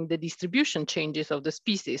facilitating the distribution changes of the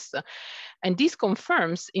species. And this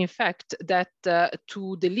confirms, in fact, that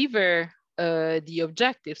to deliver the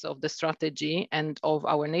objectives of the strategy and of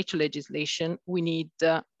our nature legislation, we need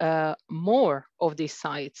more of these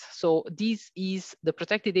sites. So the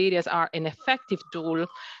protected areas are an effective tool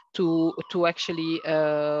to actually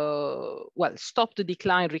stop the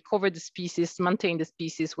decline, recover the species, maintain the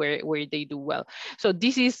species where they do well. So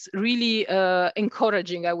this is really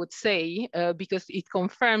encouraging, I would say, because it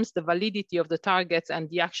confirms the validity of the targets and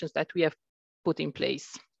the actions that we have put in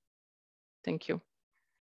place. Thank you.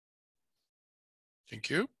 Thank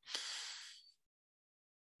you.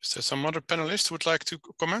 Is there some other panelists who would like to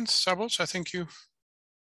comment? Szabolcs, I think you.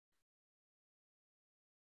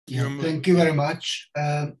 Yeah, thank you very much.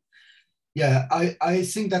 Yeah, I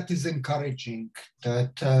think that is encouraging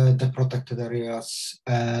that the protected areas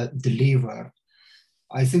deliver.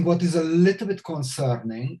 I think what is a little bit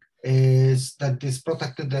concerning is that this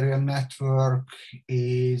protected area network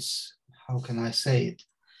is, how can I say it?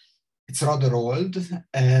 It's rather old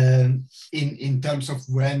in terms of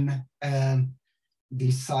when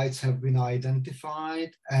these sites have been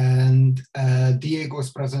identified, and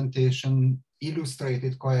Diego's presentation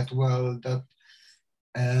illustrated quite well that,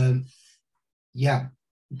 yeah,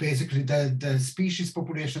 basically the species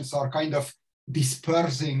populations are kind of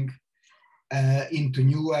dispersing into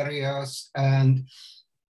new areas, and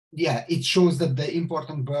yeah, it shows that the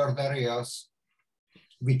important bird areas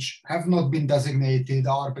which have not been designated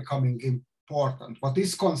are becoming important. What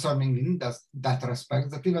is concerning in that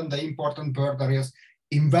respect, that even the important bird areas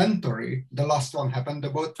inventory, the last one happened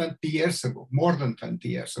about 20 years ago, more than 20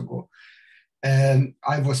 years ago.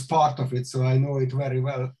 I was part of it, so I know it very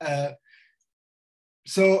well.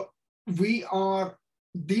 So we are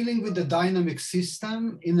dealing with the dynamic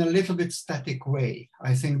system in a little bit static way.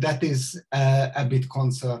 I think that is a bit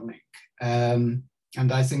concerning. And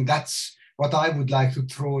I think that's what I would like to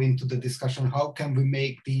throw into the discussion. How can we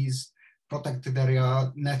make these protected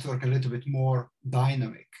area network a little bit more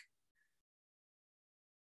dynamic?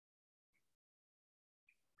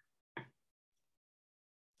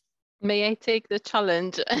 May I take the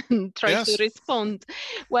challenge and try to respond?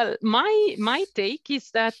 Well, my take is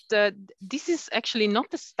that this is actually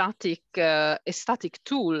not a static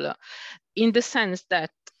tool, in the sense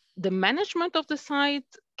that the management of the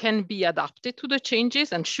site can be adapted to the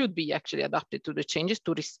changes and should be actually adapted to the changes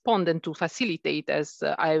to respond and to facilitate, as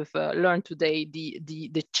I've learned today,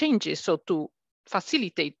 the changes. So to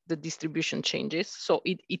facilitate the distribution changes. So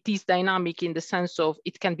it is dynamic in the sense of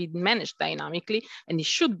it can be managed dynamically, and it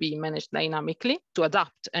should be managed dynamically to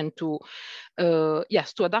adapt and to,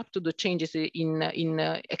 to adapt to the changes in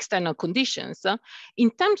external conditions. In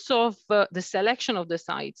terms of the selection of the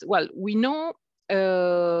sites, well, we know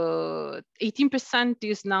 18%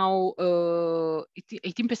 is now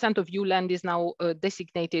 18% of EU land is now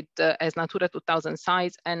designated as Natura 2000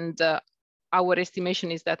 sites, and our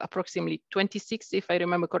estimation is that approximately 26, if I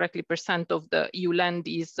remember correctly, % of the EU land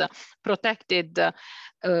is protected,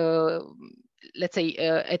 let's say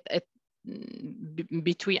at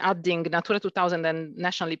between adding Natura 2000 and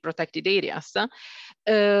nationally protected areas.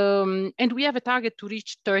 And we have a target to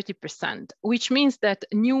reach 30%, which means that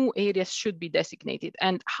new areas should be designated.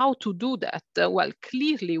 And how to do that? Well,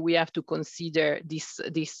 clearly we have to consider this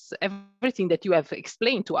everything that you have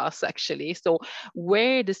explained to us, actually. So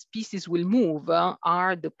where the species will move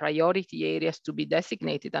are the priority areas to be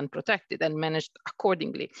designated and protected and managed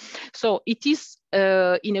accordingly. So it is,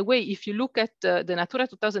 in a way, if you look at the Natura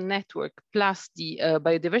 2000 network plus the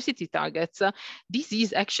biodiversity targets, this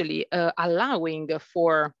is actually allowing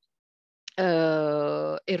for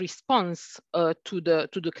a response to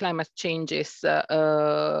the climate changes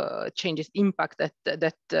impact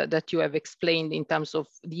that you have explained in terms of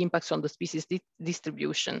the impacts on the species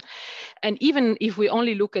distribution. And even if we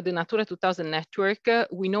only look at the Natura 2000 network,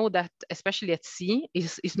 we know that especially at sea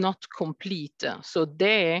is not complete. So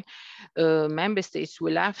there, member states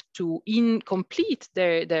will have to complete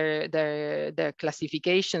their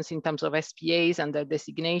classifications in terms of SPAs and their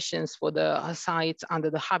designations for the sites under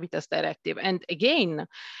the Habitats Directive. And again,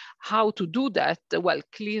 how to do that? Well,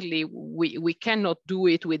 clearly we cannot do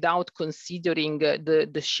it without considering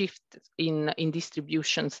the shift in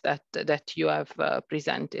distributions that you have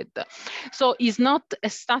presented. So it's not a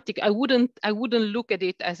static. I wouldn't look at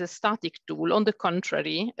it as a static tool. On the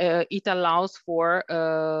contrary, it allows for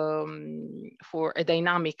a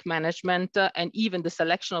dynamic management, and even the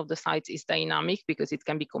selection of the sites is dynamic because it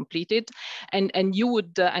can be completed. And you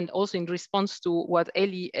would, and also in response to what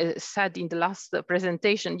Eli said in the last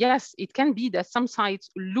presentation, yes, it can be that some sites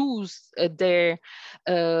lose their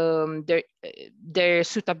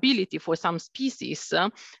suitability for some species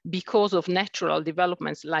because of natural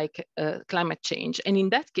developments like climate change. And in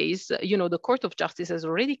that case, you know, the Court of Justice has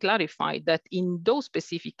already clarified that in those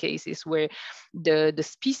specific cases where the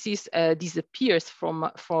species disappears from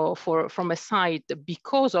a site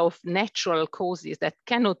because of natural causes that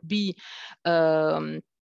cannot be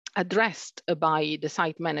addressed by the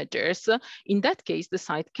site managers, in that case, the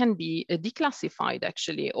site can be declassified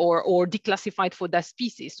actually, or declassified for that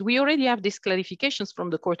species. We already have these clarifications from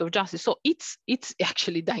the Court of Justice. So it's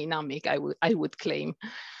actually dynamic, I would claim.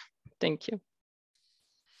 Thank you.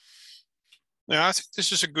 Yeah, I think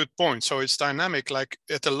this is a good point. So it's dynamic, like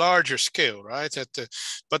at a larger scale, right?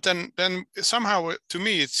 But then somehow, to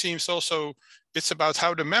me, it seems also it's about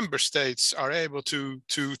how the member states are able to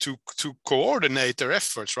coordinate their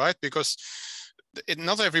efforts, right? Because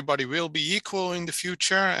not everybody will be equal in the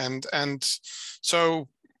future, and so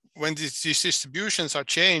when these distributions are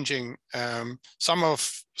changing,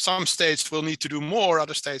 some states will need to do more,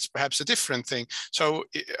 other states perhaps a different thing. So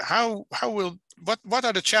what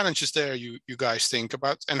are the challenges there you guys think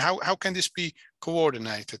about, and how can this be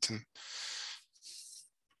coordinated? And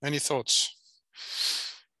any thoughts?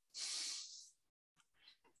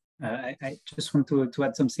 I just want to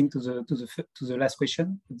add something to the last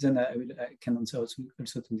question, but then I can answer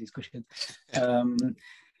also to this question.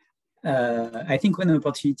 I think one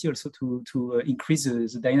opportunity also to increase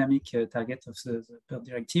the dynamic target of the bird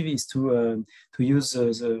directive is to use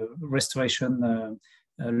the restoration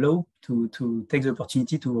law to take the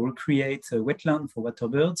opportunity to recreate a wetland for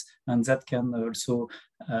waterbirds, and that can also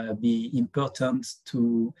be important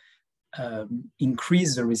to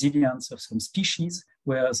increase the resilience of some species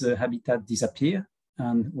where the habitat disappear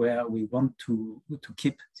and where we want to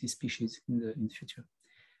keep these species in the future.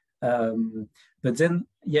 But then,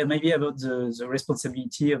 yeah, maybe about the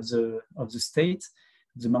responsibility of the state,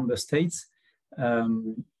 the member states.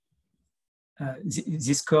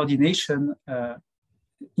 This coordination,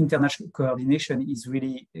 international coordination, is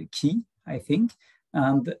really key, I think.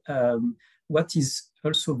 And what is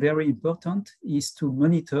also very important is to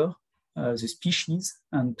monitor the species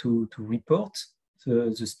and to report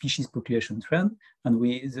the species population trend. And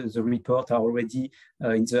the report are already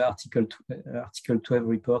in the Article 12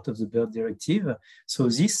 report of the Bird Directive. So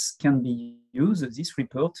this can be used, this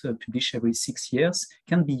report published every 6 years,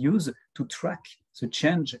 can be used to track the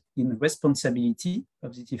change in responsibility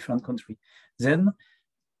of the different countries. Then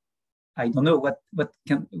I don't know what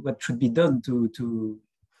should be done to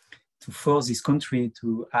force this country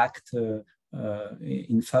to act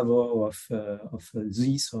in favor of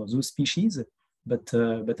this or those species. But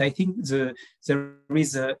I think there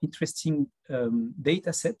is an interesting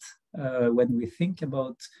data set when we think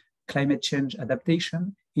about climate change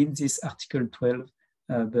adaptation in this Article 12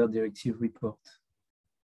 Bird Directive report.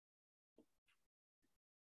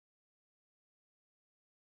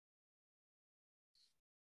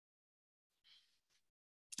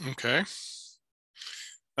 Okay,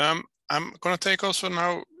 I'm going to take also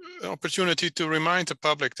now an opportunity to remind the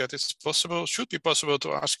public that it's possible, should be possible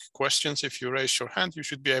to ask questions. If you raise your hand, you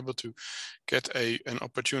should be able to get an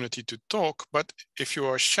opportunity to talk. But if you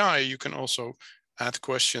are shy, you can also add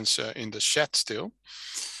questions in the chat still.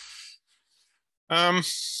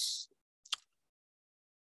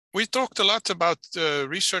 We talked a lot about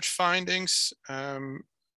research findings. How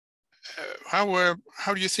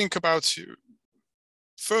do you think about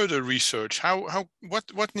further research?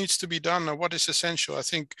 What needs to be done, or what is essential? I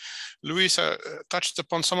think Louisa touched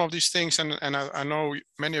upon some of these things, and I know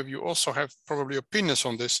many of you also have probably opinions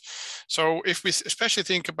on this. So if we especially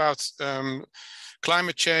think about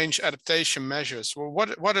climate change adaptation measures, well,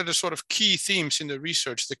 what are the sort of key themes in the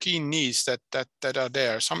research, the key needs that are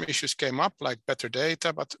there? Some issues came up, like better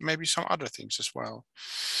data, but maybe some other things as well.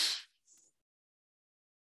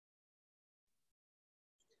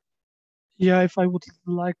 Yeah, if I would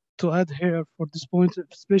like to add here for this point,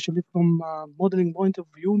 especially from a modeling point of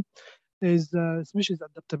view, is species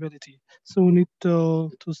adaptability. So we need to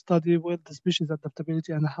study well the species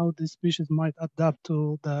adaptability and how the species might adapt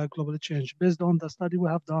to the global change. Based on the study we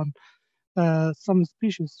have done, some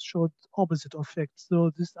species showed opposite effects. So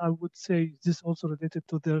this, I would say, this also related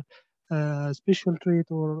to their special trait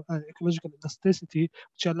or ecological elasticity,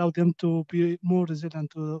 which allow them to be more resilient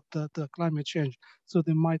to the climate change. So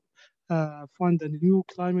they might find a new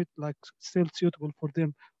climate like still suitable for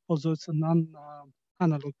them, although it's a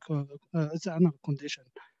non-analog it's an analog condition.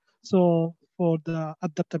 So for the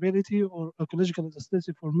adaptability or ecological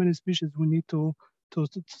elasticity for many species, we need to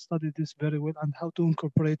study this very well and how to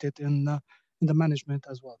incorporate it in the management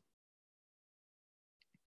as well.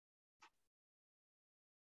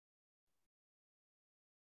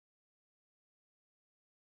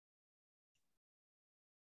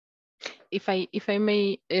 If I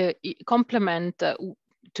may complement,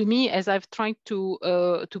 to me, as I've tried to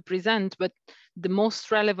present, but the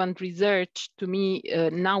most relevant research to me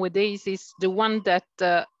nowadays is the one that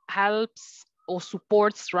helps or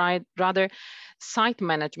supports, rather site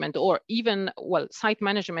management, or even, well, site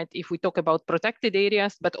management if we talk about protected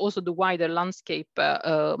areas, but also the wider landscape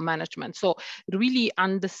management. So really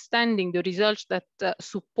understanding the research that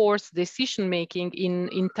supports decision making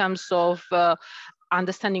in terms of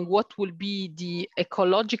understanding what will be the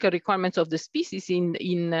ecological requirements of the species in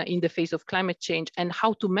the face of climate change, and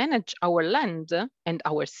how to manage our land and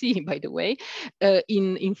our sea, by the way,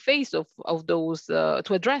 in face of those,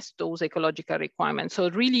 to address those ecological requirements. So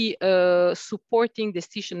really supporting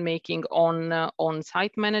decision making on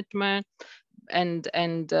site management, and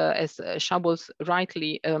as Szabolcs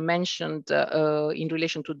rightly mentioned in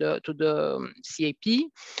relation to the CAP,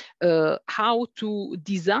 how to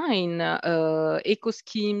design eco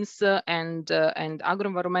schemes and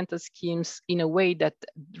agro-environmental schemes in a way that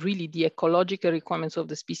really the ecological requirements of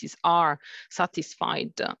the species are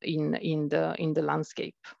satisfied in the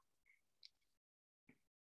landscape.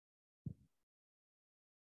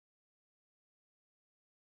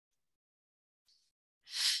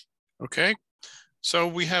 Okay. So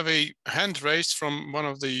we have a hand raised from one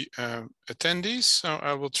of the attendees. So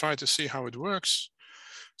I will try to see how it works.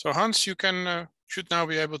 So Hans, you can should now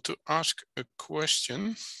be able to ask a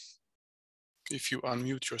question if you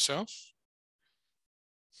unmute yourself.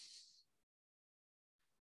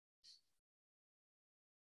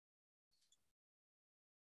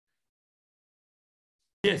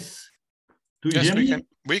 Yes. Do you hear me?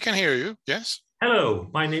 We can hear you. Yes. Hello,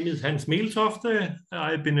 my name is Hans Meeltofte.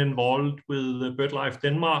 I've been involved with BirdLife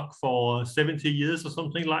Denmark for 70 years or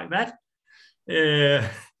something like that.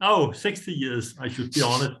 60 years, I should be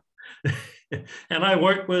honest. And I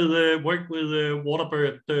work with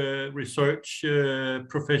waterbird research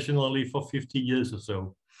professionally for 50 years or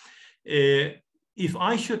so. If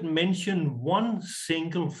I should mention one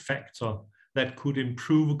single factor that could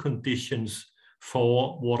improve conditions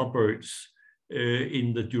for waterbirds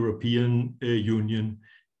in the European Union,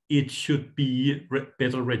 it should be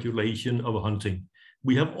better regulation of hunting.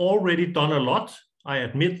 We have already done a lot, I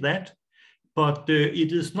admit that, but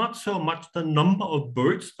it is not so much the number of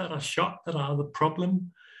birds that are shot that are the problems,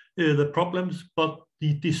 but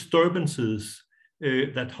the disturbances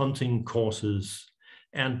that hunting causes.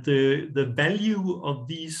 And the value of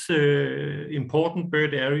these important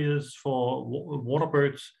bird areas for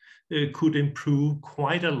waterbirds could improve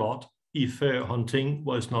quite a lot if hunting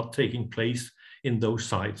was not taking place in those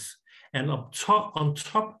sites. And on top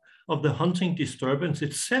of the hunting disturbance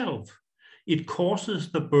itself, it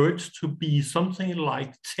causes the birds to be something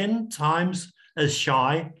like 10 times as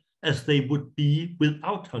shy as they would be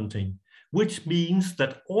without hunting, which means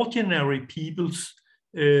that ordinary people's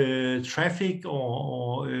traffic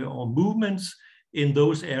or movements in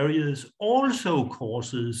those areas also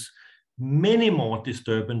causes many more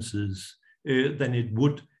disturbances than it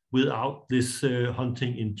would without this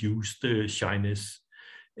hunting-induced shyness.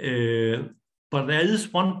 But there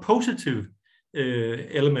is one positive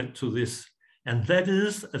element to this, and that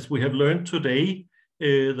is, as we have learned today,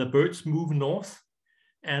 the birds move north,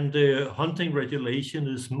 and hunting regulation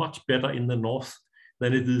is much better in the north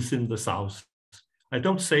than it is in the south. I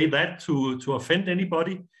don't say that to offend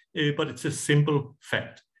anybody, but it's a simple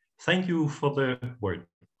fact. Thank you for the word.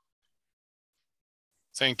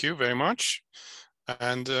 Thank you very much.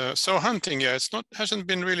 And so hunting, yeah, hasn't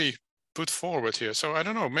been really put forward here. So I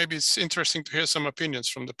don't know, maybe it's interesting to hear some opinions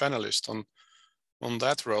from the panelists on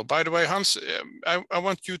that role. By the way, Hans, I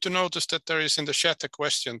want you to notice that there is in the chat a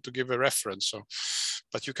question to give a reference, so,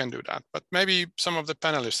 but you can do that. But maybe some of the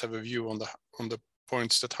panelists have a view on the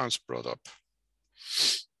points that Hans brought up.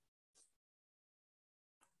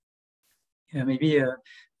 Yeah, maybe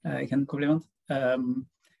I can complement.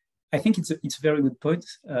 I think it's a very good point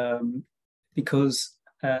because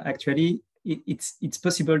actually it's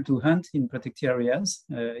possible to hunt in protected areas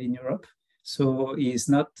in Europe. So it's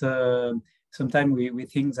not. Sometimes we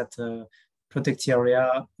think that protected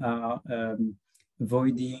area are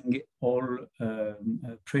avoiding all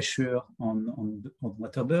pressure on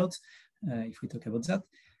water birds, if we talk about that.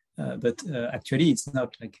 But actually, it's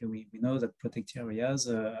not like we know that protected areas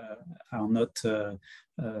are not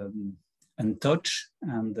untouched,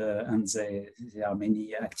 and there are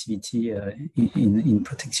many activity in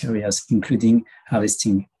protected areas, including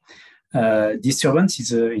harvesting. Disturbance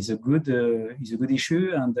is a good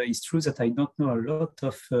issue, and it's true that I don't know a lot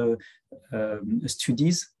of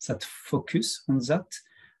studies that focus on that,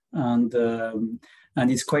 and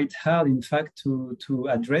it's quite hard, in fact, to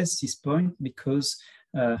address this point because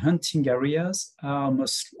hunting areas are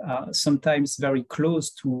sometimes very close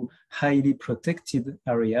to highly protected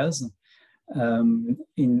areas,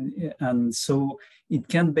 and so it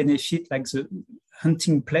can benefit, like the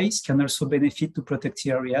hunting place can also benefit to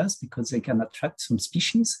protected areas because they can attract some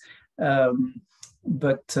species.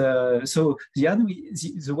 But so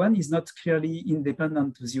the one is not clearly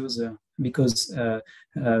independent to the other because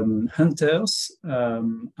hunters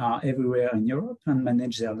are everywhere in Europe and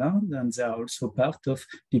manage their land, and they are also part of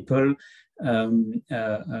people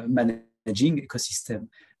managing ecosystem.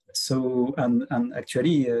 So and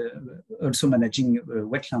actually also managing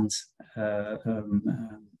wetlands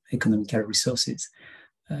economical resources.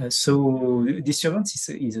 So disturbance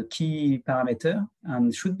is a key parameter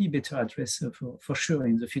and should be better addressed for sure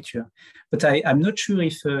in the future. But I'm not sure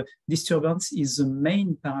if disturbance is the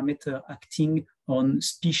main parameter acting on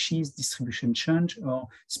species distribution change or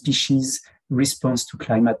species response to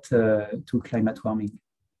climate warming.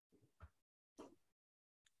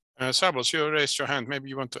 Sabos, you raised your hand. Maybe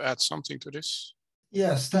you want to add something to this?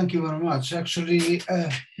 Yes, thank you very much. Actually,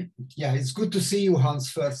 yeah, it's good to see you,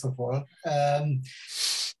 Hans, first of all.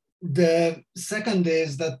 The second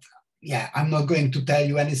is that, yeah, I'm not going to tell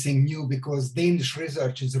you anything new because Danish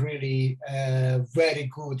research is really very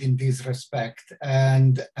good in this respect.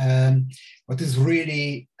 And what is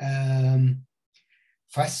really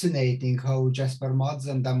fascinating how Jesper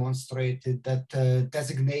Madsen demonstrated that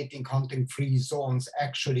designating hunting-free zones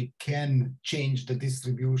actually can change the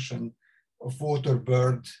distribution of water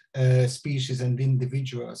bird species and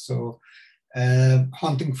individuals. So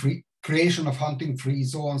creation of hunting-free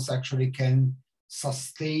zones actually can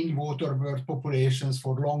sustain water bird populations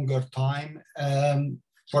for longer time.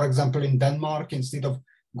 For example, in Denmark, instead of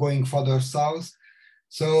going further south.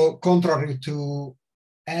 So contrary to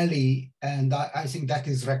Ellie, and I think that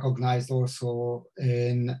is recognized also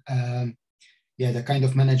in the kind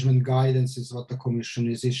of management guidance is what the Commission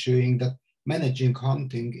is issuing, that managing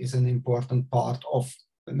hunting is an important part of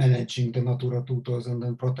managing the Natura 2000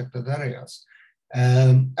 and protected areas.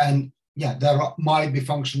 And yeah, there might be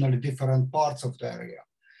functionally different parts of the area.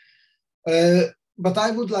 But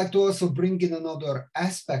I would like to also bring in another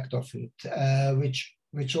aspect of it,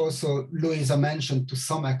 which also Louisa mentioned to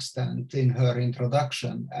some extent in her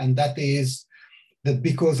introduction, and that is that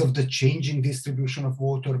because of the changing distribution of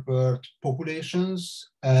water bird populations,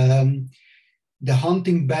 the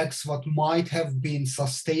hunting bags, what might have been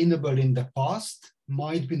sustainable in the past,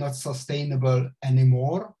 might be not sustainable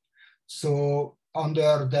anymore. So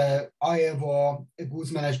under the Iowa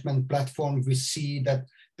goose management platform, we see that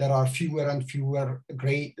there are fewer and fewer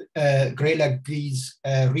gray-leg geese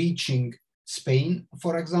reaching Spain,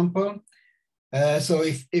 for example. So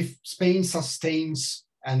if Spain sustains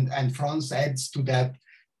and France adds to that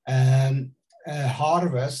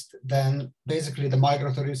harvest, then basically the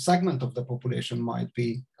migratory segment of the population might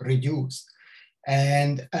be reduced.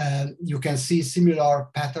 And you can see similar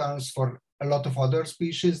patterns for a lot of other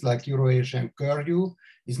species, like Eurasian curlew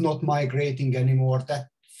is not migrating anymore that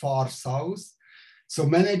far south. So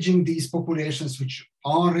managing these populations which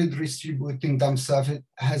are redistributing themselves, it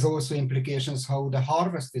has also implications how the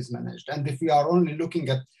harvest is managed. And if we are only looking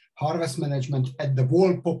at harvest management at the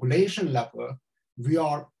whole population level,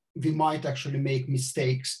 we might actually make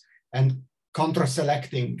mistakes and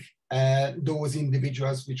contra-selecting those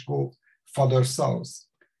individuals which go further south,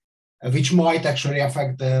 which might actually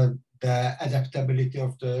affect the adaptability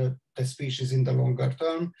of the species in the longer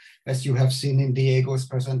term, as you have seen in Diego's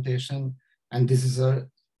presentation. And this is a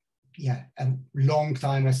long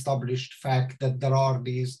time established fact that there are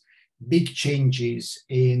these big changes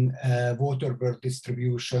in waterbird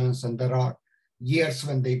distributions, and there are years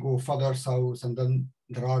when they go further south, and then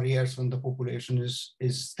there are years when the population is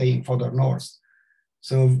staying further north.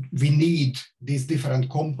 So we need these different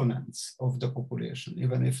components of the population,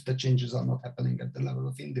 even if the changes are not happening at the level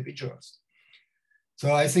of individuals.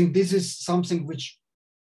 So I think this is something which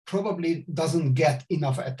probably doesn't get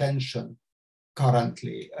enough attention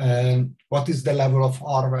currently. What is the level of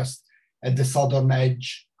harvest at the southern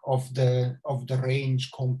edge of the range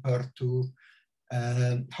compared to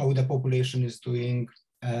how the population is doing?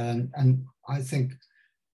 And I think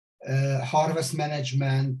harvest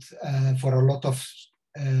management for a lot of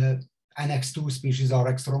Annex 2 species are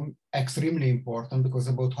extremely important, because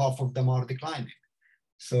about half of them are declining.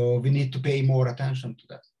 So we need to pay more attention to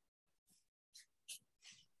that.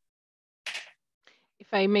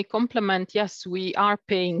 If I may complement, yes, we are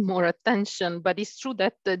paying more attention, but it's true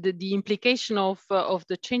that the implication of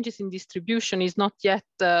the changes in distribution is not yet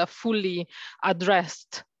fully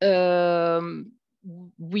addressed.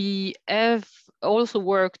 We have also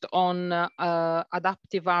worked on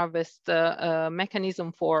adaptive harvest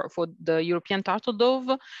mechanism for the European turtle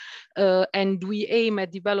dove, and we aim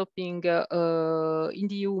at developing in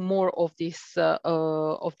the EU more of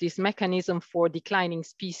this mechanism for declining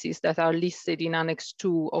species that are listed in Annex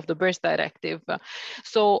 2 of the Birds Directive.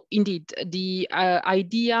 So indeed, the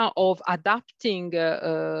idea of adapting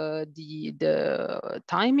the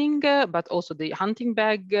timing, but also the hunting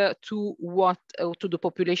bag to the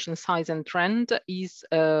population size and trend is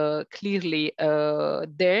clearly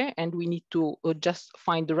there, and we need to just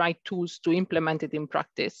find the right tools to implement it in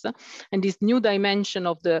practice. And this new dimension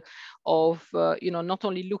of not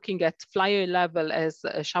only looking at flyer level, as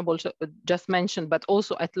Szabol just mentioned, but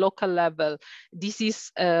also at local level, this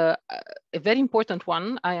is a very important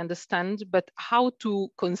one, I understand, but how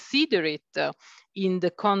to consider it in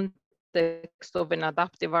the context of an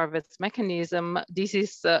adaptive harvest mechanism, this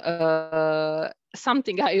is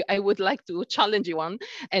something I would like to challenge you on,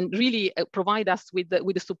 and really provide us with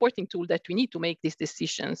the supporting tool that we need to make these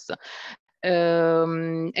decisions.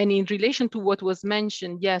 And in relation to what was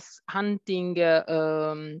mentioned, yes, hunting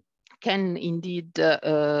can indeed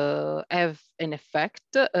have an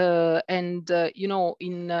effect, and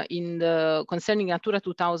in concerning Natura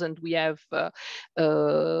 2000, we have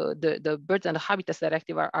the Birds and the Habitats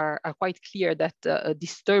Directive are quite clear that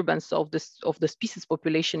disturbance of the species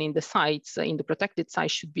population in the sites, in the protected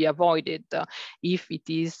sites, should be avoided if it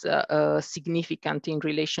is significant in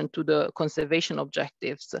relation to the conservation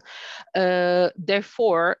objectives.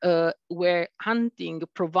 Therefore, where hunting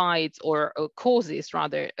provides or causes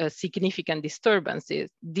rather significant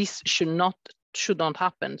disturbances, this should not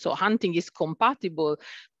happen. So hunting is compatible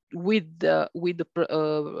with the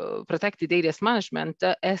protected areas management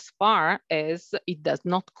as far as it does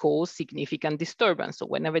not cause significant disturbance. So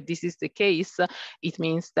whenever this is the case, it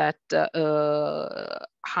means that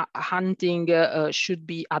hunting should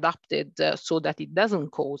be adapted so that it doesn't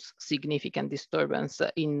cause significant disturbance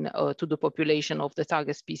to the population of the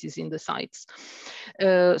target species in the sites.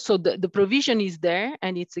 So the provision is there,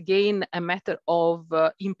 and it's again a matter of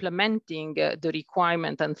implementing the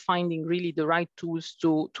requirement and finding really the right tools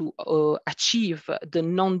to achieve the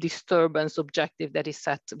non-disturbance objective that is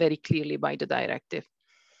set very clearly by the directive.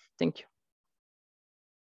 Thank you.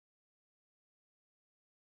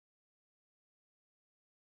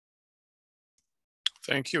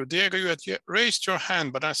 Thank you. Diego, you had raised your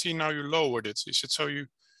hand, but I see now you lowered it. Is it so you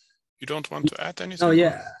don't want to add anything? Oh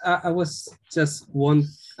yeah, I just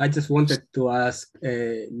wanted to ask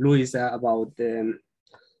Luisa about the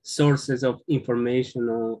sources of information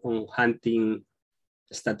on hunting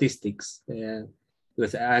statistics,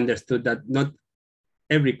 because I understood that not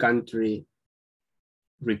every country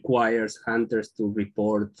requires hunters to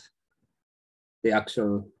report the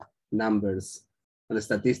actual numbers on the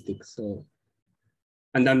statistics. So,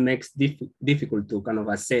 and that makes difficult to kind of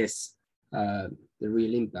assess the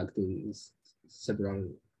real impact in several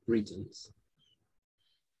regions.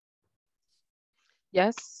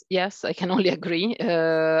 Yes, I can only agree.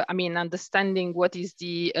 I mean, understanding what is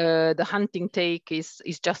the hunting take is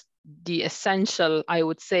just the essential, I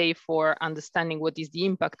would say, for understanding what is the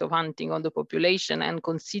impact of hunting on the population, and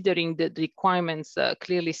considering the requirements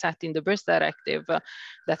clearly set in the Birds Directive,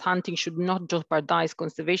 that hunting should not jeopardize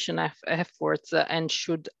conservation efforts and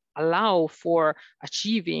should allow for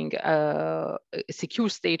achieving a secure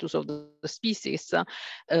status of the species,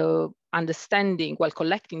 understanding while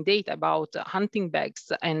collecting data about hunting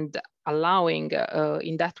bags and allowing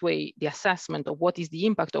in that way the assessment of what is the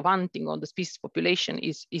impact of hunting on the species population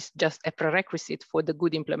is just a prerequisite for the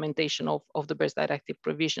good implementation of the Birds Directive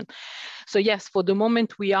provision. So yes, for the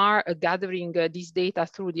moment we are gathering these data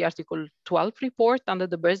through the Article 12 report under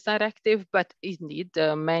the Birds Directive, but indeed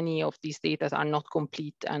many of these data are not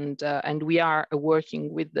complete, and we are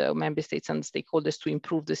working with the member states and stakeholders to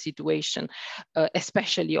improve the situation,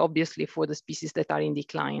 especially obviously for the species that are in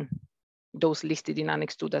decline, those listed in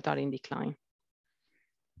Annex 2 that are in decline.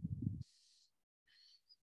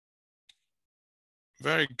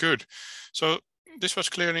 Very good. So this was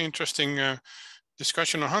clearly interesting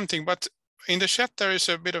discussion on hunting, but in the chat there is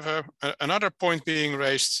a bit of another point being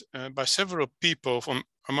raised by several people, from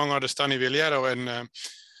among others Dani Villero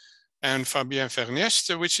and Fabien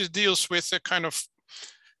Verniest, which deals with a kind of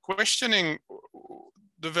questioning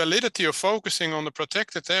the validity of focusing on the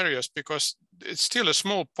protected areas, because it's still a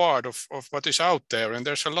small part of what is out there, and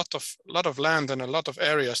there's a lot of land and a lot of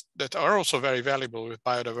areas that are also very valuable with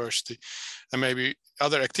biodiversity, and maybe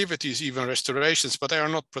other activities, even restorations, but they are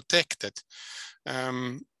not protected.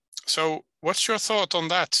 So what's your thought on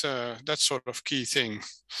that that sort of key thing?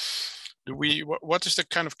 What is the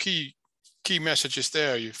kind of key messages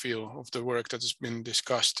there you feel of the work that has been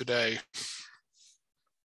discussed today?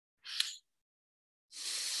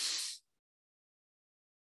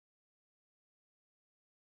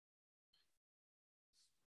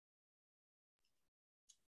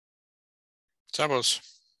 Savos.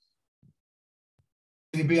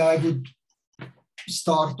 Maybe I would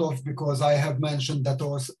start off, because I have mentioned that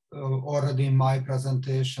also already in my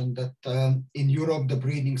presentation, that in Europe the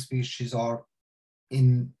breeding species are,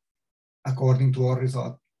 according to our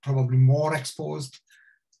result, probably more exposed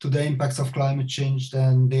to the impacts of climate change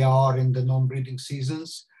than they are in the non-breeding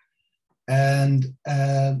seasons. And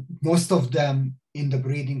most of them in the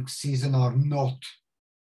breeding season are not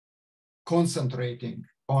concentrating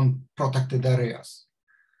on protected areas.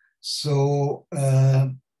 So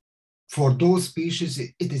for those species,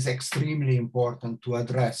 it is extremely important to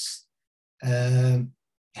address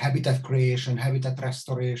habitat creation, habitat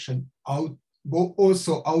restoration,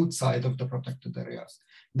 also outside of the protected areas,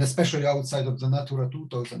 and especially outside of the Natura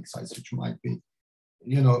 2000 sites, which might be,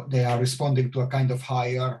 they are responding to a kind of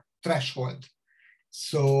higher threshold.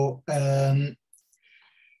 So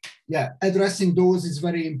yeah, addressing those is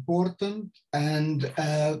very important. And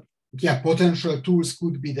potential tools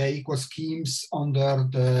could be the eco schemes under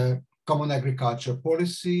the Common Agriculture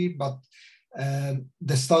Policy, but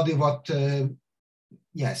the study what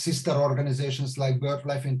sister organizations like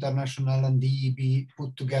BirdLife International and DEB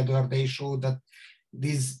put together, they show that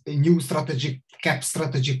these new CAP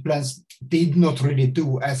strategic plans did not really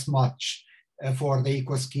do as much for the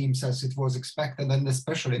eco schemes as it was expected, and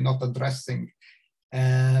especially not addressing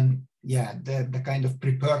the kind of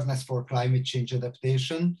preparedness for climate change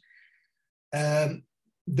adaptation.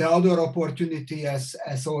 The other opportunity, as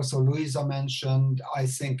also Luisa mentioned, I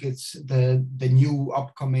think it's the new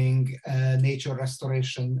upcoming nature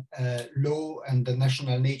restoration law and the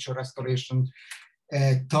national nature restoration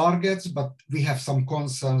targets, but we have some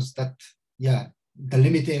concerns that, the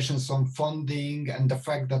limitations on funding and the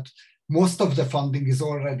fact that most of the funding is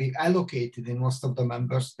already allocated in most of the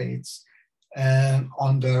member states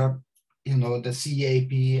under, the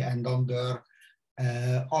CAP and under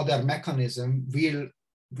other mechanism will,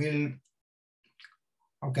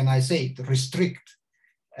 how can I say it, restrict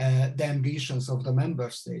the ambitions of the member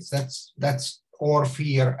states. That's our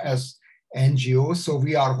fear as NGOs. So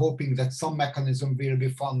we are hoping that some mechanism will be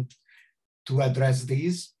found to address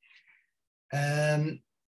these. And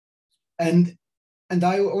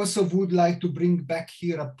I also would like to bring back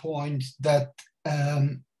here a point that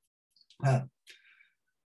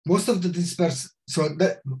most of the dispersed,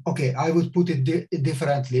 I would put it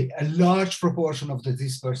differently. A large proportion of the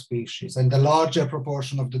dispersed species, and the larger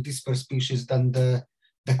proportion of the dispersed species than the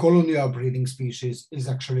colonial breeding species, is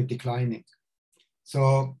actually declining.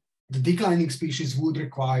 So the declining species would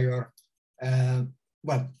require,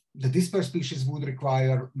 the dispersed species would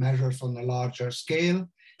require measures on a larger scale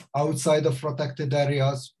outside of protected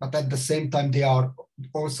areas, but at the same time, they are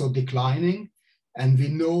also declining. And we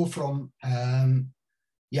know from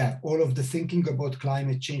yeah, all of the thinking about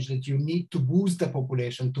climate change, that you need to boost the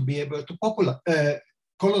population to be able to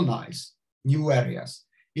colonize new areas.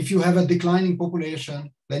 If you have a declining population,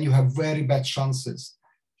 then you have very bad chances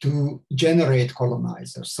to generate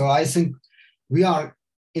colonizers. So I think we are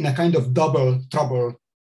in a kind of double trouble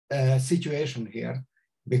situation here,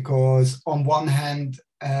 because on one hand,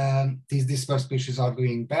 these dispersed species are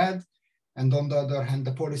doing bad, and on the other hand,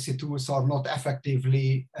 the policy tools are not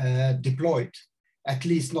effectively deployed, at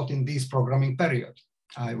least not in this programming period,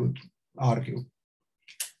 I would argue.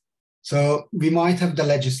 So we might have the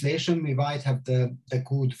legislation, we might have the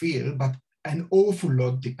goodwill, but an awful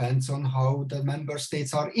lot depends on how the member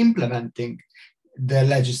states are implementing the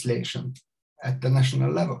legislation at the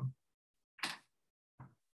national level.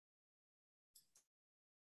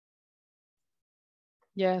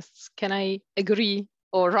 Yes, can I agree,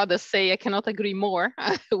 or rather say I cannot agree more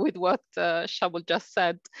with what Szabolcs just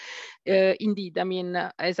said. Indeed, I mean,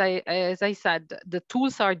 as I said, the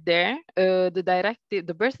tools are there. The directive,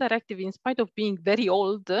 the Birds Directive, in spite of being very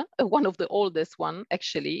old, one of the oldest one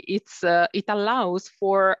actually, it allows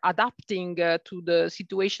for adapting to the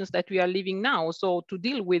situations that we are living now. So to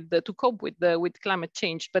deal with, to cope with climate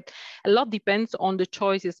change, but a lot depends on the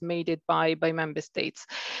choices made by member states.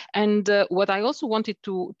 And what I also wanted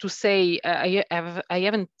to say, I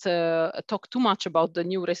haven't talked too much about the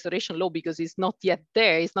new restoration law because it's not yet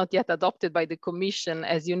there. It's not yet adopted by the Commission.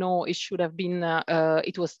 As you know, it should have been,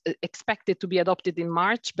 it was expected to be adopted in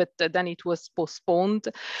March, but then it was postponed.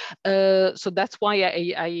 So that's why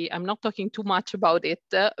I'm not talking too much about it,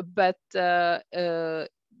 but the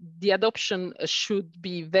adoption should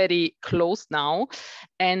be very close now.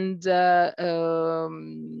 And it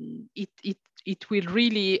will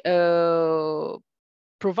really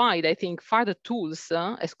provide, I think, further tools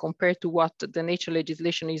as compared to what the nature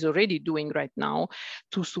legislation is already doing right now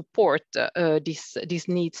to support these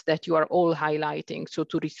needs that you are all highlighting. So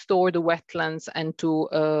to restore the wetlands and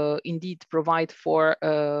to indeed provide for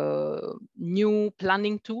new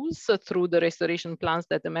planning tools through the restoration plans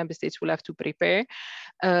that the member states will have to prepare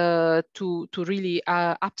to really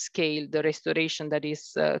upscale the restoration that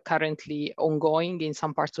is currently ongoing in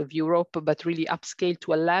some parts of Europe, but really upscale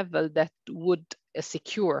to a level that would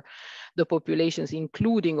secure the populations,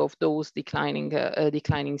 including of those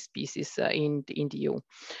declining species in the EU.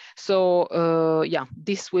 So yeah,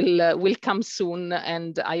 this will come soon,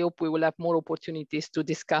 and I hope we will have more opportunities to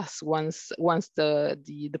discuss once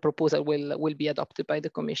the proposal will be adopted by the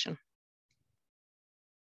Commission.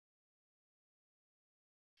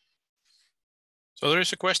 So there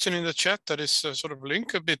is a question in the chat that is sort of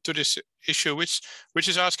linked a bit to this issue, which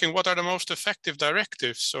is asking what are the most effective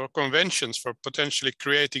directives or conventions for potentially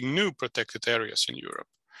creating new protected areas in Europe?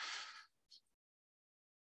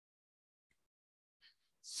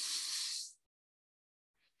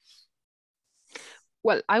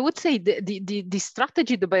 Well, I would say the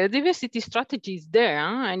strategy, the biodiversity strategy is there,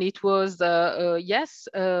 and it was, yes,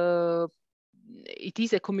 it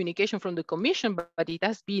is a communication from the Commission, but it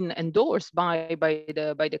has been endorsed by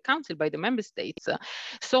the Council, by the member states.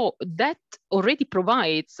 So that already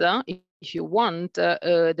provides, if you want,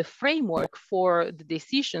 the framework for the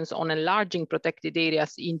decisions on enlarging protected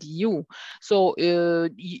areas in the EU. So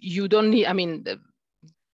you don't need, I mean,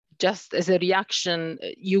 just as a reaction,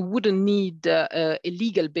 you wouldn't need a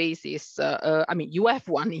legal basis. I mean, you have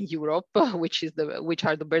one in Europe, which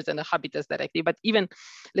are the Birds and the Habitats Directive. But even,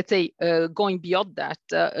 let's say, going beyond that,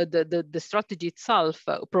 the strategy itself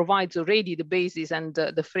provides already the basis and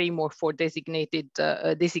the framework for designating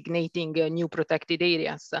new protected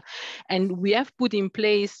areas. And we have put in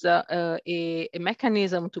place a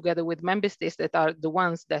mechanism together with member states that are the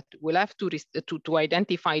ones that will have to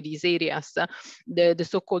identify these areas, the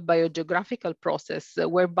so-called biogeographical process,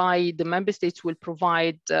 whereby the member states will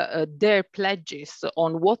provide their pledges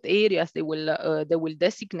on what areas they will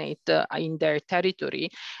designate in their territory,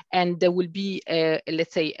 and there will be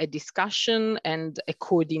let's say a discussion and a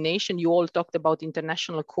coordination. You all talked about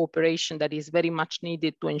international cooperation that is very much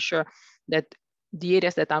needed to ensure that the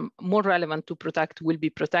areas that are more relevant to protect will be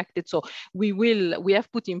protected. So we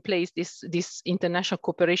have put in place this international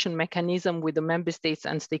cooperation mechanism with the member states,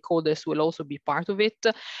 and stakeholders will also be part of it,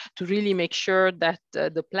 to really make sure that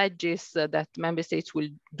the pledges that member states will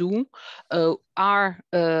do are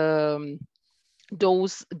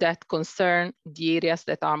those that concern the areas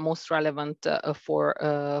that are most relevant for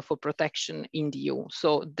protection in the EU.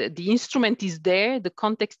 So the instrument is there, the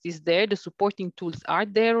context is there, the supporting tools are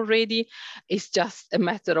there already. It's just a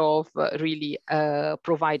matter of really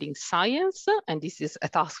providing science, and this is a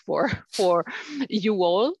task for you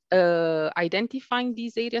all, identifying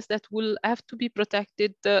these areas that will have to be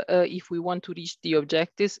protected if we want to reach the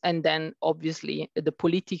objectives, and then obviously the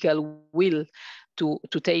political will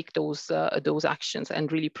to take those actions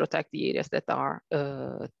and really protect the areas that are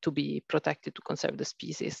to be protected to conserve the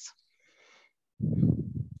species.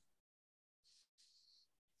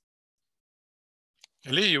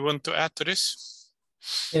 Eli, you want to add to this?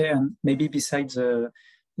 Yeah, and maybe besides the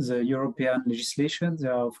European legislation,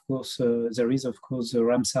 there is of course the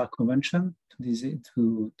Ramsar Convention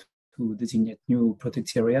to designate new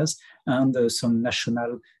protected areas, and some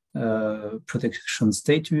national protection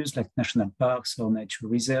status like national parks or nature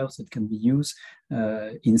reserves that can be used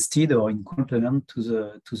instead or in complement to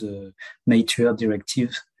the nature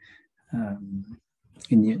directive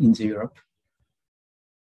in the Europe.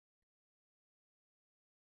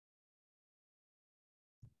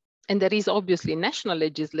 And there is obviously national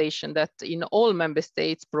legislation that in all member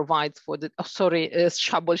states provides for the,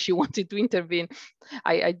 Shabol, she wanted to intervene.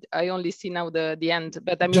 I only see now the end,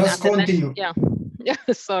 but I mean- Just continue. Yeah,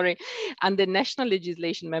 sorry. And the national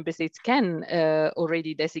legislation member states can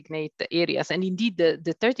already designate the areas. And indeed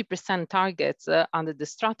the 30% targets under the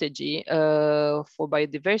strategy for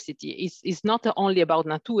biodiversity is not only about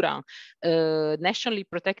Natura. Nationally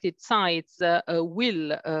protected sites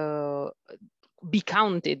will be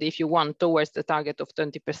counted, if you want, towards the target of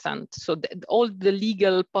 20%. So all the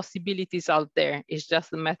legal possibilities out there, is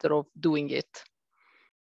just a matter of doing it.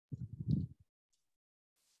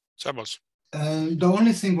 Szabolcs. The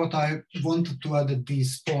only thing what I wanted to add at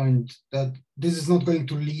this point, that this is not going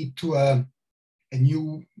to lead to a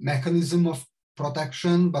new mechanism of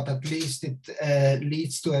protection, but at least it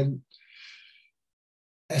leads to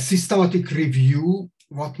a systematic review,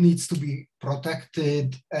 what needs to be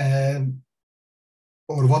protected,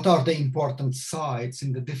 or what are the important sites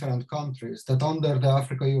in the different countries, that under the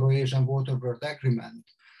Africa-Eurasian Waterbird Agreement,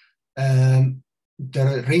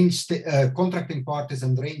 the contracting parties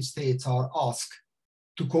and range states are asked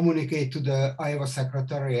to communicate to the Iowa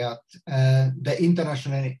Secretariat the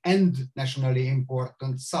internationally and nationally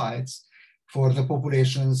important sites for the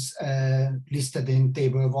populations listed in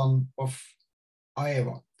Table 1 of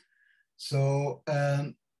Iowa. So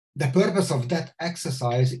the purpose of that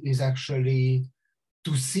exercise is actually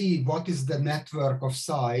to see what is the network of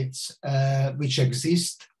sites which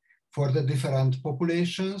exist for the different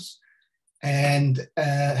populations, and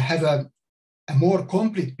have a more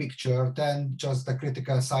complete picture than just the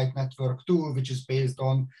critical site network tool, which is based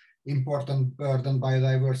on important bird and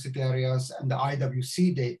biodiversity areas and the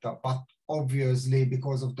IWC data. But obviously,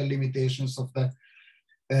 because of the limitations of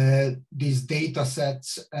these data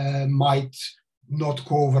sets, might not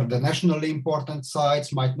cover the nationally important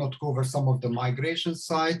sites, might not cover some of the migration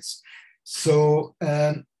sites. So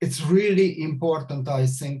it's really important, I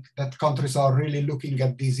think, that countries are really looking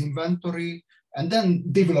at this inventory and then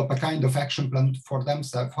develop a kind of action plan for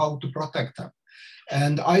themselves, how to protect them.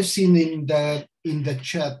 And I've seen in the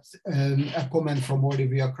chat a comment from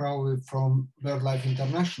Olivia Crowe from BirdLife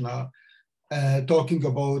International talking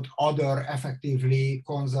about other effectively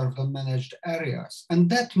conserved and managed areas. And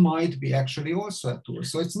that might be actually also a tool.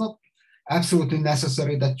 So it's not absolutely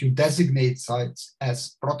necessary that you designate sites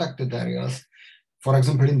as protected areas. For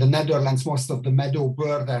example, in the Netherlands, most of the meadow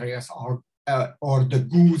bird areas are, or the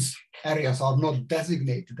goose areas are not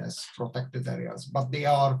designated as protected areas, but they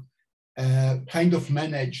are kind of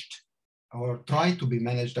managed or try to be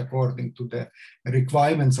managed according to the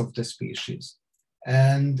requirements of the species.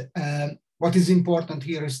 And what is important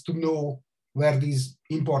here is to know where these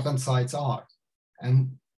important sites are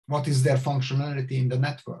and what is their functionality in the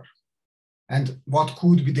network, and what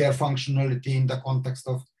could be their functionality in the context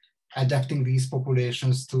of adapting these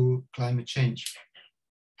populations to climate change.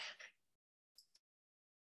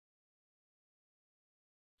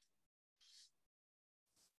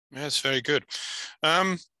 That's very good.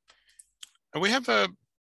 We have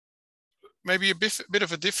maybe a bit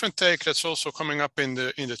of a different take that's also coming up in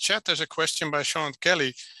the chat. There's a question by Sean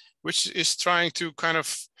Kelly, which is trying to kind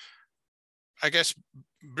of, I guess,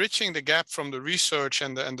 bridging the gap from the research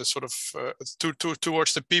and the sort of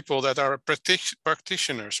towards the people that are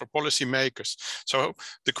practitioners or policy makers. So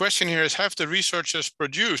the question here is, have the researchers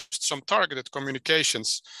produced some targeted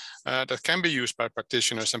communications that can be used by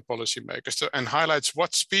practitioners and policy makers and highlights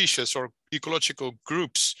what species or ecological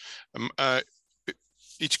groups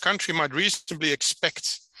each country might reasonably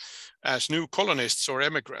expect as new colonists or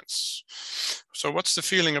immigrants. So what's the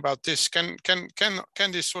feeling about this? Can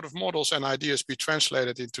these sort of models and ideas be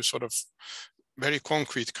translated into sort of very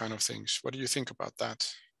concrete kind of things? What do you think about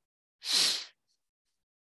that?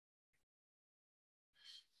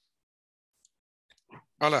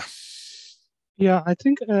 Ala. Yeah, I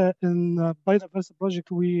think in Biodiversa project,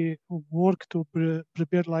 we work to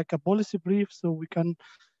prepare like a policy brief so we can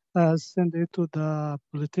send it to the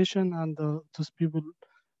politician and those people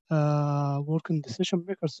working decision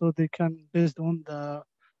makers, so they can, based on the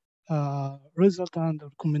result and the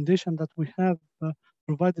recommendation that we have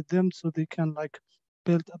provided them, so they can like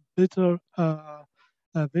build a better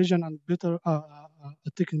vision and better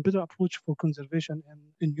taking better approach for conservation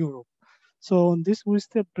in Europe. So on this, we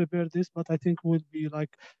still prepare this, but I think will be like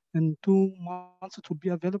in 2 months it will be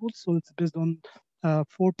available. So it's based on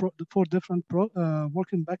four different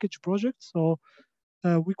working package projects. So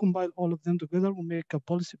we combine all of them together. We make a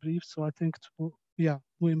policy brief. So I think, yeah,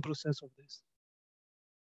 we're in process of this.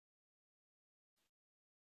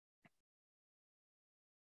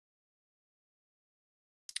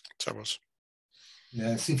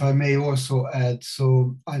 Yes, if I may also add,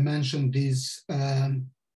 so I mentioned this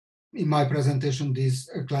in my presentation, this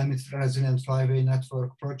Climate Resilient Flyway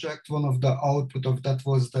network project. One of the output of that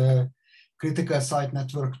was the critical site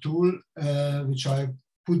network tool, which I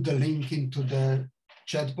put the link into the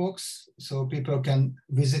chat box so people can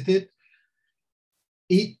visit it.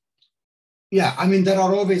 Yeah, I mean, there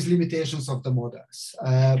are always limitations of the models,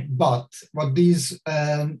 but what these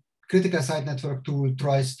critical site network tool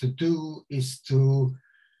tries to do is to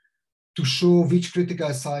show which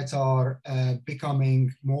critical sites are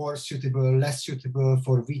becoming more suitable, less suitable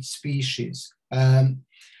for which species.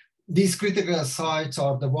 These critical sites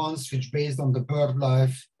are the ones which, based on the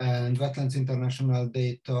BirdLife and Wetlands International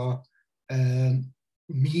data,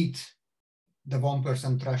 meet the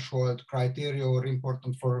 1% threshold criteria or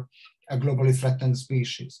important for a globally threatened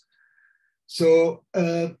species. So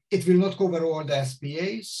it will not cover all the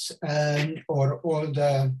SPAs or all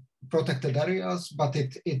the protected areas, but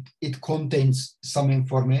it contains some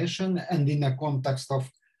information, and in a context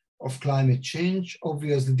of climate change,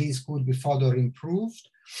 obviously these could be further improved.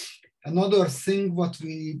 Another thing what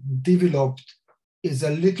we developed is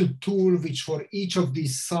a little tool which for each of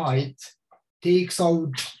these sites takes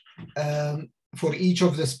out, for each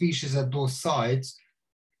of the species at those sites,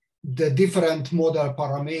 the different model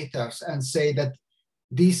parameters and say that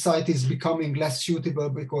this site is becoming less suitable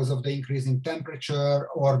because of the increasing temperature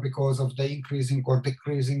or because of the increasing or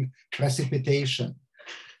decreasing precipitation.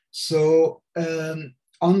 So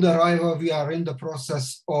under IVA, we are in the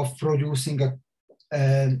process of producing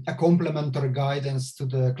a complementary guidance to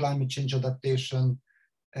the climate change adaptation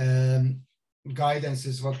guidance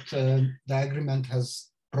is what the agreement has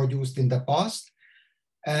produced in the past.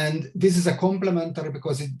 And this is a complementary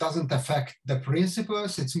because it doesn't affect the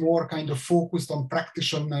principles. It's more kind of focused on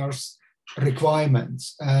practitioners'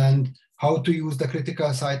 requirements and how to use the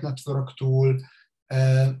critical site network tool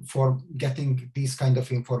for getting this kind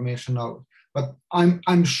of information out. But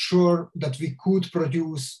I'm sure that we could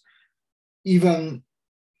produce even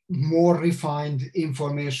more refined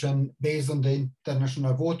information based on the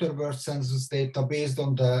International Waterbird Census data, based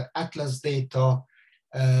on the Atlas data,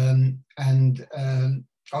 and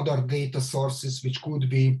other data sources which could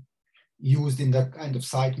be used in the kind of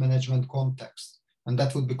site management context. And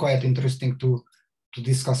that would be quite interesting to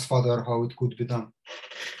discuss further how it could be done.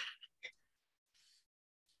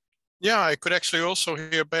 Yeah, I could actually also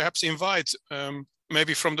here perhaps invite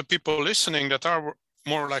maybe from the people listening that are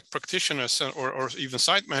more like practitioners or even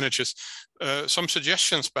site managers, some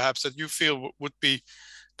suggestions perhaps that you feel would be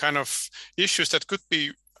kind of issues that could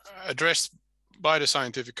be addressed by the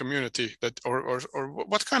scientific community, that or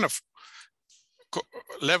what kind of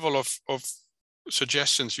level of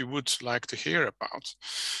suggestions you would like to hear about.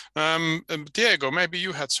 Diego, maybe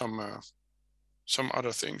you had some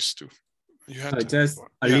other things too. You had just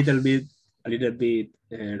a little bit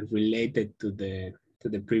related to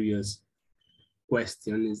the previous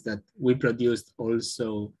question is that we produced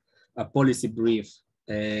also a policy brief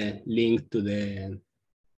linked to the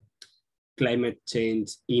climate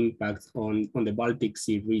change impacts on the Baltic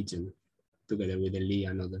Sea region, together with Lee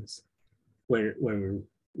and others, where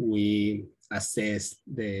we assess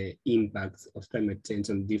the impacts of climate change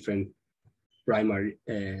on different primary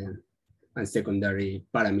and secondary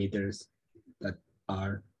parameters that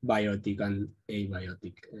are biotic and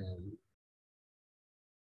abiotic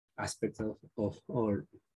aspects of or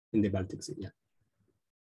in the Baltic Sea.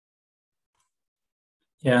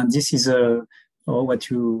 Yeah, and this is or what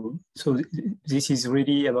you, so this is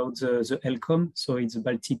really about the ELCOM. So it's the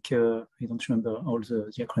Baltic, I don't remember all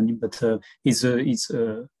the acronym, but it's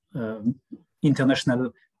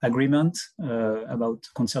international agreement about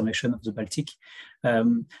conservation of the Baltic.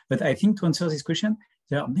 But I think to answer this question,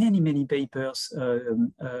 there are many papers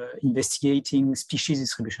investigating species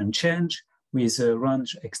distribution change with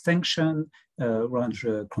range extension, range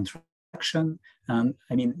contraction. And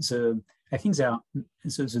I mean, I think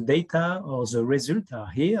the data or the results are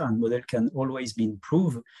here, and model can always be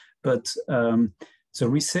improved, but the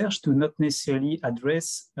research do not necessarily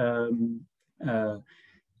address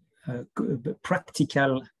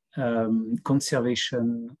practical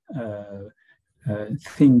conservation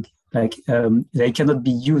thing, like they cannot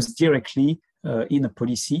be used directly in a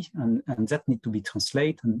policy, and that need to be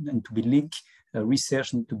translated and to be linked.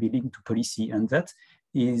 Research need to be linked to policy, and that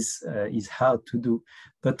is hard to do.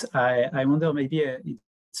 But I wonder, maybe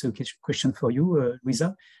it's a question for you,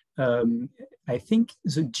 Luisa. I think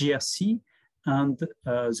the GRC and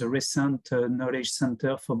the recent Knowledge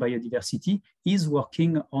Center for Biodiversity is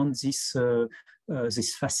working on this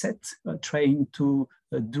this facet, trying to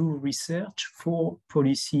do research for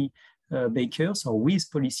policy makers or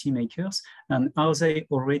with policy makers. And are they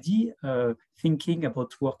already thinking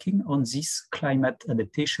about working on this climate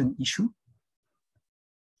adaptation issue?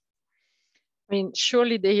 I mean,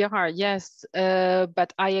 surely they are, yes,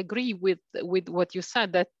 but I agree with what you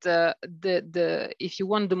said, that the if you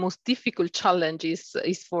want, the most difficult challenge is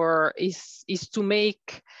to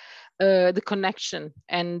make the connection.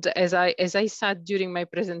 And as I said during my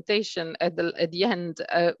presentation at the end,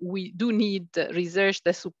 we do need research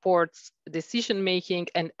that supports decision making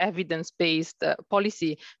and evidence-based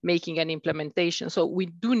policy making and implementation. So we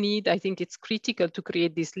do need, I think it's critical to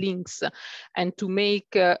create these links and to make,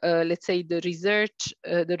 let's say, the research,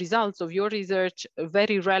 the results of your research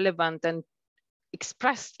very relevant and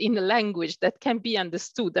expressed in a language that can be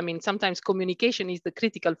understood. I mean, sometimes communication is the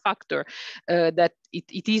critical factor, that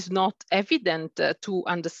it is not evident to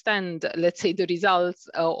understand, let's say, the results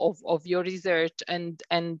of your research, and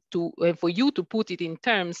for you to put it in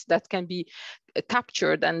terms that can be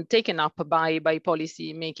captured and taken up by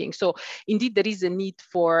policy making. So indeed, there is a need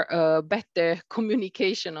for better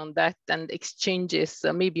communication on that, and exchanges,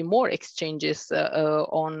 maybe more exchanges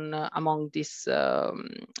among this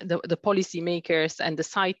the policy makers and the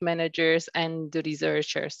site managers and the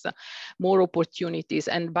researchers, more opportunities.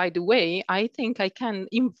 And by the way, I think I can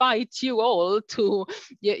invite you all to,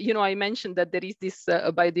 you know, I mentioned that there is this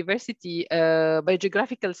biodiversity,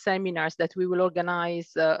 biogeographical seminars that we will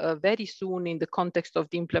organize very soon in the context of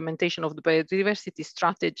the implementation of the biodiversity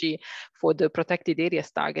strategy for the protected areas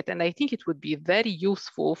target. And I think it would be very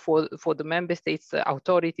useful for the member states,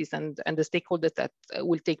 authorities and the stakeholders that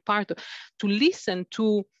will take part to listen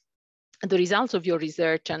to the results of your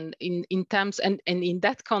research, and in terms, and in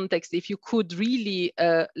that context, if you could really,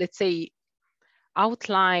 let's say,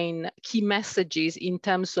 outline key messages in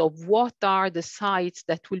terms of what are the sites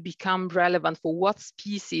that will become relevant for what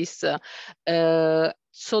species,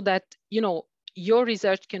 so that, you know, your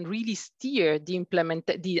research can really steer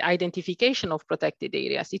the identification of protected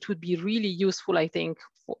areas. It would be really useful, I think,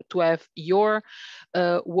 to have your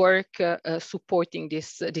work supporting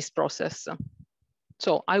this process.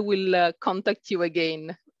 So I will contact you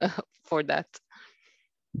again for that.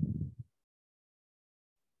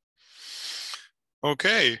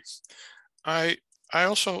 Okay, I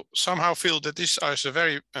also somehow feel that this is a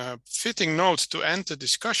very fitting note to end the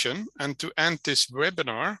discussion and to end this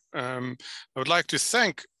webinar. I would like to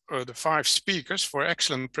thank the 5 speakers for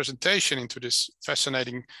excellent presentation into this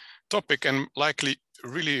fascinating topic and likely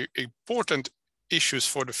really important issues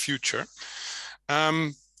for the future.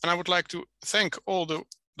 And I would like to thank all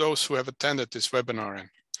those who have attended this webinar. And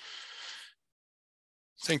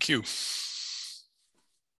thank you.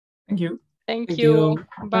 Thank you. Thank you.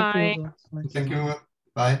 Bye. Thank you.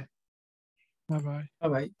 Bye. Bye-bye.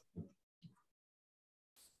 Bye-bye.